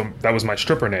that was my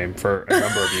stripper name for a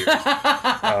number of years.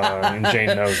 And Jane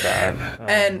knows that.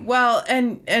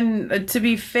 And to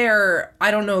be fair,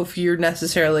 I don't know if you're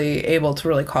necessarily able to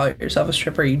really call yourself a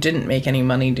stripper. You didn't make any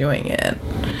money doing it.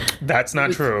 That's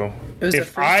not true. It was a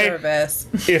free service.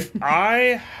 If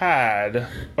I had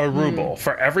a ruble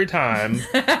for every time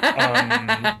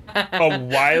a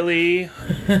wily,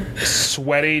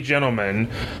 sweaty gentleman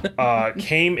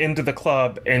came into the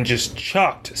club and just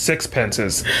chucked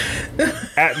sixpences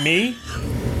at me,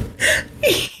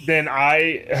 then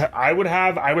I would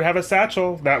have a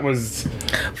satchel that was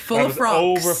Full of frocks.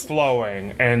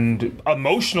 overflowing, and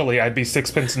emotionally I'd be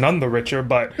sixpence none the richer,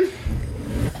 but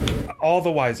all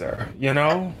the wiser, you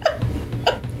know?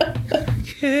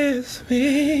 Kiss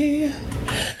me.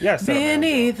 Yes.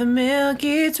 Beneath the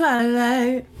milky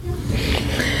twilight.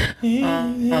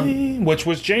 Which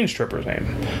was Jane's stripper's name.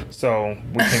 So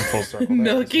we came full circle there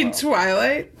Milky as well.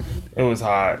 Twilight? It was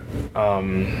hot.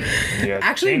 Yeah.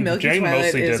 Actually, Milky Jane Twilight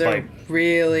mostly is did a like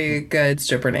really good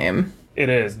stripper name. it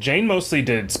is. Jane mostly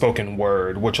did spoken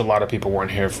word, which a lot of people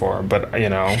weren't here for, but you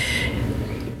know.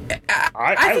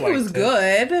 I think it was liked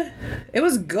good. It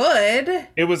was good.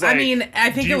 It was like, I mean, I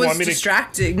think do it you was want me to-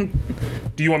 distracting.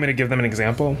 Do you want me to give them an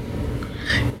example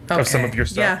of some of your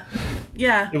stuff?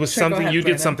 Yeah. It was Sure, go something, ahead, you'd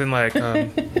get Brandon. something like,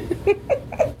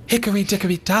 Hickory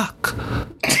dickory dock.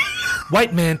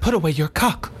 White man, put away your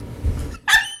cock.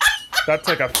 That's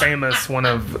like that's one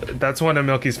of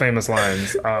Milky's famous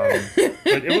lines.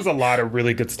 But it was a lot of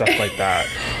really good stuff like that.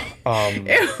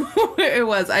 It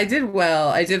was. I did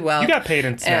well. You got paid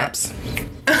in snaps.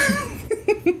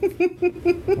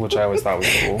 Which I always thought was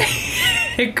cool.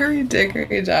 Hickory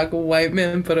dickory dock, white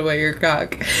man, put away your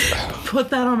cock. Put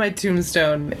that on my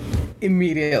tombstone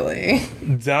immediately.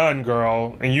 Done,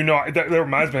 girl. And you know, that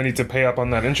reminds me, I need to pay up on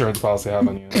that insurance policy I have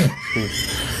on you.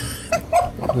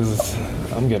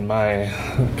 I'm getting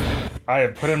I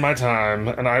have put in my time,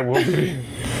 and I will be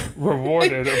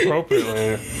rewarded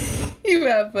approprially. You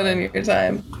have put in your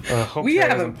time. Hope Jay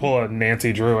doesn't pull a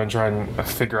Nancy Drew and try and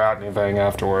figure out anything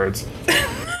afterwards.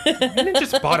 Brandon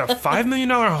just bought a $5 million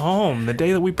home the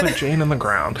day that we put Jane on the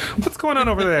ground. What's going on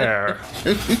over there?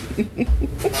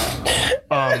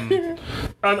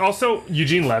 And also,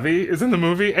 Eugene Levy is in the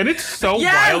movie, and it's so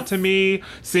wild to me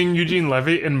seeing Eugene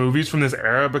Levy in movies from this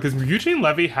era, because Eugene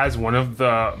Levy has one of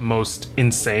the most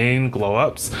insane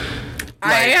glow-ups.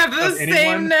 I have the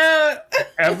same note.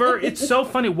 Ever. It's so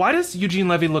funny. Why does Eugene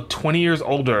Levy look 20 years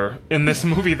older in this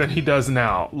movie than he does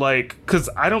now? Like, because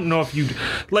I don't know if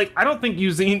I don't think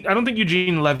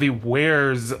Eugene Levy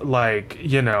wears, like,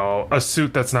 you know, a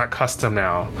suit that's not custom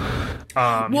now.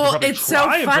 Well, it's so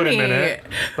funny.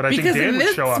 But I think Dan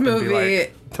would show up and be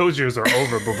like, those years are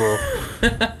over, boo-boo.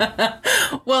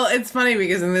 Well, it's funny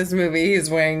because in this movie, he's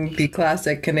wearing the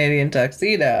classic Canadian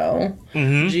tuxedo.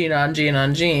 Mm-hmm. Jean on jean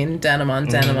on jean. Denim on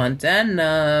denim on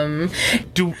denim.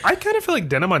 I kind of feel like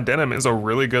Denim on Denim is a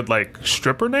really good, like,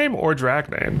 stripper name or drag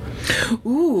name.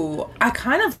 Ooh, I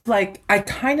kind of like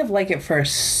it for...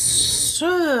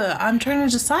 I'm trying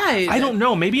to decide. I don't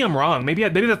know. Maybe I'm wrong. Maybe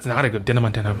that's not a good Denim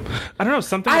on Denim. I don't know.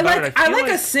 Something about it. I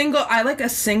like a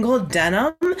single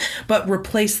denim, but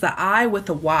replace the I with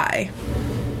a Y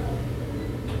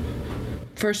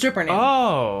for a stripper name.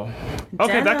 Oh,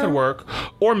 okay, Denim. that could work.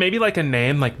 Or maybe like a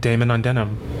name like Damon on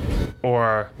Denim,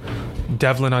 or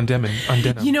Devlin on Denim.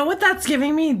 You know what that's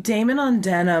giving me? Damon on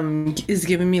Denim is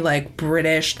giving me like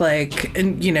British, like,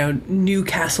 you know,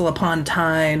 Newcastle upon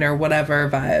Tyne or whatever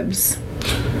vibes.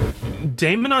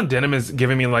 Damon on Denim is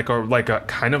giving me like a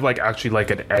kind of like actually like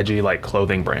an edgy like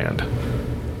clothing brand.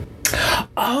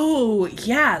 Oh,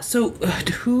 yeah. So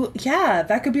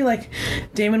that could be like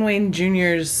Damon Wayne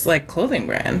Jr.'s like clothing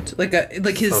brand. Like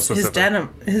his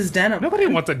denim. Nobody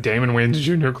wants a Damon Wayne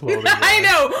Jr. clothing brand. I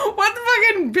know. What the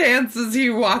fucking pants is he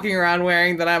walking around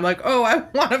wearing that I'm like, oh, I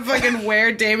want to fucking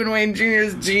wear Damon Wayne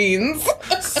Jr.'s jeans.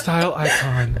 Style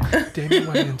icon.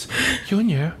 Damon Wayne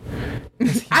Jr.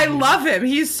 I love him.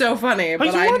 He's so funny.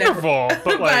 He's wonderful.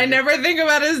 But I never think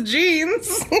about his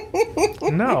jeans.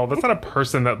 No, that's not a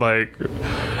person that like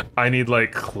I need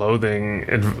like clothing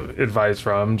advice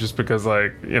from, just because,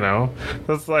 like, you know,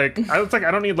 that's like I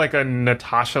don't need like a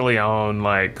Natasha Lyonne,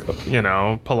 like, you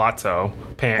know, Palazzo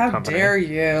pant company. How dare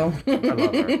you?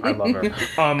 I love her.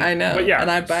 I know. But yeah, and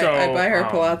I buy her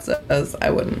Palazzos. I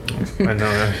wouldn't. I know,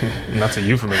 and that's a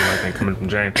euphemism, I think, coming from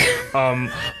Jane.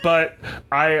 But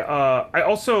I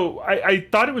also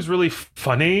thought it was really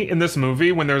funny in this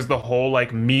movie when there's the whole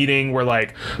like meeting where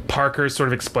like Parker's sort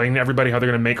of explaining to everybody how they're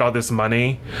gonna make all this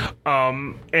money,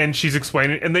 and she's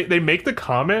explaining, and they make the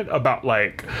comment about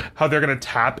like how they're gonna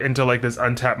tap into like this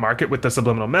untapped market with the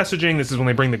subliminal messaging. This is when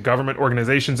they bring the government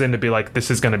organizations in to be like,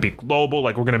 this is gonna be global,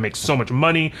 like we're gonna make so much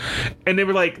money. And they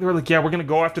were like, yeah, we're gonna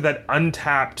go after that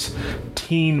untapped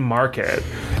teen market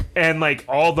and like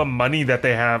all the money that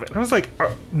they have. And I was like,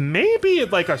 maybe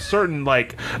like a certain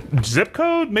like zip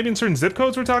code, maybe in certain zip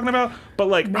codes we're talking about, but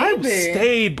like I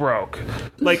stayed broke.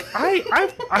 Like I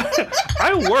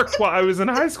worked while I was in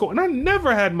high school and I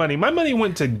never had money. My money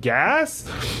went to gas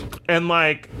and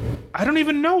like I don't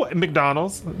even know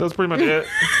McDonald's. That's pretty much it.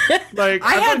 Like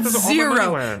I had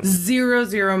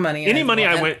zero money. Any money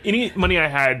I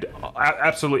had,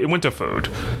 absolutely, it went to food.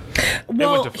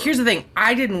 Well, here's the thing.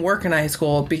 I didn't work in high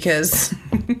school because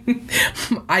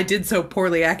I did so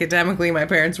poorly academically. My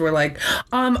parents were like,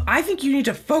 I think you need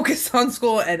to focus on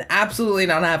school and absolutely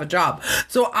not have a job.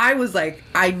 So I was like,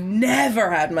 I never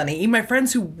had money. Even my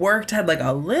friends who worked had like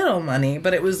a little money,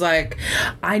 but it was like,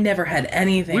 I never had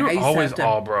anything. We were I used always to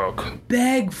all broke.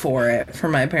 Beg for it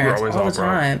from my parents all the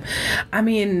time. I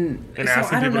mean, and so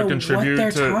asking I don't people know to contribute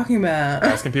what they're talking about.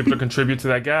 Asking people to contribute to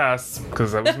that gas,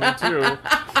 because that was me too.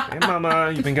 Hey,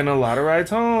 mama, you've been getting a lot of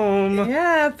rides home.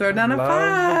 Yeah, throw down a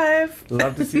 5.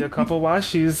 Love to see a couple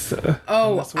washies.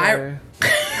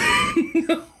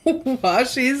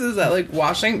 Washies? Is that like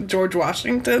George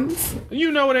Washington's?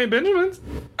 You know it ain't Benjamin's.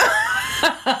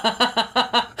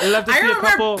 I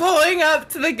remember pulling up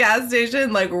to the gas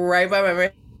station like right by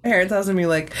my parents' house and be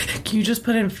like, can you just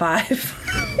put in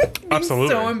 5? Absolutely.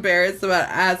 So embarrassed about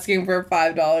asking for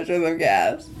 $5 worth of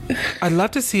gas. I'd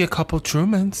love to see a couple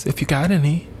Trumans if you got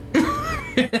any.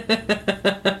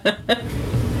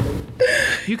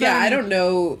 I don't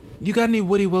know. You got any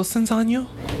Woody Wilsons on you?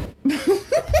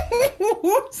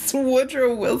 What's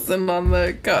Woodrow Wilson on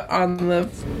the?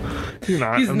 He's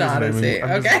not. He's not, is he?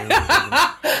 Okay.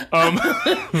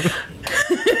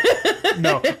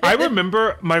 No, I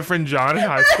remember my friend John in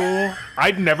high school.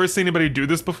 I'd never seen anybody do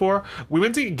this before. We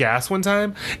went to get gas one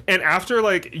time, and after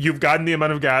like you've gotten the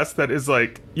amount of gas that is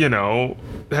like, you know,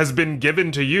 has been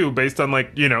given to you based on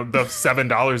like, you know, the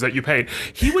 $7 that you paid,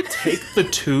 he would take the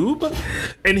tube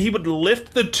and he would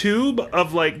lift the tube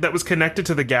of like that was connected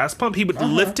to the gas pump. He would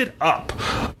lift it up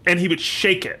and he would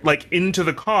shake it like into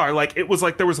the car. Like it was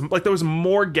like there was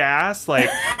more gas like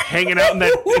hanging out in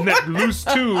that loose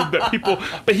tube that people,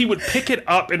 but he would pick it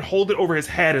up and hold it over his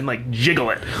head and like jiggle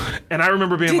it. And I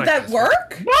remember being Did that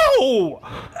work? No.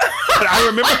 But I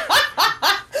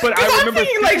remember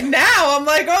thinking like now, I'm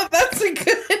like, oh, that's a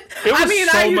good. It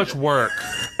was so much work.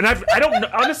 And I don't know,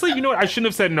 honestly, you know what? I shouldn't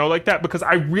have said no like that because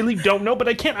I really don't know, but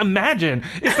I can't imagine.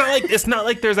 It's not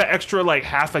like there's an extra like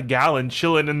half a gallon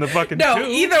chilling in the fucking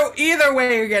tube. Either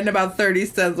way, you're getting about 30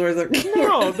 cents worth of.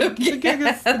 No, the gig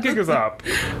is up.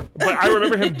 But I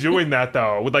remember him doing that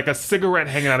though, with like a cigarette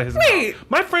hanging out of his mouth.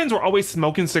 My friends were always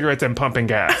smoking cigarettes and pumping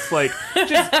gas, like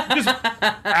just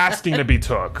asking to be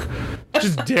took,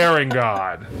 just daring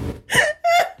God.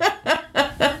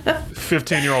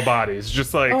 15-year-old bodies,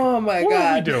 just like, oh my what God,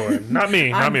 are we doing? Not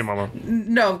me, mama.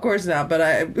 No, of course not.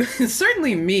 But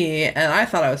certainly me, and I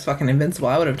thought I was fucking invincible.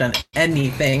 I would have done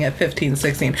anything at 15,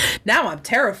 16. Now I'm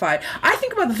terrified. I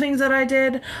think about the things that I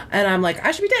did, and I'm like,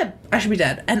 I should be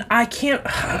dead. And I can't,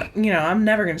 you know, I'm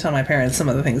never gonna tell my parents some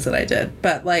of the things that I did.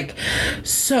 But like,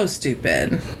 so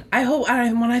stupid.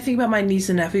 When I think about my niece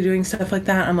and nephew doing stuff like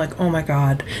that, I'm like, oh my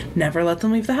God, never let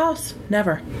them leave the house.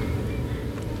 Never.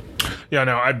 Yeah,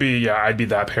 no, I'd be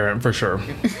that parent for sure.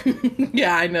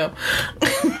 Yeah, I know.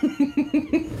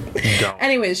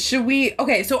 Anyways,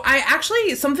 so I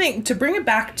actually, something to bring it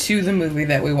back to the movie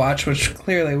that we watched, which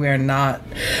clearly we are not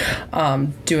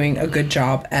doing a good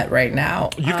job at right now.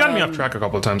 You've gotten me off track a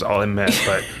couple of times, I'll admit,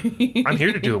 but I'm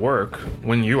here to do the work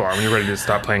when you're ready to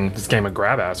stop playing this game of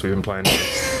grab ass we've been playing.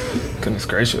 Goodness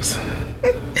gracious.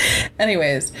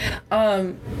 Anyways,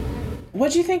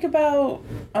 what do you think about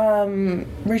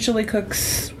Rachel Lee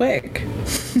Cook's wig?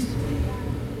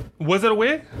 Was it a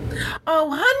wig? Oh,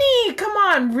 honey, come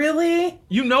on, really?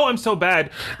 You know I'm so bad.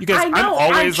 You guys, I'm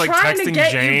always like texting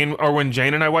Jane, or when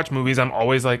Jane and I watch movies, I'm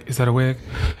always like, is that a wig?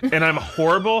 And I'm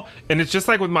horrible. And it's just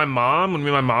like with my mom, when me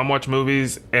and my mom watch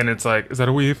movies, and it's like, is that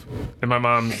a weave? And my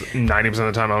mom's 90% of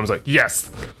the time, mom's like,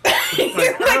 yes.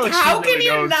 Like how can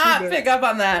you not pick up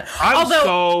on that? I'm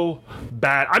so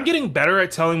bad. I'm getting better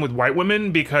at telling with white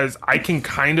women because I can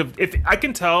if I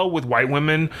can tell with white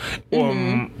women,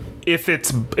 if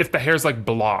the hair's like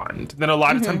blonde, then a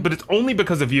lot of times, but it's only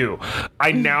because of you.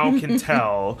 I now can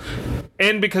tell,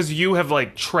 and because you have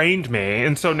like trained me,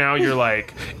 and so now you're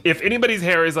like, if anybody's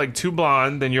hair is like too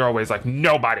blonde, then you're always like,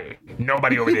 nobody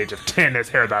over the age of 10 has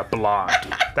hair that blonde.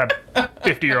 That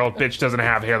 50-year-old bitch doesn't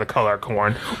have hair the color of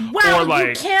corn. Well, or like,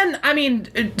 you can. I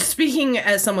mean, speaking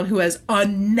as someone who has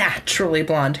unnaturally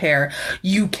blonde hair,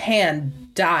 you can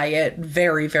dye it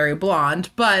very, very blonde,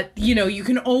 but you know, you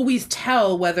can always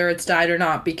tell whether it's dyed or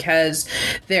not because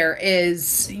whether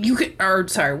it's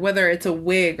a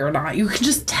wig or not, you can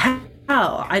just tell.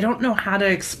 I don't know how to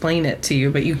explain it to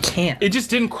you, but you can't. It just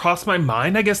didn't cross my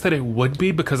mind, I guess, that it would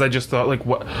be, because I just thought, like,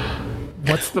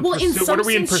 what's the pursuit? What are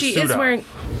we in pursuit of?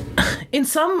 In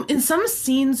some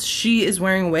scenes she is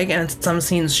wearing a wig, and in some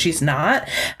scenes she's not.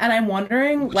 And I'm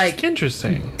wondering, like,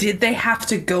 interesting. Did they have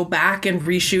to go back and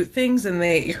reshoot things, and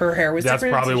her hair was different?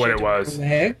 That's probably what it was.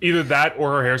 Either that,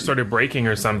 or her hair started breaking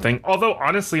or something. Although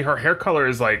honestly, her hair color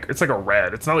is like, it's like a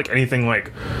red. It's not like anything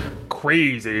like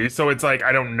crazy. So it's like,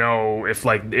 I don't know if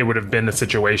like it would have been a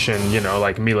situation, you know,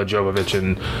 like Mila Jovovich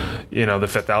in, you know, The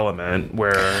Fifth Element,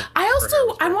 where I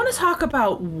want to talk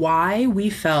about why we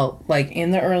felt like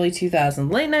in the early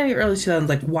 2000s, late 90s, early 2000s,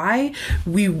 like why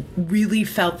we really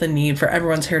felt the need for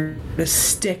everyone's hair to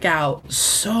stick out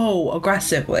so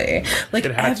aggressively. Like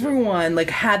everyone like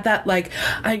had that like,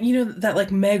 that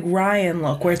like Meg Ryan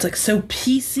look where it's like so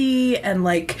PC and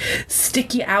like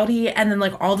sticky outy, and then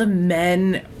like all the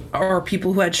men or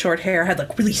people who had short hair had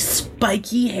like really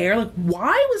spiky hair. Like,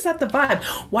 why was that the vibe?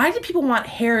 Why did people want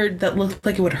hair that looked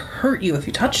like it would hurt you if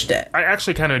you touched it? I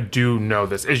actually kind of do know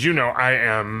this. As you know,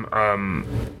 I'm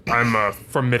a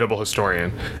formidable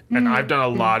historian, and I've done a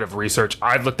lot of research.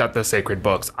 I've looked at the sacred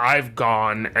books. I've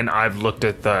gone and I've looked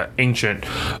at the ancient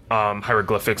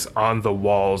hieroglyphics on the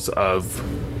walls of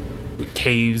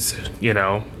caves,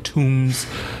 tombs.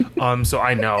 So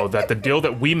I know that the deal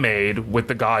that we made with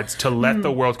the gods to let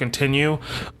the world continue,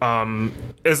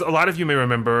 as a lot of you may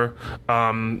remember,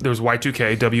 there was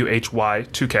Y2K,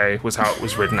 WHY2K was how it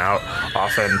was written out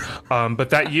often. But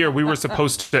that year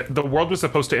the world was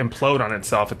supposed to implode on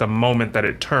itself at the moment that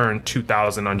it turned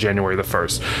 2000 on January the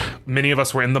 1st. Many of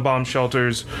us were in the bomb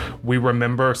shelters. We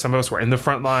remember some of us were in the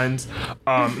front lines.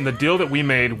 And the deal that we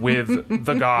made with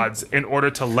the gods in order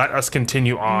to let us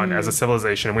continue on as a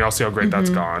civilization, and we all see how great that's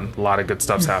gone. A lot of good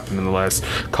stuff's happened in the last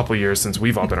couple years since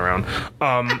we've all been around.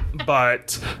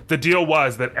 But the deal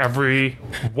was that every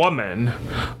woman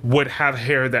would have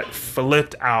hair that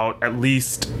flipped out at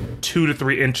least 2 to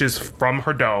 3 inches from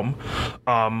her dome.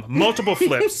 Multiple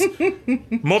flips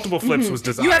was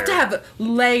desired. You have to have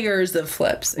layers of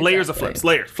flips. Layers of flips.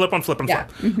 Flip on flip on flip.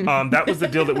 That was the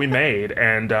deal that we made,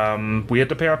 and we had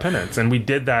to pay our penance. And we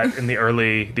did that in the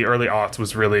early aughts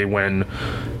was really when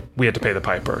we had to pay the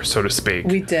piper, so to speak.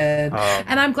 We did.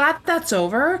 And I'm glad that's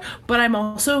over, but I'm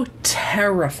also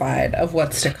terrified of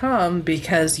what's to come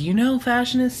because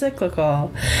fashion is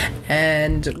cyclical.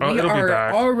 And we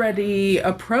are already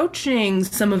approaching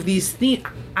some of these themes.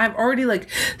 I've already,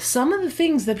 some of the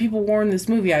things that people wore in this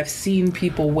movie, I've seen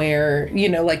people wear,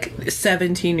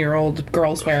 17-year-old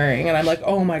girls wearing. And I'm like,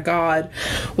 oh my God,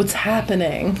 what's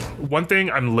happening? One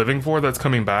thing I'm living for that's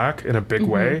coming back in a big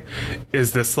way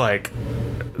is this,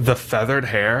 the feathered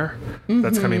hair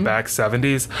that's coming back,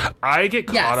 70s. I get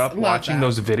caught up watching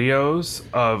those videos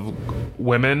of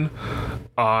women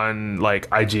on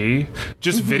IG,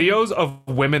 just videos of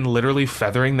women literally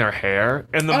feathering their hair,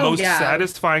 and the most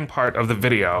satisfying part of the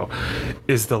video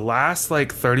is the last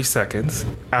 30 seconds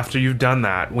after you've done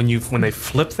that, when they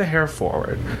flip the hair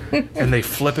forward and they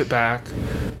flip it back,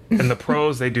 and the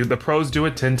pros do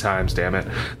it 10 times, damn it.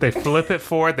 They flip it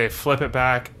forward, they flip it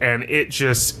back, and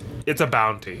it's a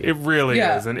bounty. It really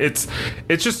is. And it's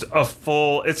just a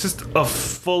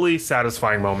fully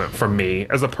satisfying moment for me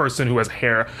as a person who has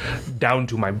hair down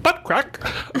to my butt crack.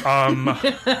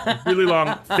 Really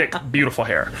long, thick, beautiful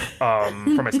hair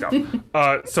for my scalp.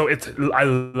 So I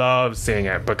love seeing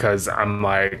it because I'm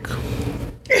like,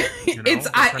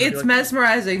 it's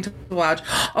mesmerizing to watch.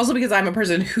 Also because I'm a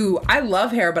person who, I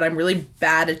love hair, but I'm really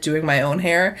bad at doing my own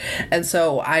hair. And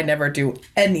so I never do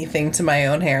anything to my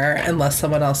own hair unless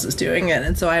someone else is doing it.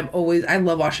 And so I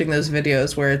love watching those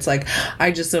videos where it's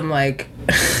I just am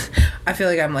I feel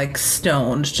like I'm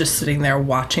stoned just sitting there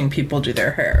watching people do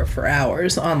their hair for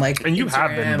hours on And you Instagram.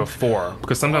 have been before,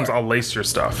 because sometimes I'll lace your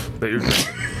stuff that you're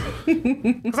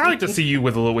because I like to see you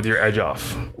with your edge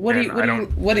off. What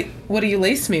do you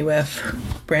lace me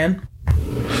with, Bran?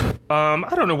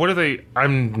 I don't know. What are they?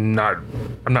 I'm not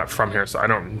from here, so I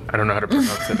don't know how to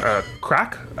pronounce it.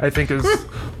 Crack, I think, is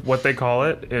what they call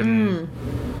it.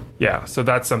 Yeah, so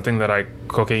that's something that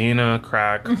cocaine,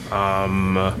 crack,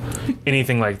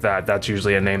 anything like that. That's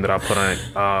usually a name that I'll put on it.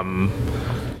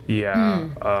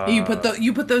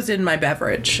 You put those in my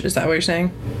beverage. Is that what you're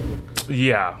saying?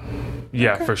 Yeah,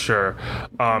 okay. For sure.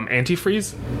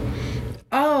 Antifreeze.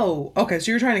 Oh, okay.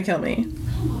 So you're trying to kill me.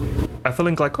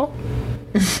 Ethylene glycol.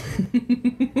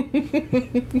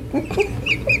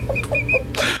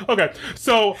 Okay,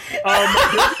 so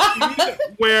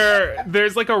where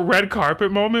there's a red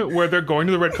carpet moment where they're going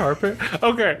to the red carpet.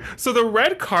 Okay, so the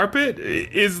red carpet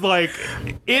is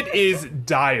it is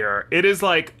dire. It is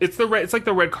it's the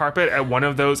red carpet at one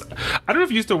of those. I don't know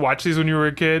if you used to watch these when you were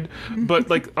a kid, but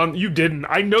you didn't.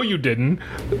 I know you didn't.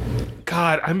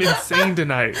 God, I'm insane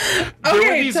tonight.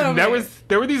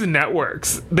 There were these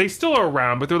networks. They still are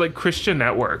around, but they're Christian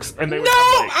networks, and they would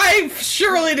I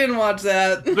surely didn't watch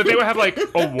that. But they would have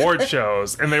award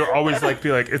shows, and they would always be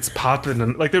it's popping,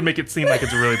 and they would make it seem like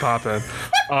it's really popping.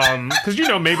 Because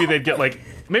maybe they'd get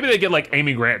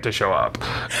Amy Grant to show up,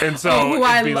 and so who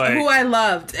I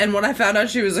loved, and when I found out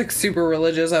she was super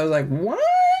religious, I was like, what?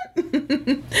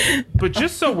 But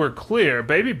just so we're clear,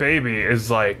 Baby Baby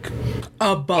is a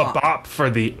bop for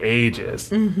the ages.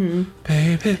 Mm-hmm.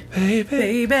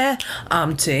 Baby,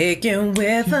 I'm taken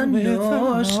with a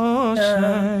notion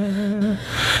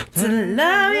to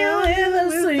love you with the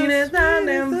sweetest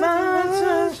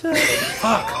devotion.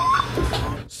 Fuck.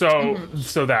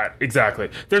 So that, exactly.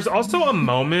 There's also a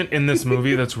moment in this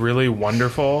movie that's really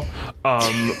wonderful,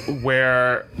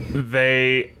 where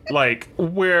like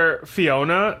where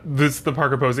Fiona, the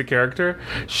Parker Posey character,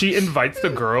 she invites the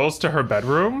girls to her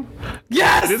bedroom.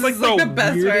 Yes, it is like the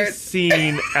best weirdest part.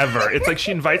 scene ever. It's like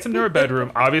she invites them to her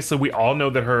bedroom. Obviously, we all know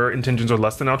that her intentions are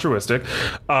less than altruistic,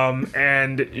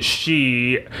 and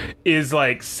she is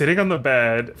like sitting on the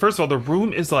bed. First of all, the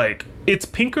room is like, it's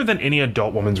pinker than any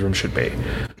adult woman's room should be.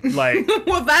 Like,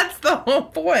 Well, that's the whole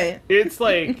point. it's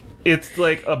like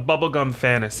a bubblegum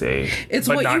fantasy. It's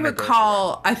but what not you in a would gross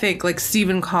call, I think, like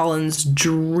Stephen Collins'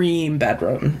 dream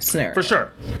bedroom scenario. For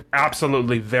sure.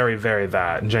 Absolutely very, very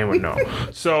that. Jane would know.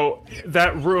 So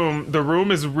the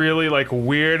room is really like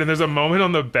weird, and there's a moment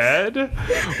on the bed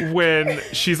when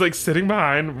she's like sitting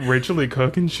behind Rachel Lee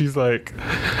Cook and she's like,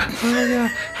 oh yeah,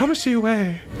 how much do you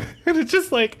weigh? And it's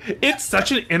just like, it's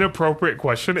such an inappropriate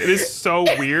question. It is so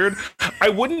weird. I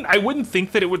wouldn't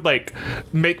think that it would like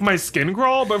make my skin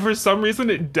crawl, but for some reason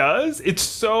it does. It's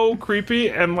so creepy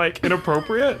and like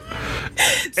inappropriate.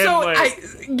 So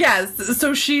And,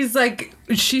 so she's like,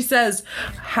 she says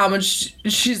how much,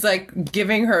 she's like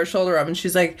giving her a shoulder rub, and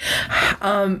she's like,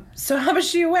 so how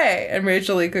much do you weigh? And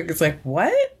Rachel Lee Cook is like,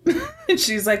 what? And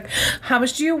she's like, how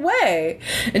much do you weigh?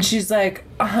 And she's like,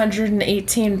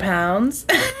 118 pounds.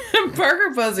 And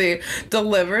Parker Posey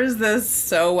delivers this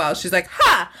so well. She's like,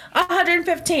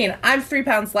 115. I'm 3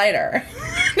 pounds lighter.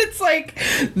 It's like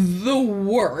the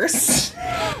worst.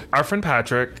 our friend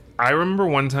Patrick, I remember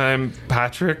one time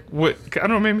Patrick I don't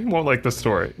know, maybe he won't like the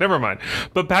story. Never mind.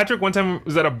 But Patrick one time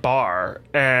was at a bar,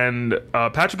 and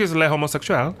Patrick is le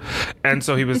homosexual, and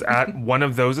so he was at one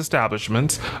of those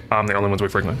establishments, the only ones we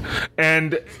frequent.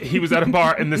 And he was at a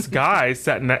bar, and this guy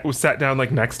sat down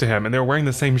like next to him, and they were wearing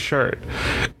the same shirt.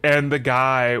 And the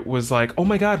guy was like, "Oh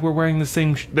my God, we're wearing the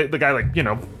same." The guy like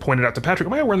pointed out to Patrick,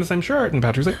 "Oh my God, we're wearing the same shirt." And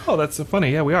Patrick's like, "Oh, that's so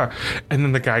funny. Yeah, we are." And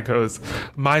then the guy goes,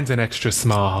 "Mine's an extra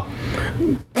small."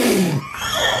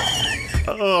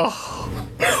 Ugh.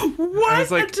 What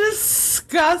like, a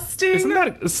disgusting isn't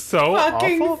that so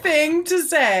fucking awful? thing to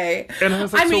say. And I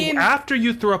was like, I so mean, after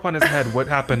you threw up on his head, what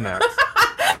happened next?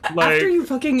 Like, after you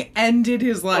fucking ended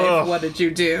his life, Ugh. what did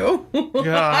you do?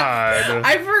 God.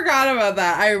 I forgot about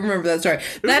that. I remember that story.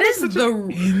 That is such the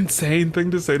an insane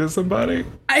thing to say to somebody.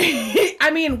 I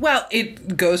mean, well,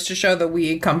 it goes to show that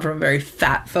we come from a very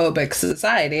fat-phobic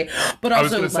society, but also I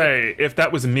was going to say, if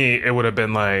that was me, it would have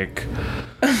been like,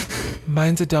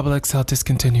 mine's a XXL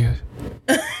discontinued.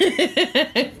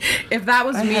 if that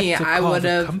was me, I would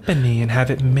have company and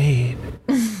have it made.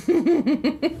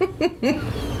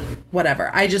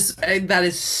 whatever. That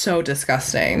is so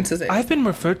disgusting to say. I've been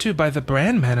referred to by the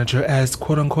brand manager as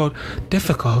quote unquote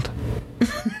difficult.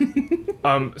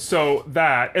 So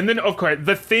that, and then of course,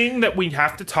 the thing that we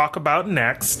have to talk about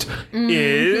next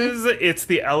is it's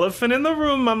the elephant in the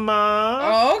room,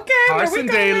 mama. Okay, Carson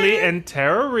Daly and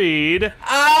Tara Reid in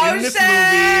this shit!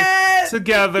 movie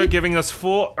together, giving us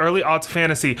full early aughts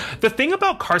fantasy. The thing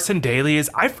about Carson Daly is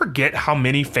I forget how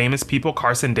many famous people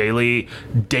Carson Daly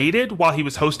dated while he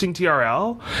was hosting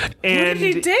TRL. And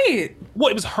Who did he date? well,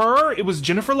 it was her. It was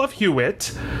Jennifer Love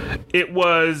Hewitt. It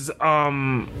was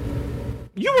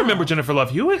you remember Jennifer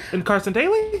Love Hewitt and Carson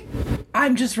Daly?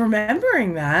 I'm just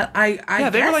remembering that. I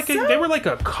They guess were like so. they were like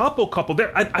a couple.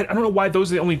 There, I don't know why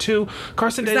those are the only two.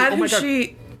 Carson Daly. Oh my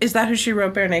God. Is that who she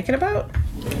wrote Bare Naked about?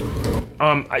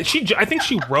 I think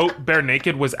she wrote Bare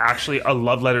Naked was actually a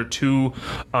love letter to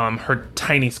her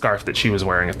tiny scarf that she was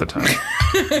wearing at the time.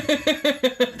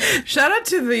 Shout out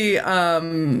to the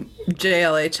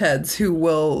JLH heads who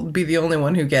will be the only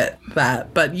one who get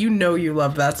that. But you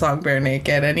love that song Bare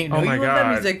Naked, and you Oh my love that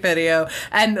God. music video.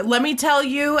 And let me tell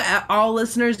you, all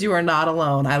listeners, you are not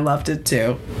alone. I loved it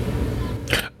too.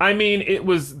 I mean, it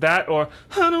was that or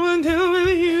I don't want to with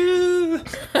you.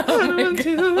 I don't want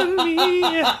to with me.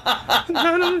 I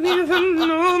don't even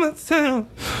know myself.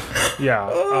 Yeah,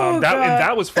 and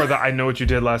that was for the I Know What You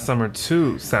Did Last Summer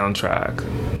 2 soundtrack.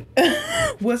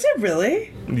 Was it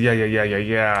really?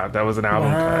 Yeah. That was an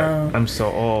album cut. I'm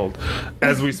so old.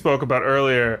 As we spoke about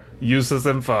earlier, useless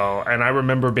info, and I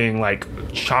remember being like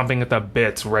chomping at the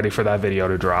bits, ready for that video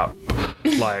to drop.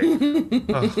 Like,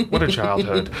 what a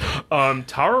childhood.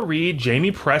 Tara Reid,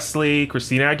 Jamie Presley,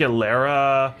 Christina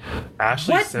Aguilera,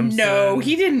 Ashley Simpson. No,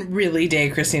 he didn't really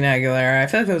date Christina Aguilera. I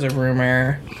feel like that was a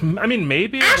rumor. I mean,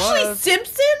 maybe it Ashley was.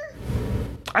 Simpson?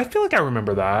 I feel like I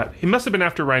remember that. He must have been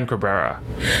after Ryan Cabrera.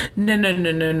 No,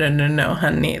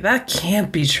 honey. That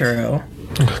can't be true.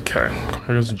 Okay.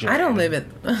 Here's Jane. I don't live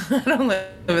in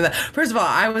that. First of all,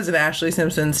 I was an Ashley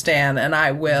Simpson stan, and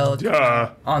I will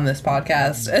on this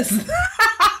podcast as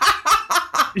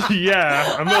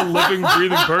Yeah, I'm a living,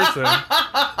 breathing person.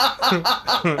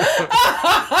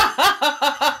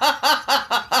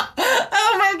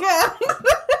 oh my god.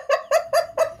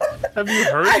 Have you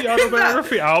heard the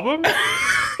autobiography album?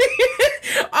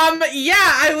 Yeah,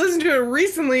 I listened to it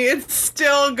recently. It's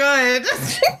still good.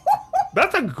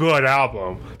 That's a good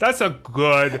album. That's a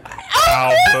good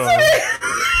album.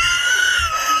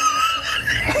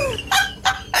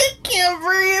 I can't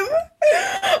breathe.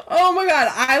 Oh my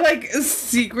god, I like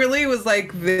secretly was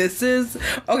like, this is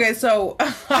okay. So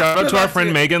shout out to our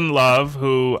friend Megan Love,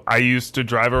 who I used to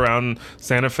drive around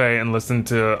Santa Fe and listen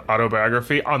to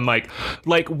autobiography on like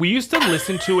we used to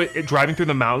listen to it driving through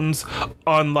the mountains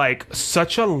on like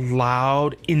such a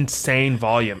loud, insane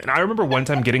volume. And I remember one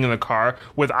time getting in the car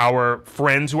with our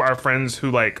friends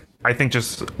who like I think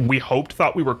just we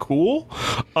thought we were cool.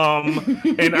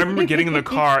 And I remember getting in the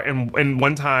car and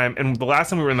one time, and the last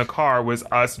time we were in the car was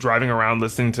us driving around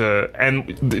listening to,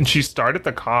 and she started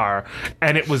the car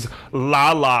and it was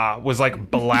La La was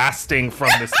like blasting from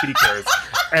the speakers.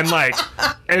 And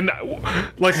Megan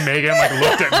like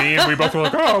looked at me and we both were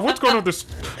like, oh, what's going on with this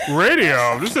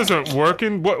radio? This isn't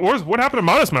working. What happened to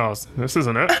Modest Mouse? This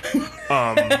isn't it.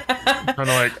 Trying to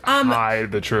like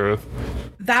hide the truth.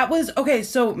 That was okay.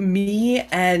 So me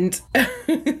and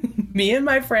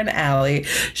my friend Allie,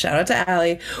 shout out to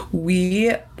Allie,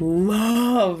 we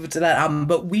loved that album,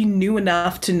 but we knew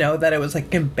enough to know that it was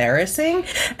like embarrassing.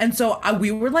 And so we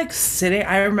were like sitting,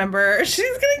 I remember,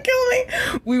 she's gonna kill me.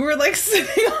 We were like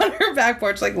sitting on her back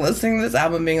porch, like listening to this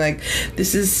album, being like,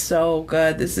 this is so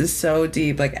good. This is so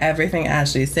deep. Like everything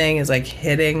Ashley's saying is like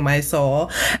hitting my soul.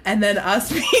 And then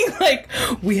us being like,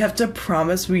 we have to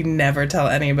promise we never tell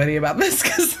anybody about this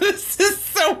because this is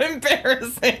so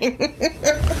embarrassing.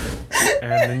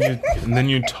 And then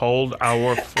you told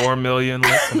our 4 million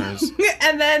listeners.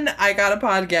 And then I got a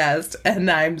podcast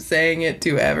and I'm saying it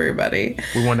to everybody.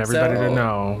 We want everybody to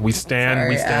know. We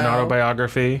stand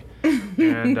autobiography.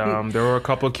 And there were a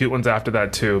couple of cute ones after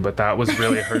that too, but that was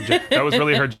really her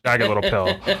jagged little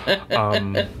pill. I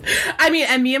mean,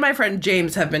 and me and my friend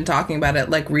James have been talking about it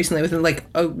like recently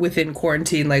within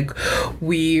quarantine. Like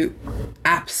we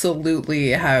absolutely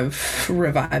have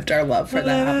revived our love for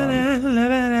that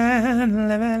album.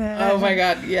 Oh my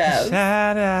god, yes.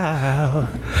 Shout out.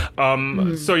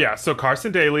 So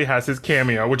Carson Daly has his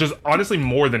cameo, which is honestly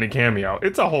more than a cameo.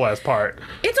 It's a whole ass part.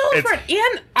 It's a whole part,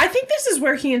 and I think this is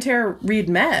where he and Tara Reid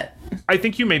met. I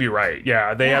think you may be right.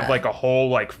 Yeah, they have like a whole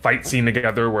like fight scene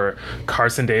together where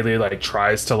Carson Daly like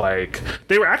tries to like.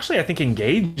 They were actually I think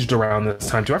engaged around this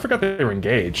time too. I forgot they were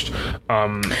engaged.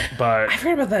 But I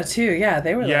forgot about that too. Yeah,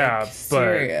 they were. Like, serious.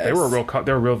 But they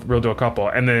were a real deal couple.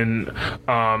 And then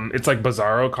it's like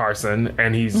Bizarro Carson,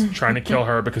 and he's trying to kill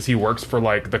her because he works for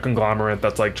like the conglomerate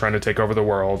that's like trying to take over the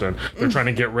world, and they're trying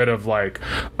to get rid of like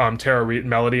Tara Reid,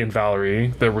 Melody, and Valerie,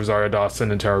 the Rosario Dawson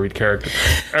and Tara Reid character.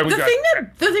 And the thing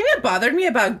that bothered me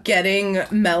about getting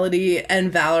Melody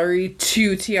and Valerie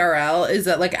to TRL is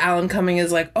that like Alan Cumming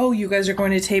is like, oh, you guys are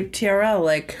going to tape TRL,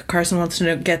 like Carson wants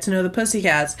to get to know the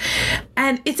Pussycats,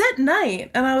 and it's at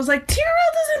night, and I was like, TRL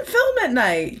doesn't film at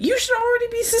night, you should already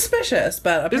be suspicious.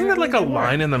 But isn't that like a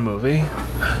line in the movie?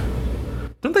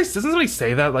 Doesn't somebody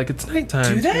say that? Like, it's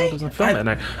nighttime. Do they? Doesn't film at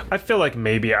night. I feel like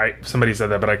maybe somebody said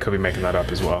that, but I could be making that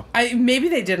up as well. Maybe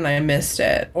they did and I missed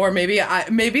it. Or maybe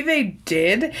they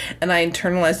did and I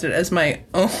internalized it as my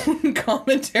own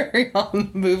commentary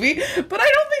on the movie. But I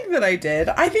don't think that I did.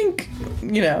 I think,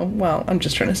 I'm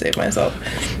just trying to save myself.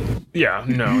 Yeah,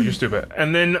 no, you're stupid.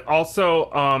 And then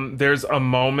also, there's a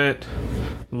moment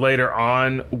later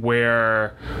on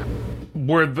where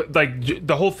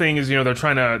the whole thing is, they're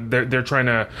trying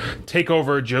to take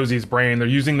over Josie's brain. They're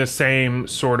using the same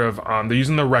sort of they're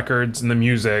using the records and the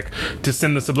music to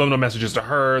send the subliminal messages to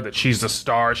her that she's the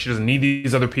star, she doesn't need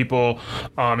these other people,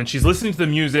 and she's listening to the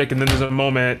music. And then there's a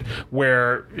moment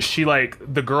where she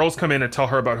the girls come in and tell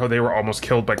her about how they were almost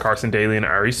killed by Carson Daly and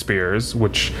Ari Spears,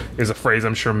 which is a phrase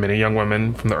I'm sure many young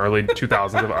women from the early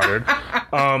 2000s have uttered.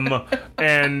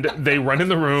 And they run in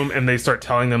the room and they start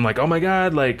telling them like, oh my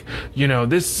god, like,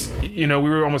 we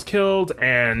were almost killed,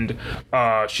 and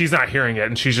she's not hearing it,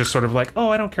 and she's just sort of like, oh,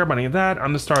 I don't care about any of that,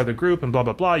 I'm the star of the group, and blah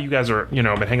blah blah, you guys are been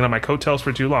hanging on my coattails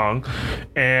for too long,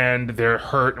 and they're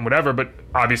hurt and whatever. But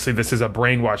obviously this is a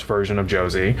brainwashed version of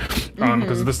Josie,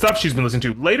 because of the stuff she's been listening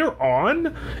to. Later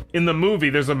on in the movie,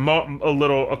 there's a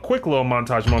quick little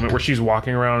montage moment where she's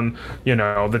walking around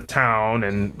the town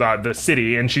and the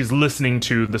city, and she's listening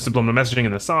to the subliminal messaging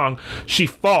in the song. She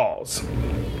falls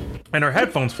and her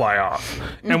headphones fly off.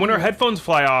 And when her headphones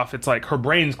fly off, it's like her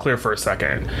brain's clear for a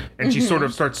second. And she sort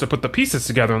of starts to put the pieces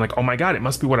together and like, oh my god, it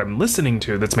must be what I'm listening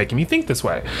to that's making me think this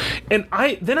way. And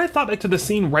I thought back to the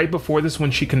scene right before this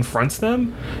when she confronts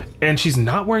them and she's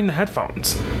not wearing the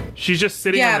headphones. She's just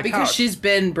sitting on the couch. Yeah, because she's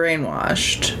been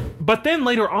brainwashed. But then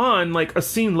later on, like a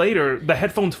scene later, the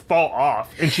headphones fall off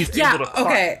and she's able to cry.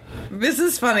 Okay. This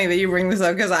is funny that you bring this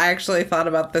up because I actually thought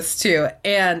about this too.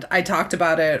 And I talked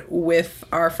about it with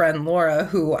our friend Laura,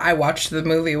 who I watched the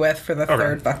movie with for the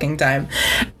third fucking time.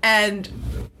 And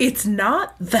it's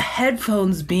not the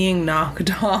headphones being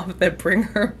knocked off that bring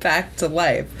her back to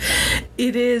life.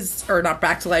 It is, or not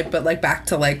back to life, but like back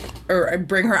to like, or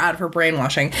bring her out of her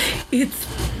brainwashing. It's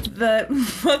the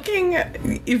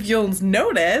fucking, if you'll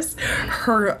notice,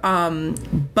 her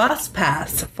bus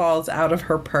pass falls out of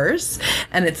her purse,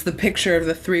 and it's the picture of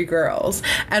the three girls.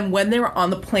 And when they were on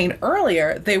the plane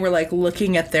earlier, they were like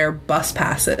looking at their bus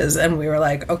passes, and we were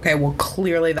like, okay, well,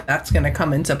 clearly that's going to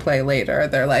come into play later.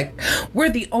 They're like, we're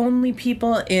the only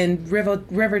people in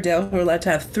Riverdale who are allowed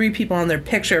to have three people on their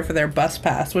picture for their bus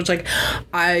pass, which, like,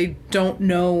 I don't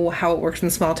know how it works in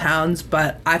small towns,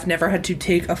 but I've never had to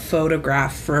take a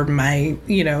photograph for my,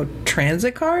 you know,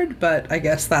 transit card, but I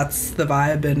guess that's the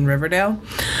vibe in Riverdale.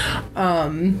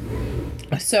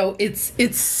 So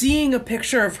it's seeing a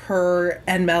picture of her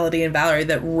and Melody and Valerie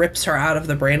that rips her out of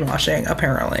the brainwashing,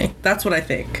 apparently. That's what I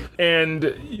think.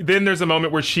 And then there's a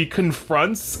moment where she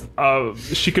confronts Fiona,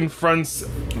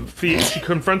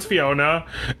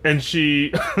 and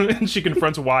she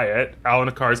confronts Wyatt,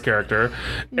 Alan Carr's character.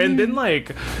 And then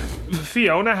like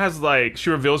Fiona has like, she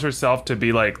reveals herself to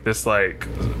be like this like,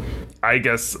 I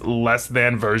guess, less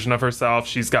than version of herself.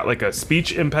 She's got like a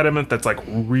speech impediment that's like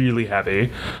really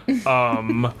heavy. Which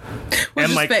and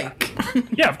is like fake.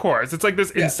 yeah, of course. It's like this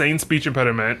insane speech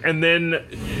impediment. And then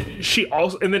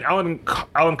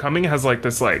Alan Cumming has like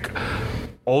this like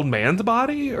old man's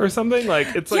body or something.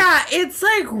 Like it's like, yeah, it's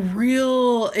like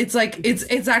real. It's like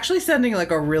it's actually sending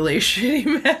like a really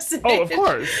shitty message. Oh, of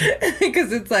course.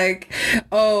 Because it's like,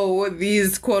 oh,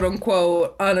 these quote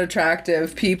unquote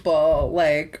unattractive people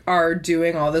like are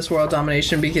doing all this world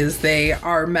domination because they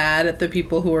are mad at the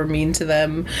people who are mean to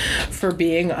them for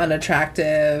being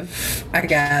unattractive, I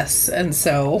guess. And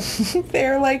so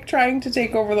they're like trying to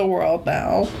take over the world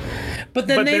now. But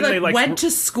then they went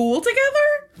to school together?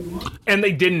 And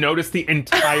they didn't notice the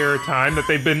entire time that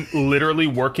they've been literally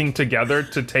working together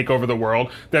to take over the world,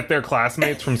 that they're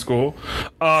classmates from school.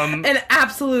 An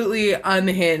absolutely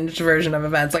unhinged version of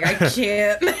events. Like, I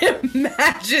can't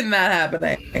imagine that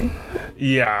happening.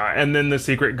 Yeah, and then the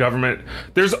secret government,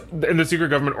 the secret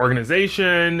government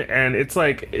organization, and it's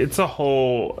like, it's a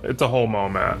whole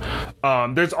moment.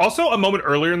 There's also a moment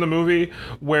earlier in the movie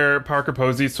where Parker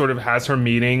Posey sort of has her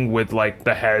meeting with like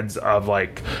the heads of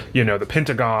like, you know, the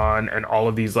Pentagon and all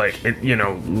of these like, you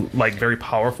know, like very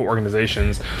powerful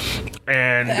organizations.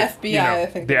 And the FBI, you know, I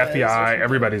think the FBI,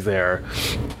 everybody's there.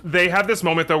 They have this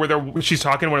moment though where she's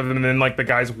talking to one of them, and then like the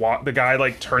guy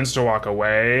like turns to walk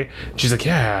away. She's like,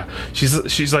 yeah.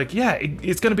 She's like, yeah,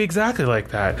 it's gonna be exactly like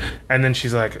that. And then she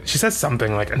says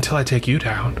something like, until I take you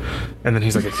down. And then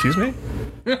he's like, excuse me?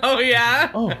 Oh yeah.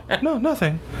 Oh no,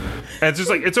 nothing. And it's just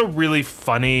like, it's a really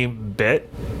funny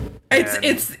bit.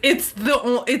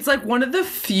 It's like one of the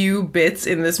few bits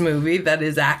in this movie that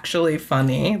is actually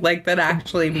funny, like that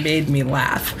actually made me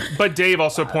laugh. But Dave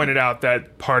also pointed out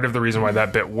that part of the reason why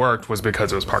that bit worked was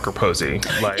because it was Parker Posey.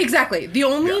 Like, exactly. The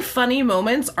only funny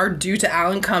moments are due to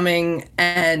Alan Cumming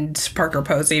and Parker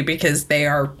Posey because they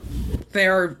are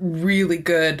really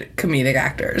good comedic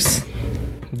actors.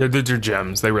 They're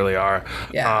gems. They really are.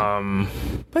 Yeah.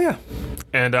 But yeah.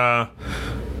 And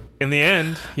in the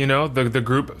end, you know, the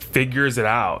group figures it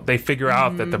out. They figure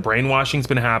out that the brainwashing's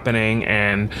been happening,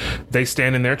 and they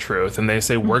stand in their truth, and they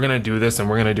say, we're going to do this, and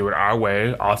we're going to do it our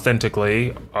way,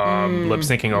 authentically, lip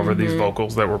syncing over these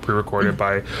vocals that were pre-recorded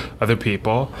by other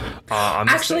people.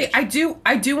 Actually, stage.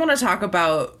 I do want to talk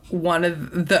about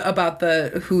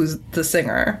who's the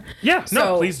singer. Yeah,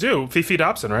 no, please do. Fifi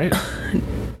Dobson, right?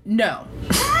 No.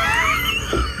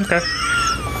 Okay.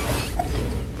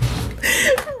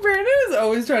 Brandon is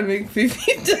always trying to make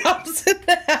Fifi Dobson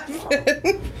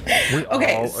happen.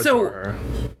 Okay, so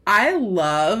I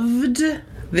loved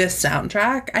this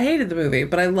soundtrack. I hated the movie,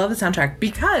 but I love the soundtrack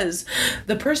because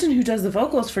the person who does the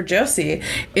vocals for Josie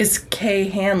is Kay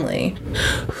Hanley,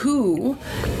 who,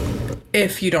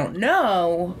 if you don't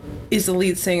know, is the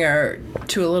lead singer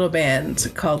to a little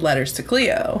band called Letters to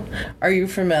Cleo. Are you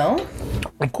familiar?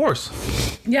 Of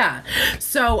course. Yeah.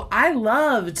 So I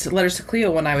loved Letters to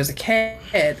Cleo when I was a kid.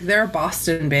 They're a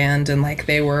Boston band, and like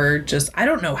they were just, I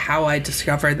don't know how I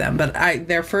discovered them, but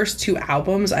their first two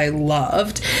albums I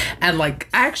loved, and like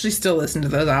I actually still listen to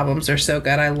those albums. They're so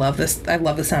good. I love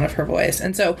the sound of her voice.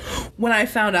 And so when I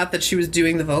found out that she was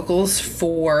doing the vocals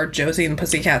for Josie and the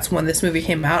Pussycats when this movie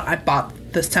came out, I bought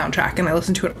the soundtrack and I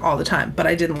listened to it all the time, but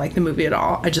I didn't like the movie at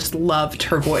all. I just loved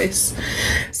her voice.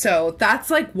 So that's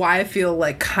like why I feel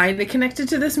like kind of connected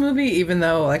to this movie, even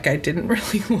though like I didn't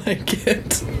really like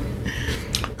it.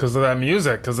 Because of that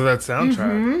music, because of that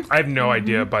soundtrack. I have no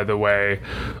idea, by the way,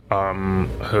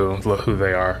 who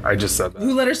they are. I just said that.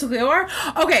 Who Letters to Cleo are?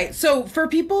 Okay, so for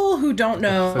people who don't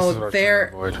know, This is what I'm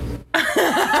they're...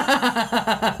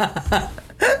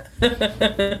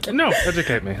 No,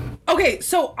 educate me. Okay,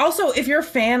 so also, if you're a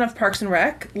fan of Parks and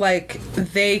Rec, like,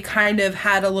 they kind of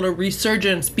had a little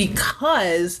resurgence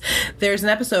because there's an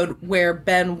episode where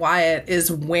Ben Wyatt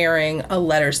is wearing a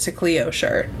Letters to Cleo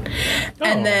shirt. Oh.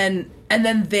 And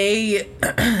then they,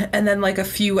 and then like a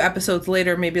few episodes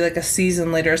later, maybe like a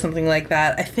season later or something like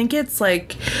that, I think it's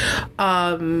like,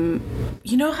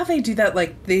 you know how they do that,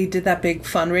 like they did that big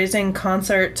fundraising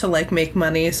concert to like make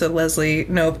money so Leslie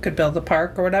Knope could build a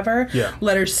park or whatever? Yeah.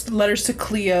 Letters to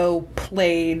Cleo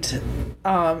played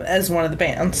as one of the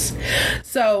bands.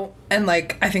 So, and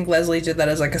like, I think Leslie did that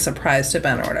as like a surprise to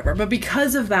Ben or whatever. But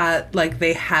because of that, like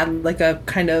they had like a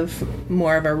kind of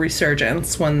more of a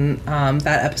resurgence when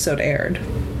that episode aired.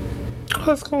 Oh,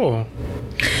 that's cool.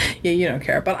 Yeah, you don't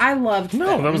care, but I loved No,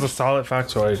 them. that was a solid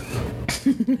factoid.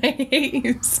 I hate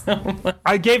you so much.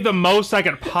 I gave the most I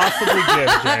could possibly give,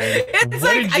 Jane. It's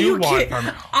What like, did are you you want kidding? from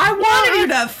me? I wanted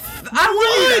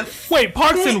you to Wait,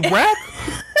 Parks and Rec?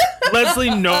 Leslie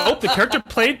Knope, the character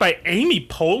played by Amy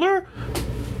Poehler?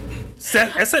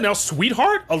 SNL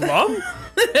Sweetheart alum?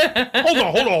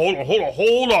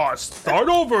 Hold on. Start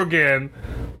over again.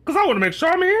 Because I want to make sure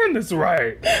I'm hearing this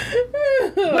right.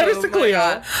 Letters to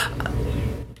Cleo.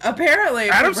 Apparently,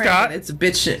 Adam for Brandon, Scott. it's a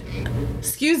bitch shit.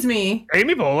 Excuse me.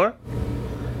 Amy Poehler.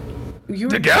 You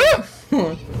were Together?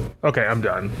 Okay, I'm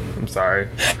done. I'm sorry.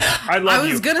 I love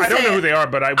you. I don't know who they are,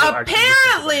 but I will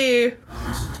apparently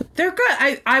they're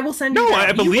good. I will send you. No, that.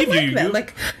 I believe would you. Like them.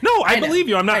 Like, no, I know. believe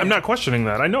you. I'm I know. not questioning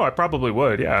that. I know I probably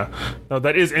would. Yeah. No,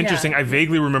 that is interesting. Yeah. I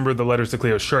vaguely remember the Letters to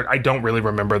Cleo shirt. I don't really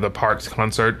remember the Parks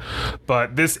concert,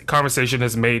 but this conversation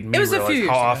has made me was a few realize years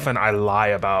how ago. often I lie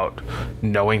about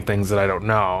knowing things that I don't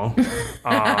know.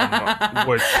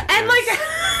 Which And is- like.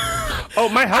 Oh,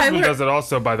 my husband learned- does it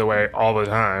also, by the way, all the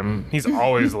time. He's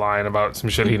always lying about some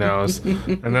shit he knows.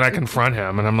 And then I confront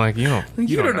him and I'm like, you don't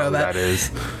know who that is.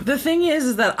 The thing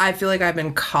is that I feel like I've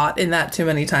been caught in that too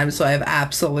many times, so I've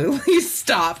absolutely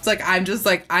stopped. Like, I'm just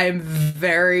like, I'm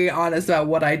very honest about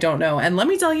what I don't know. And let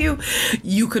me tell you,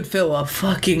 you could fill a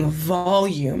fucking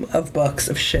volume of books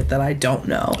of shit that I don't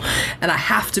know. And I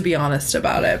have to be honest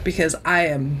about it because I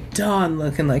am done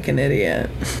looking like an idiot.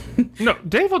 No,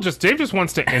 Dave just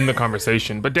wants to end the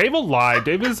conversation, but Dave will lie.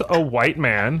 Dave is a white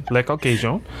man, le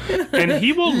Caucasian, and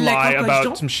he will lie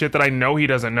about some shit that I know he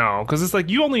doesn't know. Because it's like,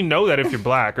 you only know that if you're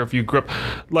black or if you grew up,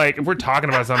 like, if we're talking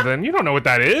about something, you don't know what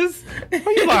that is. Why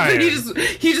are you lying?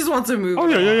 he just wants to move. Oh,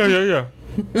 yeah.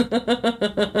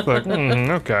 It's like,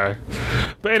 okay.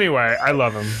 But anyway, I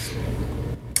love him.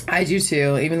 I do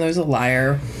too, even though he's a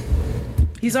liar.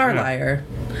 He's our liar.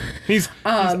 He's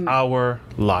our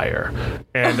liar.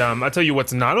 And I'll tell you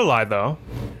what's not a lie, though.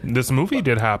 This movie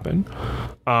did happen.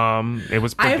 It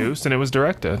was produced and it was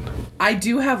directed. I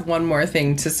do have one more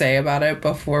thing to say about it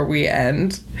before we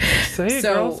end. Say it,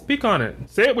 girl. Speak on it.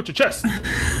 Say it with your chest.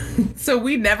 So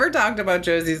we never talked about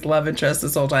Josie's love interest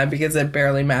this whole time because it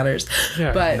barely matters.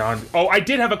 Yeah, but I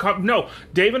did have no,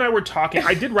 Dave and I were talking.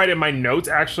 I did write in my notes,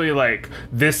 actually, like,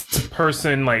 this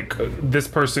person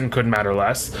could matter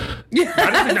less. Yeah,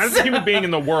 not as a human being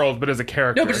in the world, but as a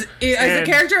character. No, but as a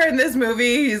character in this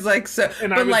movie, he's like so. And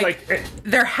but I was like,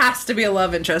 there has to be a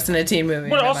love interest in a teen movie.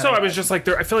 But no also, matter I was what. just like,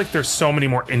 I feel like there's so many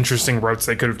more interesting routes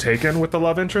they could have taken with the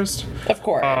love interest. Of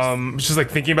course. Just like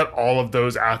thinking about all of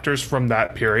those actors from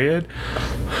that period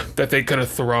that they could have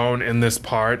thrown in this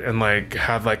part and like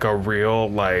have like a real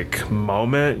like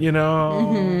moment, you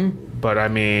know? Mm-hmm. But I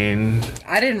mean,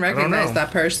 I didn't recognize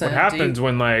that person. What happens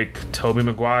when like Tobey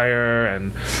Maguire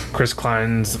and Chris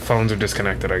Klein's phones are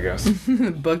disconnected, I guess.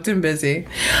 Booked and busy.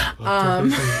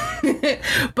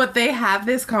 But they have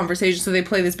this conversation, so they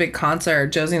play this big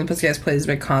concert. Josie and the Pussycats play this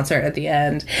big concert at the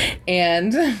end,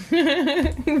 and and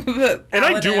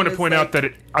I do want to point out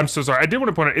that I'm so sorry. I did want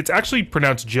to point out it's actually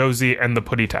pronounced Josie and the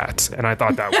Putty Tats, and I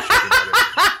thought that was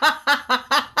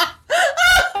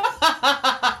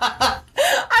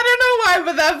I don't know why,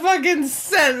 but that fucking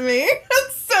sent me.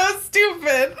 That's so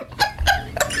stupid.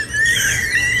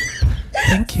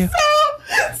 Thank you.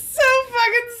 So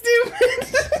fucking stupid.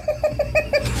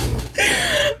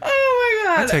 Oh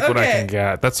my god. I take what I can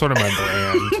get. That's sort of my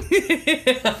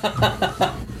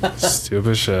brand.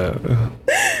 Stupid shit.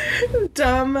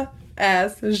 Dumb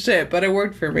ass shit, but it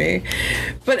worked for me.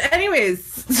 But anyways,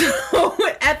 so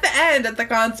at the end, at the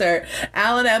concert,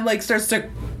 Alan M like starts to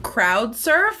crowd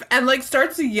surf and like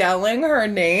starts yelling her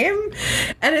name,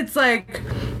 and it's like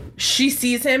she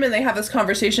sees him and they have this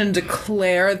conversation,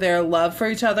 declare their love for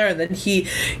each other, and then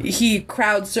he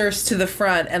crowd surfs to the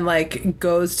front and like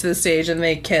goes to the stage and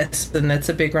they kiss, and it's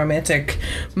a big romantic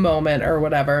moment or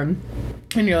whatever.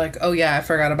 And you're like, oh yeah, I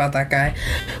forgot about that guy.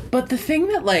 But the thing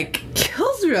that like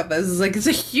kills me about this is like, it's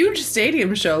a huge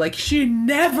stadium show. Like, she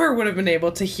never would have been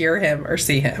able to hear him or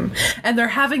see him. And they're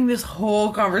having this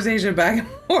whole conversation back and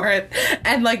forth.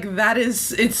 And like,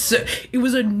 it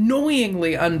was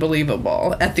annoyingly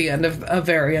unbelievable at the end of a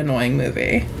very annoying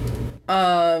movie.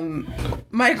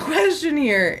 My question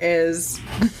here is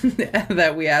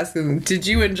that we ask, did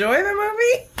you enjoy the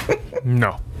movie?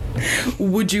 No.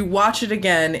 Would you watch it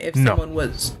again if someone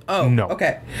was... Oh, no.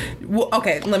 Okay. Well,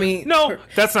 okay, let me... No,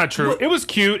 that's not true. It was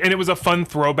cute, and it was a fun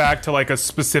throwback to, like, a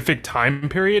specific time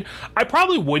period. I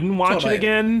probably wouldn't watch it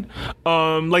again.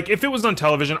 Like, if it was on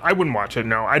television, I wouldn't watch it,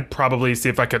 no. I'd probably see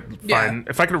if I could find...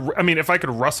 Yeah. If I could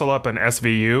rustle up an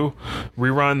SVU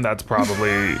rerun, that's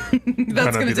probably...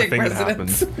 that's going to take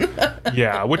precedence.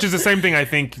 Yeah, which is the same thing, I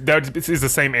think... That is the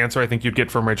same answer I think you'd get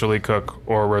from Rachel Lee Cook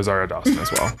or Rosario Dawson as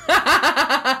well.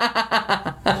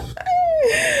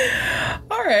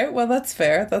 All right, well, that's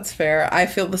fair. I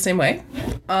feel the same way.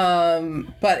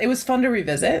 But it was fun to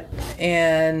revisit,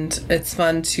 and it's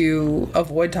fun to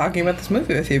avoid talking about this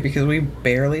movie with you because we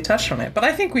barely touched on it. But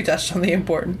I think we touched on the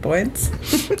important points.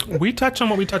 We touched on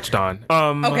what we touched on.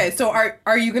 Okay, so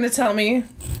are you going to tell me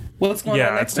what's going on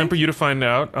next week? Yeah, it's time for you to find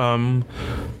out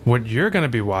what you're going to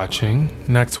be watching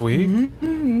next week.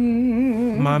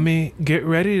 Mm-hmm. Mommy, get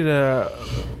ready to...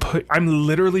 I'm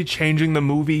literally changing the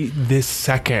movie this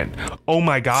second. Oh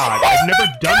my god. I've never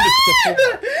done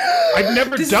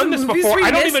this before.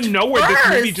 I don't even know where this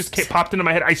movie just popped into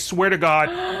my head. I swear to God,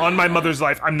 on my mother's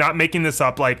life, I'm not making this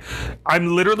up. Like,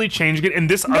 I'm literally changing it. And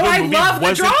this other movie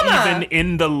wasn't even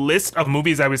in the list of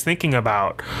movies I was thinking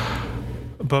about.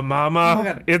 But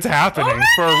Mama, it's happening.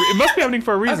 It must be happening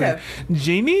for a reason. Okay.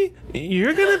 Jamie,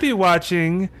 you're going to be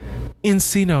watching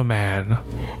Encino Man.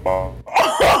 Oh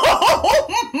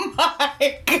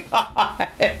my god.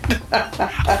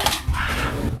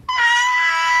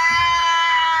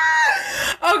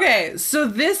 Okay, so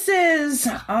this is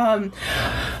wait,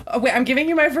 I'm giving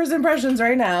you my first impressions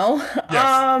right now.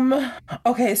 Yes.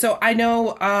 Okay, so I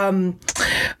know I'm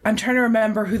trying to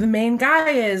remember who the main guy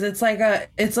is. It's like a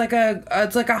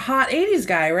hot 80s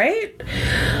guy, right?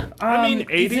 I mean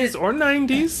 80s or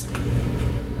 90s.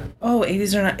 Oh,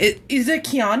 80s or not. Is it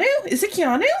Keanu? Is it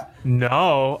Keanu?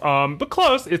 No, but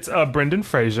close. It's Brendan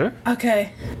Fraser.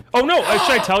 Okay. Oh no,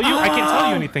 should I tell you? I can't tell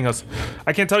you anything else.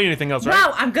 Right?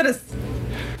 Wow, I'm gonna...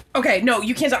 Okay, no,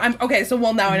 you can't... Okay, so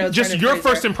now I know it's just Brendan your Fraser.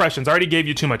 First impressions. I already gave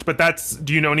you too much, but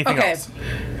do you know anything else?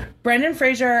 Brendan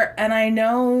Fraser, and I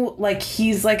know, like,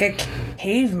 he's like a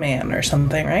caveman or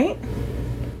something, right?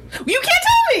 You can't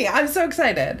tell me! I'm so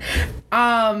excited.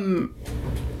 I'm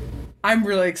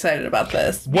really excited about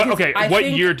this. What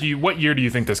year do you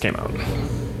think this came out?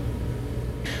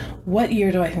 What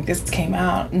year do I think this came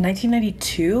out?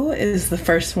 1992 is the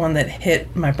first one that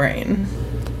hit my brain.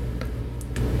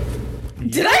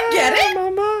 Did I get it?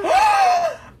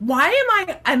 Mama. Why am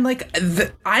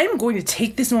I'm going to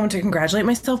take this moment to congratulate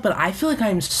myself, but I feel like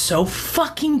I'm so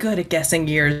fucking good at guessing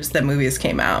years that movies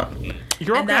came out.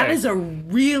 You're okay. And that is a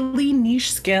really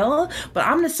niche skill, but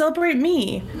I'm going to celebrate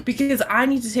me because I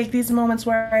need to take these moments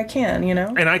where I can, you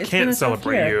know? And I can't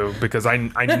celebrate you because I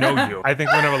know you. I think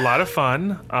we're going to have a lot of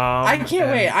fun. I can't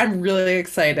wait. I'm really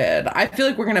excited. I feel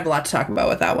like we're going to have a lot to talk about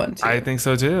with that one, too. I think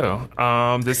so, too.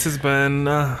 This has been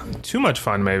too much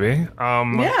fun, maybe.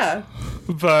 Yeah.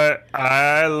 But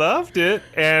I loved it.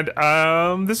 And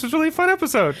this was a really fun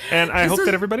episode. And I hope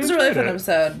that everybody enjoyed it. This was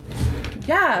a really fun episode.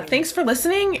 Yeah, thanks for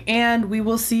listening, and we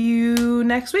will see you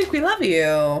next week. We love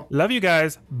you. Love you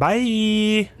guys.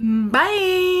 Bye.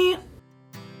 Bye.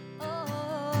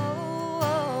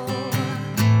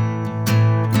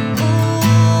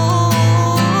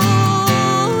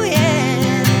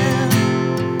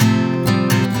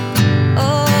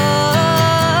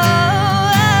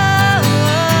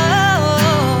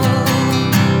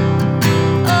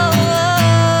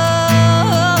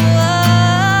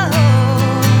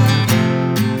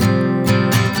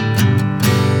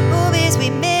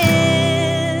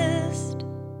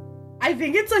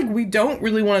 We don't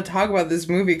really want to talk about this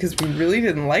movie because we really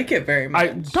didn't like it very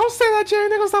much. Don't say that, Jane.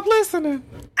 They're going to stop listening.